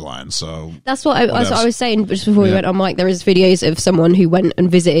storyline. So that's what I was saying just before we went on mic. There is videos of someone who went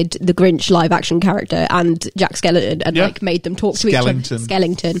and visited the Grinch live action character and Jack Skellington and like made them talk to each other.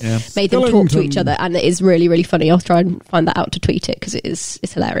 Skellington made them talk to each other, and it is really, really funny. I'll try and find that out to tweet it because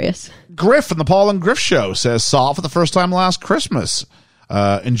it's hilarious. Griff from the Paul and Griff Show says saw it for the first time last Christmas.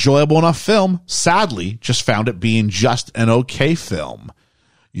 Enjoyable enough film. Sadly, just found it being just an okay film.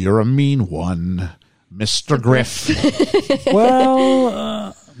 You're a mean one, Mr. Griff.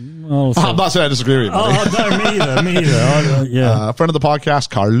 Well, I'm not saying I disagree with you, buddy. Oh, no, me either. Yeah. Friend of the podcast,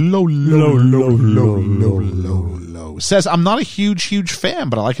 Carlo says, I'm not a huge fan,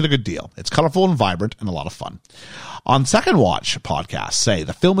 but I like it a good deal. It's colorful and vibrant and a lot of fun. On Second Watch podcast, say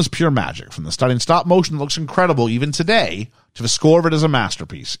the film is pure magic. From the stunning stop motion that looks incredible even today to the score of it as a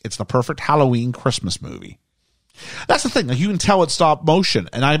masterpiece. It's the perfect Halloween Christmas movie. That's the thing. Like, you can tell it's stop motion,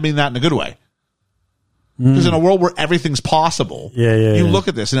 and I mean that in a good way. Because in a world where everything's possible, you look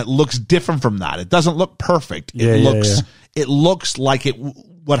at this and it looks different from that. It doesn't look perfect. It looks like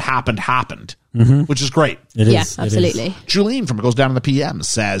what happened, which is great. It is. Absolutely. Julene from It Goes Down in the PM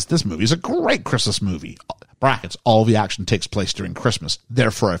says this movie is a great Christmas movie. Brackets, all the action takes place during Christmas.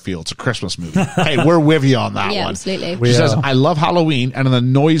 Therefore, I feel it's a Christmas movie. Hey, we're with you on that one. Yeah, absolutely. She says, I love Halloween, and it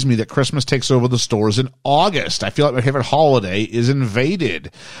annoys me that Christmas takes over the stores in August. I feel like my favorite holiday is invaded.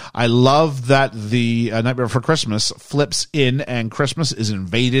 I love that the Nightmare Before Christmas flips in, and Christmas is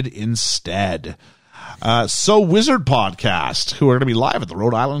invaded instead. So Wizard podcast, who are going to be live at the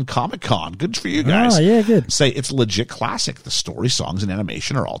Rhode Island Comic Con. Good for you guys. Yeah, good. Say it's a legit classic. The story, songs, and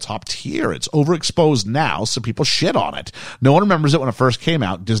animation are all top tier. It's overexposed now, so people shit on it. No one remembers it when it first came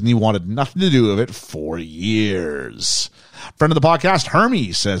out. Disney wanted nothing to do with it for years. Friend of the podcast,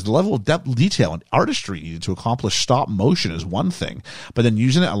 Hermes, says the level of depth, detail, and artistry needed to accomplish stop motion is one thing, but then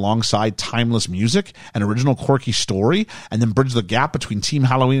using it alongside timeless music, an original quirky story, and then bridge the gap between Team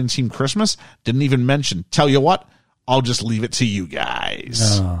Halloween and Team Christmas, didn't even mention. Tell you what, I'll just leave it to you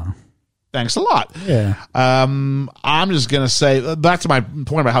guys. Thanks a lot. Yeah. I'm just going to say, back to my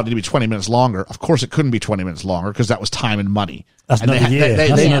point about how it needed to be 20 minutes longer. Of course, it couldn't be 20 minutes longer because that was time and money. That's another year.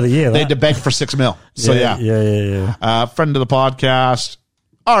 That's another year. They had to beg for $6 million. So, Yeah. Friend of the podcast,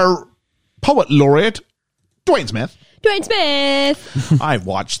 our poet laureate, Dwayne Smith. Dwayne Smith. I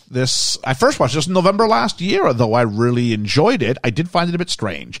first watched this in November last year, though I really enjoyed it. I did find it a bit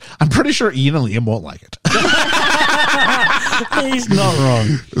strange. I'm pretty sure Ian and Liam won't like it. He's not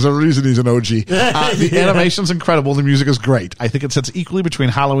wrong. There's a reason he's an OG. The animation's incredible. The music is great. I think it sits equally between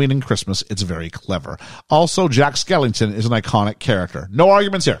Halloween and Christmas. It's very clever. Also, Jack Skellington is an iconic character. No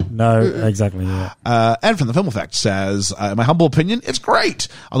arguments here. No, exactly. Yeah. Ed from the Film Effect says, in my humble opinion, it's great.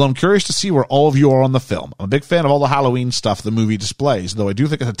 Although I'm curious to see where all of you are on the film. I'm a big fan of all the Halloween stuff the movie displays, though I do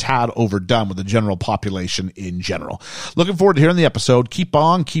think it's a tad overdone with the general population in general. Looking forward to hearing the episode. Keep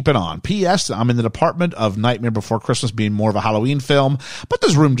on keeping on. P.S. I'm in the department of Nightmare Before Christmas being more of a Halloween film, but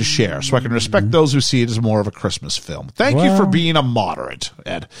there's room to share, so I can respect those who see it as more of a Christmas film. Thank you for being a moderate,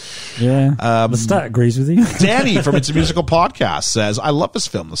 Ed. Yeah. The stat agrees with you. Danny from It's a Musical Podcast says, I love this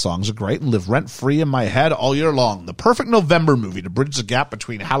film. The songs are great and live rent-free in my head all year long. The perfect November movie to bridge the gap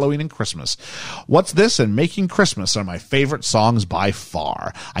between Halloween and Christmas. What's This and Making Christmas are my favorite songs by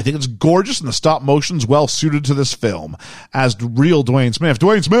far. I think it's gorgeous and the stop motion's well suited to this film. As real Dwayne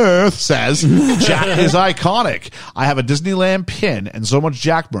Smith says, Jack is iconic. I have a Disneyland pin and so much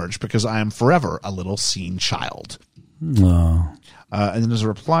Jack merch because I am forever a little scene child. Oh. And then there's a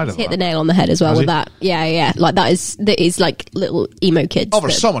reply to that. Hit the nail on the head as well with that. Yeah. Like that is like little emo kids. Oh,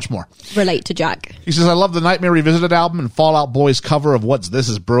 there's so much more. Relate to Jack. He says, I love the Nightmare Revisited album, and Fall Out Boy's cover of What's This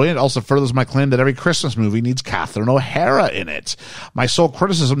is brilliant. Also furthers my claim that every Christmas movie needs Catherine O'Hara in it. My sole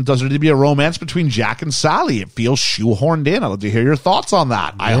criticism, does there need to be a romance between Jack and Sally? It feels shoehorned in. I'd love to hear your thoughts on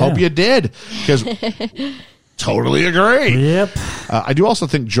that. I hope you did, because totally agree. Yep. I do also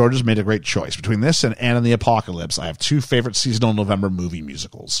think George has made a great choice. Between this and Anne and the Apocalypse, I have two favorite seasonal November movie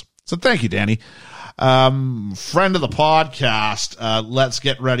musicals. So thank you, Danny. Friend of the podcast, let's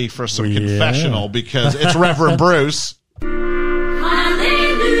get ready for some confessional, because it's Reverend Bruce.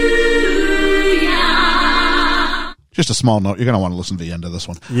 Just a small note, you're going to want to listen to the end of this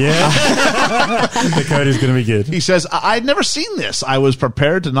one. Yeah. The code is going to be good. He says, I'd never seen this. I was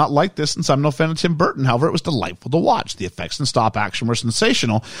prepared to not like this since I'm no fan of Tim Burton. However, it was delightful to watch. The effects and stop action were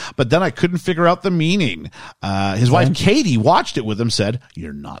sensational, but then I couldn't figure out the meaning. His wife, Katie, watched it with him, said,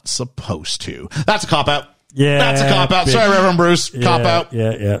 you're not supposed to. That's a cop-out. Yeah. That's a cop-out. Sorry, Reverend Bruce. Cop-out.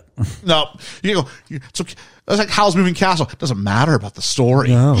 Yeah. No. You go, it's okay. It's like Howl's Moving Castle. It doesn't matter about the story.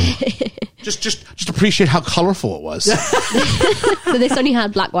 No. Just appreciate how colorful it was. So this only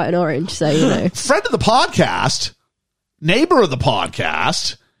had black, white, and orange, so you know. Friend of the podcast, neighbor of the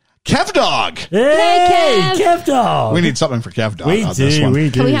podcast, Kev Dog. Hey, Kev Dog. We need something for Kev Dog. We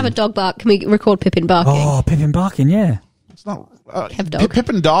do. Can we have a dog bark? Can we record Pippin barking? Oh, Pippin barking, yeah. It's not Kev Dog.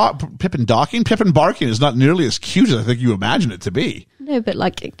 Pippin barking is not nearly as cute as I think you imagine it to be. No, but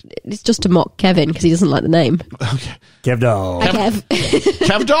like it's just to mock Kevin because he doesn't like the name. Okay. Kev Dog. Hi, Kev.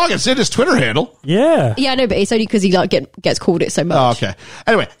 Kev Dog, it's in his Twitter handle. Yeah. Yeah, no, but it's only because he like gets called it so much. Oh, okay.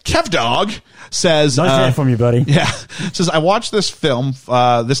 Anyway, Kev Dog says... Nice to hear from you, buddy. Yeah. Says, I watched this film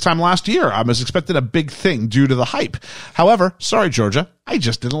this time last year. I was expecting a big thing due to the hype. However, sorry, Georgia, I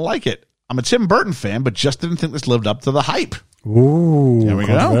just didn't like it. I'm a Tim Burton fan, but just didn't think this lived up to the hype. Ooh, there we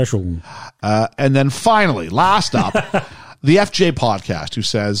go. And then finally, last up, the FJ podcast, who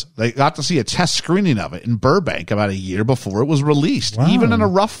says they got to see a test screening of it in Burbank about a year before it was released. Wow. Even in a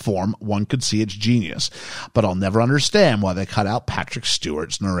rough form, one could see its genius. But I'll never understand why they cut out Patrick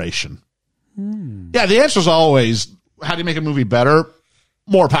Stewart's narration. Yeah, the answer is always, how do you make a movie better?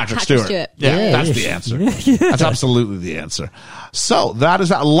 More Patrick Stewart. Yeah, that's the answer. That's absolutely the answer. So that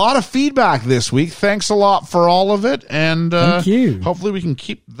is a lot of feedback this week. Thanks a lot for all of it. And thank you. Hopefully we can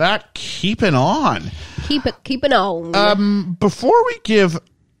keep that keeping on. Keep it on. Before we give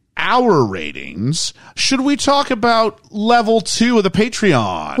our ratings, should we talk about level 2 of the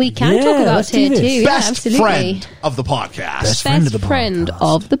Patreon? We can talk about tier 2. Yeah, Best absolutely. friend of the podcast. Best friend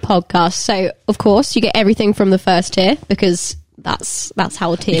of the podcast. So, of course, you get everything from the first tier because that's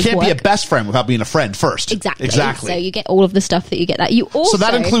how tiers work. You can't work. be a best friend without being a friend first. Exactly. So you get all of the stuff that you get that. You also... So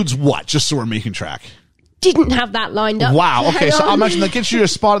that includes what? Just so we're making track. Didn't have that lined up. Wow. Okay, so I'll imagine that gets you a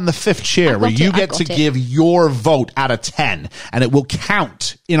spot in the 5th chair where you get to give your vote out of 10, and it will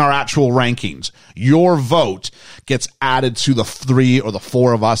count in our actual rankings. Your vote gets added to the 3 or the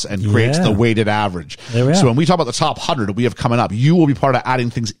 4 of us and creates the weighted average. There we are. So when we talk about the top 100 that we have coming up, you will be part of adding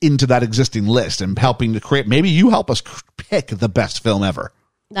things into that existing list and helping to create. Maybe you help us pick the best film ever.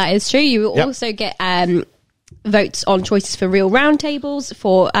 That is true. You will also get votes on choices for real roundtables,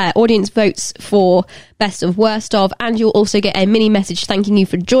 for audience votes for best of worst of, and you'll also get a mini message thanking you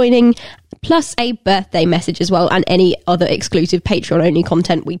for joining, plus a birthday message as well, and any other exclusive Patreon only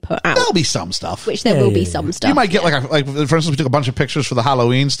content we put out. There'll be some stuff. Which there will be some stuff. You might get like for instance, we took a bunch of pictures for the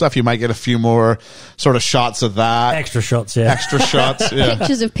Halloween stuff. You might get a few more sort of shots of that. Extra shots, yeah.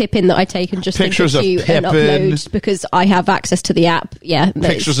 Pictures of Pippin that I take and just pictures think of you and upload because I have access to the app. Yeah.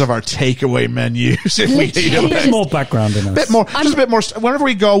 Pictures of our takeaway menus if we need them. A bit more background in us. Just a bit more. Whenever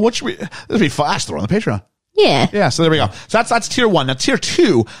we go, what should we? This would be faster on the Patreon. Yeah. So there we go. So that's tier 1. Now tier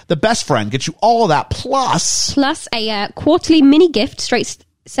 2, the best friend gets you all of that plus a quarterly mini gift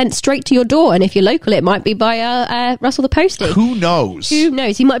sent straight to your door, and if you're local, it might be by Russell the Postie. Who knows? He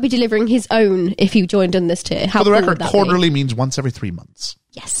might be delivering his own if you joined on this tier. How For the cool record, would that quarterly be? means once every 3 months.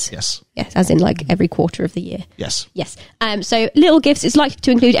 Yes, as in like every quarter of the year. Yes. So little gifts, it's likely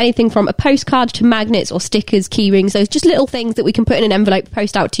to include anything from a postcard to magnets or stickers, key rings, those just little things that we can put in an envelope,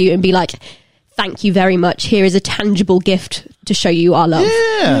 post out to you and be like, thank you very much. Here is a tangible gift to show you our love.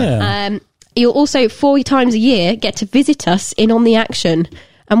 Yeah. You'll also 4 times a year get to visit us in On the Action.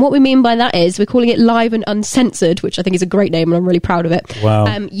 And what we mean by that is we're calling it Live and Uncensored, which I think is a great name and I'm really proud of it. Wow.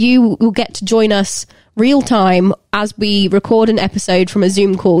 You will get to join us real time as we record an episode from a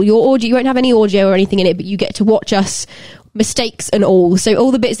Zoom call. Your audio, you won't have any audio or anything in it, but you get to watch us, mistakes and all. So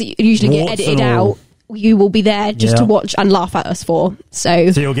all the bits that you usually get edited out you will be there just to watch and laugh at us for. So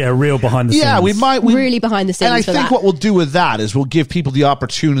you'll get a real behind the scenes. Yeah, we really behind the scenes. And I for think that. what we'll do with that is we'll give people the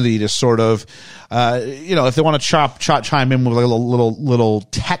opportunity to sort of, if they want to chime in with like a little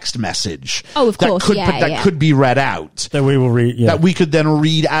text message. Oh, of course, that could be read out. That we will read. Yeah. That we could then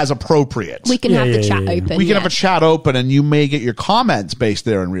read as appropriate. We can have the chat open. We can have a chat open, and you may get your comments based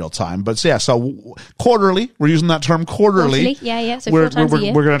there in real time. But so quarterly, we're using that term quarterly. Yeah. So 4 times a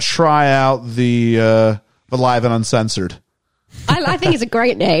year. We're going to try out the Live and Uncensored. I think it's a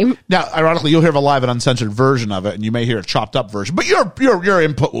great name. Now, ironically, you'll hear a live and uncensored version of it, and you may hear a chopped up version, but your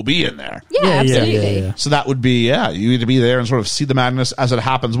input will be in there. Yeah, absolutely. Yeah. So that would be you need to be there and sort of see the madness as it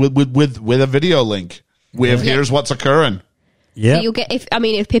happens with a video link. Here's what's occurring. Yeah. So you'll get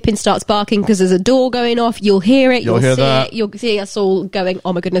if Pippin starts barking because there's a door going off, you'll hear it. You'll see that. it. You'll see us all going,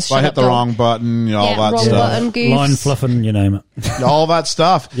 "Oh my goodness!" I hit the wrong button. All that wrong stuff. button, goose. Line fluffing, you name it. All that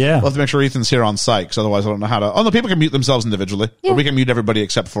stuff. Yeah. We'll have to make sure Ethan's here on site, because otherwise I don't know how to. Oh no, people can mute themselves individually, or we can mute everybody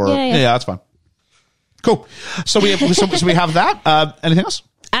except for. Yeah, that's fine. Cool. So we have that. Anything else?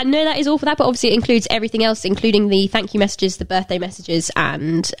 No, that is all for that, but obviously it includes everything else, including the thank you messages, the birthday messages,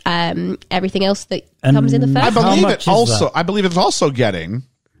 and everything else that comes in the first. I believe it's also getting,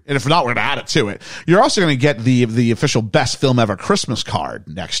 and if not, we're going to add it to it. You're also going to get the official best film ever Christmas card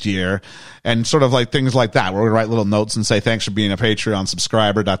next year, and sort of like things like that, where we write little notes and say thanks for being a Patreon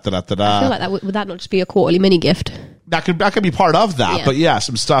subscriber. I feel like that would that not just be a quarterly mini gift? That could be part of that, but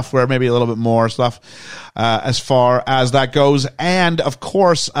some stuff where maybe a little bit more stuff as far as that goes. And of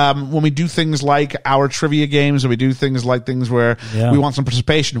course, when we do things like our trivia games, and we do things where we want some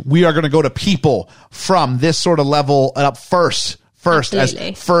participation, we are going to go to people from this sort of level up first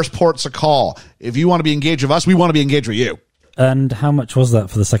Absolutely. As first ports of call. If you want to be engaged with us, we want to be engaged with you. And how much was that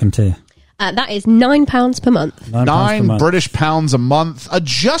for the second tier? That is £9 per month. £9 British pounds a month.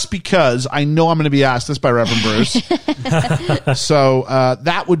 Just because I know I'm going to be asked this by Reverend Bruce. So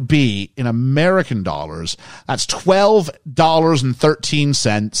that would be, in American dollars, that's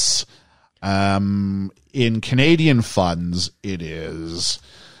 $12.13. In Canadian funds, it is...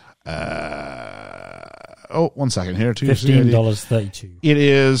 1 second here. $15.32. It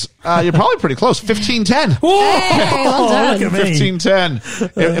is. You're probably pretty close. $15.10. Hey, well done. Look at me.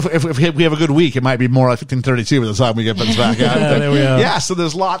 $15.10. If we have a good week, it might be more like $15.32 by the time we get this back out. There we are. Yeah. So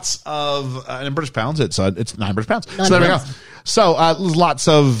there's lots of in British pounds. It's 9 British pounds. So there we go. So there's lots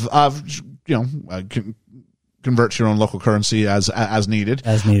of convert to your own local currency as needed.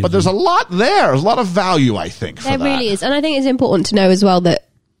 But there's a lot there. There's a lot of value, I think. There really is, and I think it's important to know as well that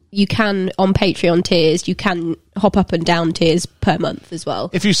you can, on Patreon tiers, you can hop up and down tiers per month as well.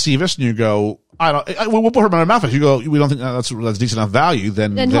 If you see this and you go, we'll put it in our mouth. If you go, we don't think that's decent enough value,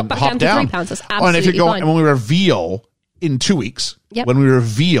 then hop back hop down to £3. That's absolutely and if you're going, fine. and when we reveal in 2 weeks, when we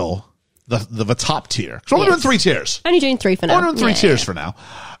reveal the top tier, because we're only doing 3 tiers. Only doing 3 for now. We're doing 3 tiers for now.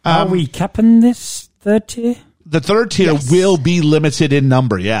 Are we capping this third tier? The third tier will be limited in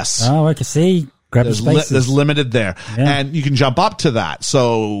number. Yes. Oh, I can see. There's limited there, and you can jump up to that.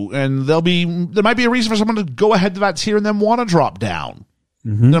 So, and there might be a reason for someone to go ahead to that tier and then want to drop down.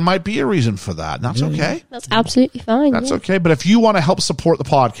 Mm-hmm. There might be a reason for that. And that's okay. That's absolutely fine. That's okay. But if you want to help support the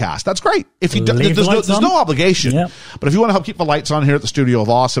podcast, that's great. If you there's no obligation. Yep. But if you want to help keep the lights on here at the Studio of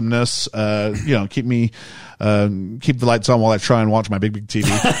Awesomeness, keep the lights on while I try and watch my big TV.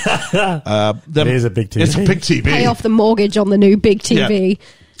 It is a big TV. It's a big TV. Pay off the mortgage on the new big TV. Yeah.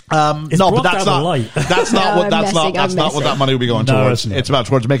 But that's not what that money would be going towards. It's about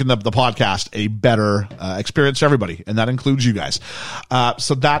towards making the podcast a better experience for everybody, and that includes you guys.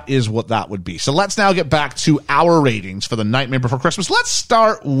 So that is what that would be. So let's now get back to our ratings for The Nightmare Before Christmas. Let's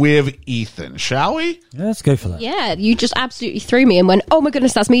start with Ethan, shall we? Yeah, let's go for that. Yeah, you just absolutely threw me and went, oh my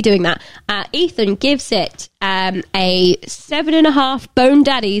goodness, that's me doing that. Ethan gives it a 7.5 bone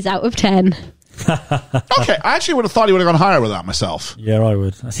daddies out of 10. Okay, I actually would have thought he would have gone higher with that myself. Yeah, I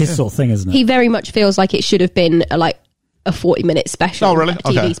would. That's his sort of thing, isn't it? He very much feels like it should have been a 40-minute special. Oh, really? A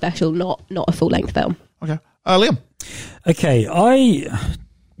TV special, not a full-length film. Okay. Liam. Okay, I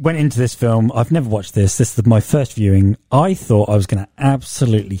went into this film. I've never watched this. This is my first viewing. I thought I was going to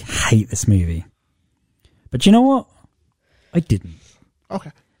absolutely hate this movie. But you know what? I didn't.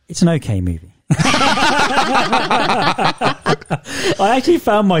 Okay. It's an okay movie. I actually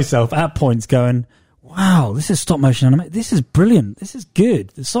found myself at points going, wow, this is stop motion anime. This is brilliant. This is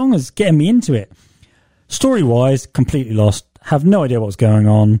good. The song is getting me into it. Story wise, completely lost. Have no idea what's going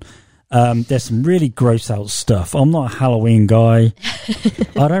on. There's some really gross out stuff. I'm not a Halloween guy.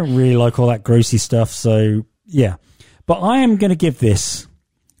 I don't really like all that grossy stuff. So yeah, but I am going to give this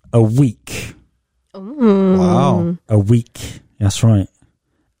a week. Wow. A week. That's right.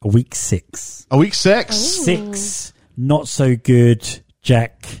 a week 6. A week 6? 6 not so good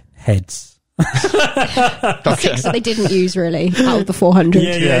Jack heads. 6 that they didn't use, really, out of the 400.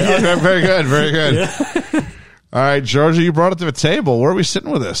 Yeah. Okay, very good, very good. Yeah. All right, Georgia, you brought it to the table. Where are we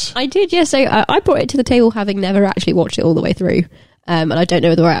sitting with this? I did, yeah. So I brought it to the table having never actually watched it all the way through. And I don't know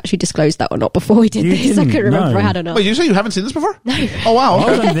whether I actually disclosed that or not before we did this. I couldn't remember if I had or not. Wait, you say you haven't seen this before? No. Oh, wow. Okay. I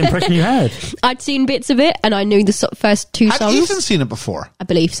was under the impression you had. I'd seen bits of it, and I knew the first 2 songs. Had Ethan seen it before? I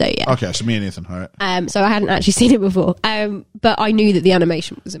believe so, yeah. Okay, so me and Ethan, all right. So I hadn't actually seen it before. But I knew that the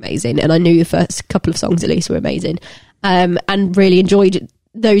animation was amazing, and I knew the first couple of songs at least were amazing. And really enjoyed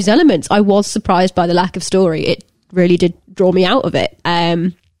those elements. I was surprised by the lack of story. It really did draw me out of it.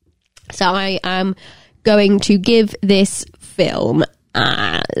 So I am going to give this film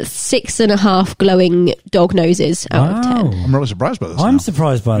 6.5 glowing dog noses out of 10. I'm really surprised by this. I'm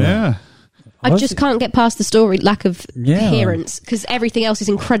surprised by that. Yeah. I just can't get past the story, lack of coherence, because everything else is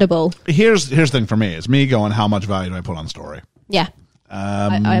incrivable. Here's the thing for me. It's me going, how much value do I put on story? Yeah.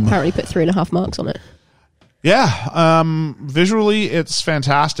 I apparently put 3.5 marks on it. Yeah, visually it's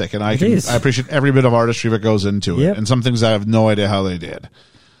fantastic, and I appreciate every bit of artistry that goes into it. And some things I have no idea how they did.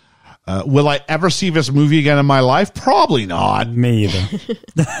 Will I ever see this movie again in my life? Probably not. Me either.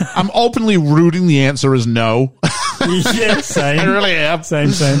 I'm openly rooting the answer is no. Yeah, same. I really am. Same.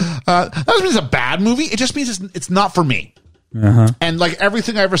 That doesn't mean it's a bad movie. It just means it's not for me. And like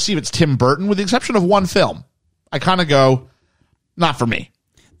everything I receive, it's Tim Burton, with the exception of one film. I kind of go, not for me.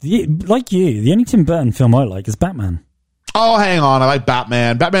 Like you, the only Tim Burton film I like is Batman. Oh, hang on. I like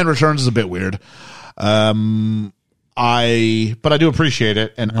Batman. Batman Returns is a bit weird. But I do appreciate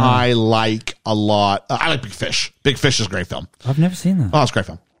it, and I like a lot. I like Big Fish. Big Fish is a great film. I've never seen that. Oh, it's a great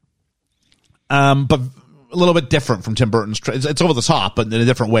film. But a little bit different from Tim Burton's. It's over the top, but in a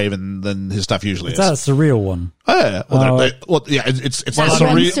different way than his stuff usually is. It's that surreal one. Oh, yeah. It's a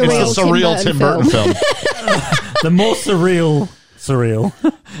surreal Tim Burton film. The more surreal.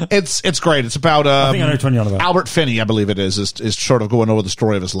 It's great. It's about I think I know which one you're on about. Albert Finney, I believe it is sort of going over the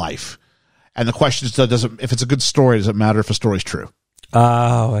story of his life. And the question is, if it's a good story, does it matter if a story's true?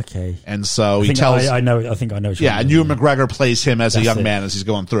 Oh, okay. And so he tells. I think I know. Yeah, and Ewan McGregor plays him as a young man as he's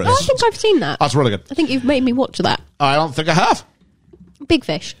going through it. Oh, I think I've seen that. Oh, it's really good. I think you've made me watch that. I don't think I have. Big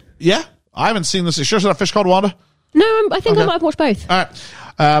Fish. Yeah, I haven't seen this. You sure it's not a fish called Wanda? No, I think I might have watched both. All right,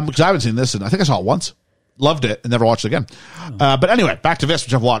 because I haven't seen this, and I think I saw it once. Loved it and never watched it again. But anyway, back to this,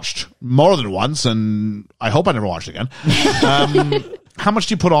 which I've watched more than once, and I hope I never watch it again. How much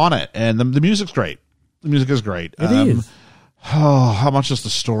do you put on it? And the music's great. The music is great. It is. Oh, how much does the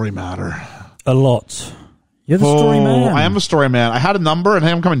story matter? A lot. You're the story man. I am a story man. I had a number, and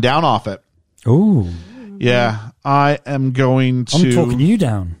I'm coming down off it. Ooh. Yeah, I am going to... I'm talking you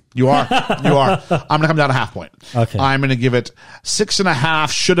down. You are. You are. I'm going to come down a half point. Okay. I'm going to give it 6.5.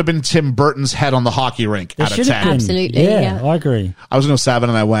 Should have been Tim Burton's head on the hockey rink out of 10. Absolutely. Yeah, I agree. I was going to 7,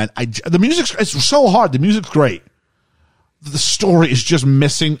 and I went. The music's it's so hard. The music's great. The story is just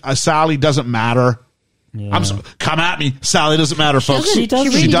missing. Sally doesn't matter. Yeah. Come at me. Sally doesn't matter, folks. She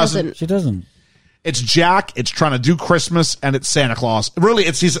doesn't. She doesn't. It's Jack. It's trying to do Christmas, and it's Santa Claus. Really,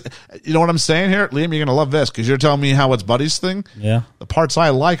 he's. You know what I'm saying here, Liam? You're gonna love this because you're telling me how it's Buddy's thing. Yeah. The parts I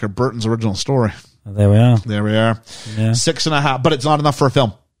like are Burton's original story. Oh, there we are. There we are. Yeah. 6.5, but it's not enough for a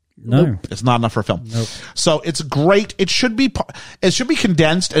film. No, nope. It's not enough for a film. Nope. So it's great. It should be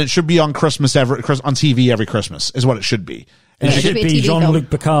condensed, and it should be on Christmas on TV every Christmas is what it should be. And it should be Jean-Luc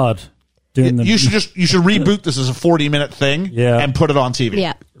Picard. You should reboot this as a 40-minute thing, and put it on TV.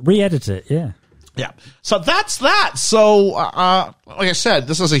 Yeah, re-edit it. Yeah. So that's that. So, like I said,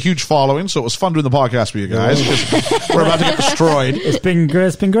 this has a huge following, so it was fun doing the podcast with you guys. We're about to get destroyed. It's been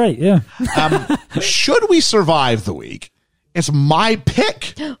great. Yeah. Should we survive the week? It's my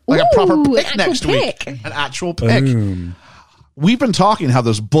pick, like a proper pick next week, an actual pick. Boom. We've been talking how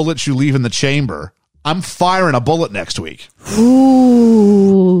there's bullets you leave in the chamber. I'm firing a bullet next week.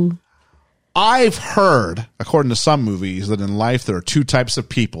 Ooh. I've heard, according to some movies, that in life there are two types of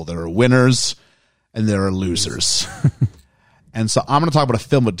people. There are winners and there are losers. And so I'm going to talk about a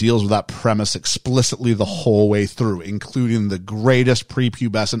film that deals with that premise explicitly the whole way through, including the greatest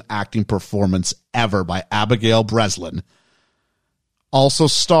prepubescent acting performance ever by Abigail Breslin. Also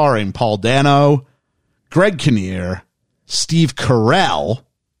starring Paul Dano, Greg Kinnear, Steve Carell.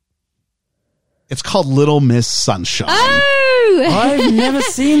 It's called Little Miss Sunshine. Oh! I've never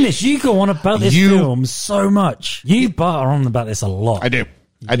seen this. You go on about this film so much. You bar on about this a lot. I do.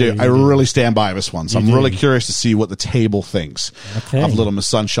 I do. I really stand by this one. So I'm really curious to see what the table thinks of Little Miss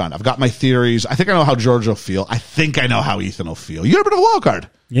Sunshine. I've got my theories. I think I know how George will feel. I think I know how Ethan will feel. You're a bit of a wild card.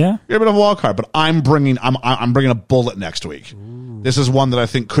 Yeah. You're a bit of a wild card, but I'm bringing a bullet next week. Ooh. This is one that I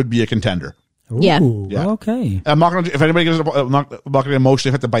think could be a contender. Ooh, yeah. Okay. I'm not going to, if anybody gets, I'm not going to be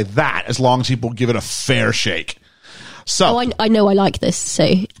emotionally affected by that as long as people give it a fair shake. So I know I like this. So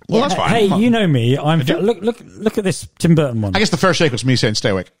well, that's fine. Hey, you know me. Look at this Tim Burton one. I guess the fair shake was me saying stay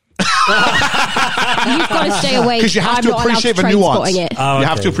awake. You've got to stay awake because you have to appreciate the nuance. You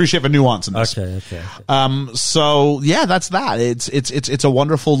have to appreciate the nuance in this. Okay. So yeah, that's that. It's a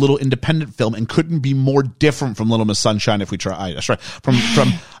wonderful little independent film and couldn't be more different from Little Miss Sunshine if we try. From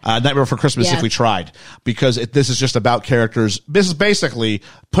Nightmare Before Christmas if we tried, because this is just about characters. This is basically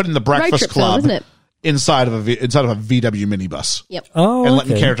putting the Breakfast Club, isn't it? Inside of a VW minibus. Yep. Oh, and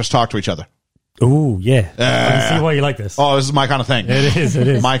letting characters talk to each other. Oh, yeah. I can see why you like this. Oh, this is my kind of thing. It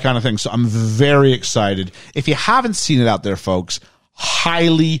is. My kind of thing. So I'm very excited. If you haven't seen it out there, folks,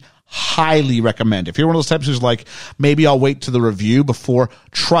 highly recommend. If you're one of those types who's like, maybe I'll wait to the review before,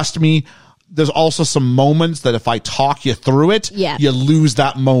 trust me, there's also some moments that if I talk you through it, you lose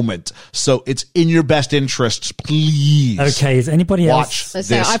that moment. So it's in your best interests, please. Okay, is anybody else?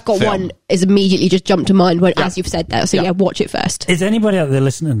 So I've got one is immediately just jumped to mind as you've said that. So watch it first. Is anybody out there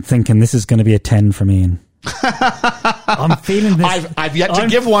listening thinking this is going to be a 10 from Ian? I'm feeling this. I've yet to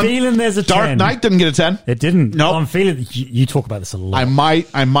give one. I'm feeling there's a 10. Dark Knight didn't get a 10. It didn't. No. I'm feeling you talk about this a lot.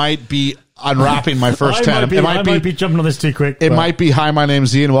 I might be unwrapping my first 10. I might be jumping on this too quick. It might be, hi, my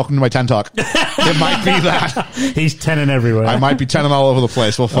name's Ian, welcome to my 10 talk. It might be that. He's 10ing everywhere. I might be 10ing all over the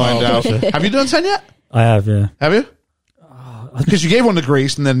place. We'll find out. Have you done 10 yet? I have, yeah. Have you? Because you gave one to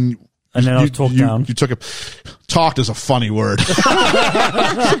Grease and then I was talked down. You took it. Talked is a funny word.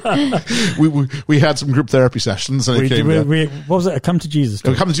 we had some group therapy sessions and what was it? A Come to Jesus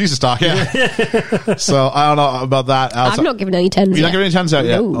talk. A Come to Jesus talk, yeah. So I don't know about that. I've not given any 10s You're not giving any 10s out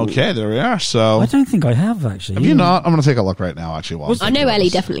yet? Okay, there we are. So I don't think I have, actually. Have you not? I'm going to take a look right now, actually. I know Ellie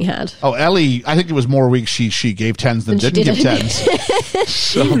definitely had. Oh, Ellie, I think it was more weeks she gave 10s than didn't give 10s.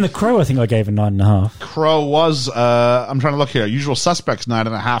 So, even The Crow, I think I gave a 9.5. Crow was, I'm trying to look here. Usual Suspects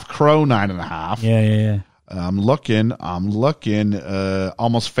 9.5. Crow 9.5. Yeah. I'm looking.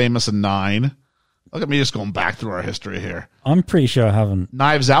 Almost Famous a 9. Look at me just going back through our history here. I'm pretty sure I haven't.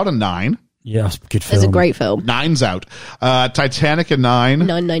 Knives Out a 9. Yeah, it's a good film. It's a great film. 9's Out. Titanic a 9.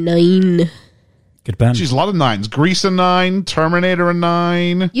 999. Good band. She's a lot of 9s. Grease a 9. Terminator a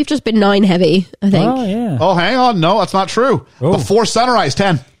 9. You've just been 9 heavy, I think. Oh, yeah. Oh, hang on. No, that's not true. Oh. Before Sunrise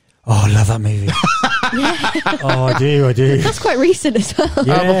 10. Oh, I love that movie. Oh, I do. That's quite recent as well.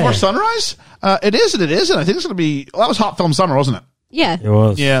 Yeah. Before Sunrise? It is and it isn't. I think it's going to be... Well, that was Hot Film Summer, wasn't it? Yeah. It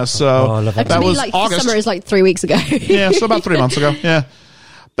was. Yeah, so... Oh, I love that. That was like August. Summer is like 3 weeks ago. Yeah, so about 3 months ago. Yeah.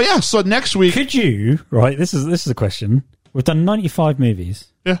 But yeah, so next week... Could you... Right, this is a question. We've done 95 movies.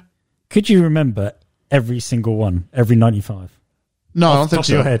 Yeah. Could you remember every single one? Every 95? No, I don't think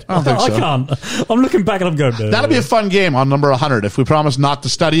so. Your head. I don't think so. I can't. I'm looking back and I'm going... That'll be a fun game on number 100 if we promise not to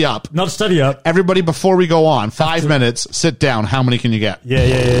study up. Not study up. Everybody, before we go on, 5 minutes, sit down. How many can you get?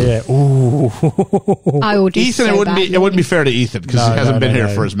 Yeah. Ooh. I will do Ethan, so it wouldn't be fair to Ethan because he hasn't been here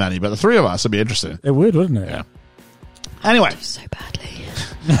for as many, but the three of us would be interesting. It would, wouldn't it? Yeah. Anyway. So badly.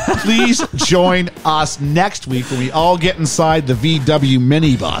 Please join us next week when we all get inside the VW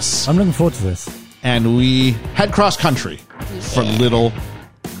minibus. I'm looking forward to this. And we head cross country for Little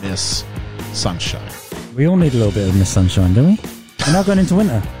Miss Sunshine. We all need a little bit of Miss Sunshine, don't we? We're now going into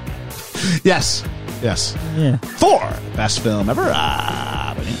winter. Yes. Yeah. For best film ever.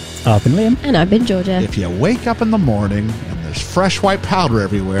 I've been Liam. And I've been Georgia. If you wake up in the morning and there's fresh white powder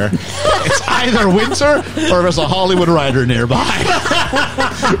everywhere, it's either winter or there's a Hollywood writer nearby.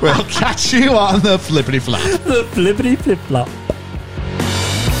 We'll catch you on the flippity flop. The flippity flip flop.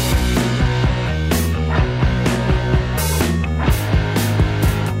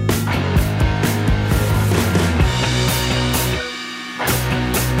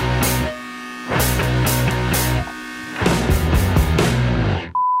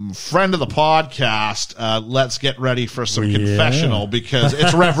 Friend of the podcast, let's get ready for some confessional because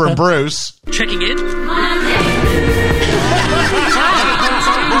it's Reverend Bruce. Checking in.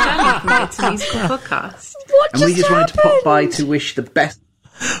 Podcast. And we just wanted to pop by to wish the best.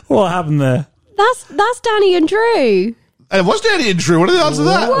 What happened there? That's Danny and Drew. And it was Danny and Drew. What are the odds of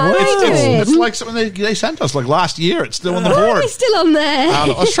that? It's like something they sent us like last year. It's still on the board. Why are they still on there?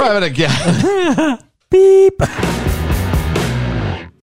 Let's try it again. Beep.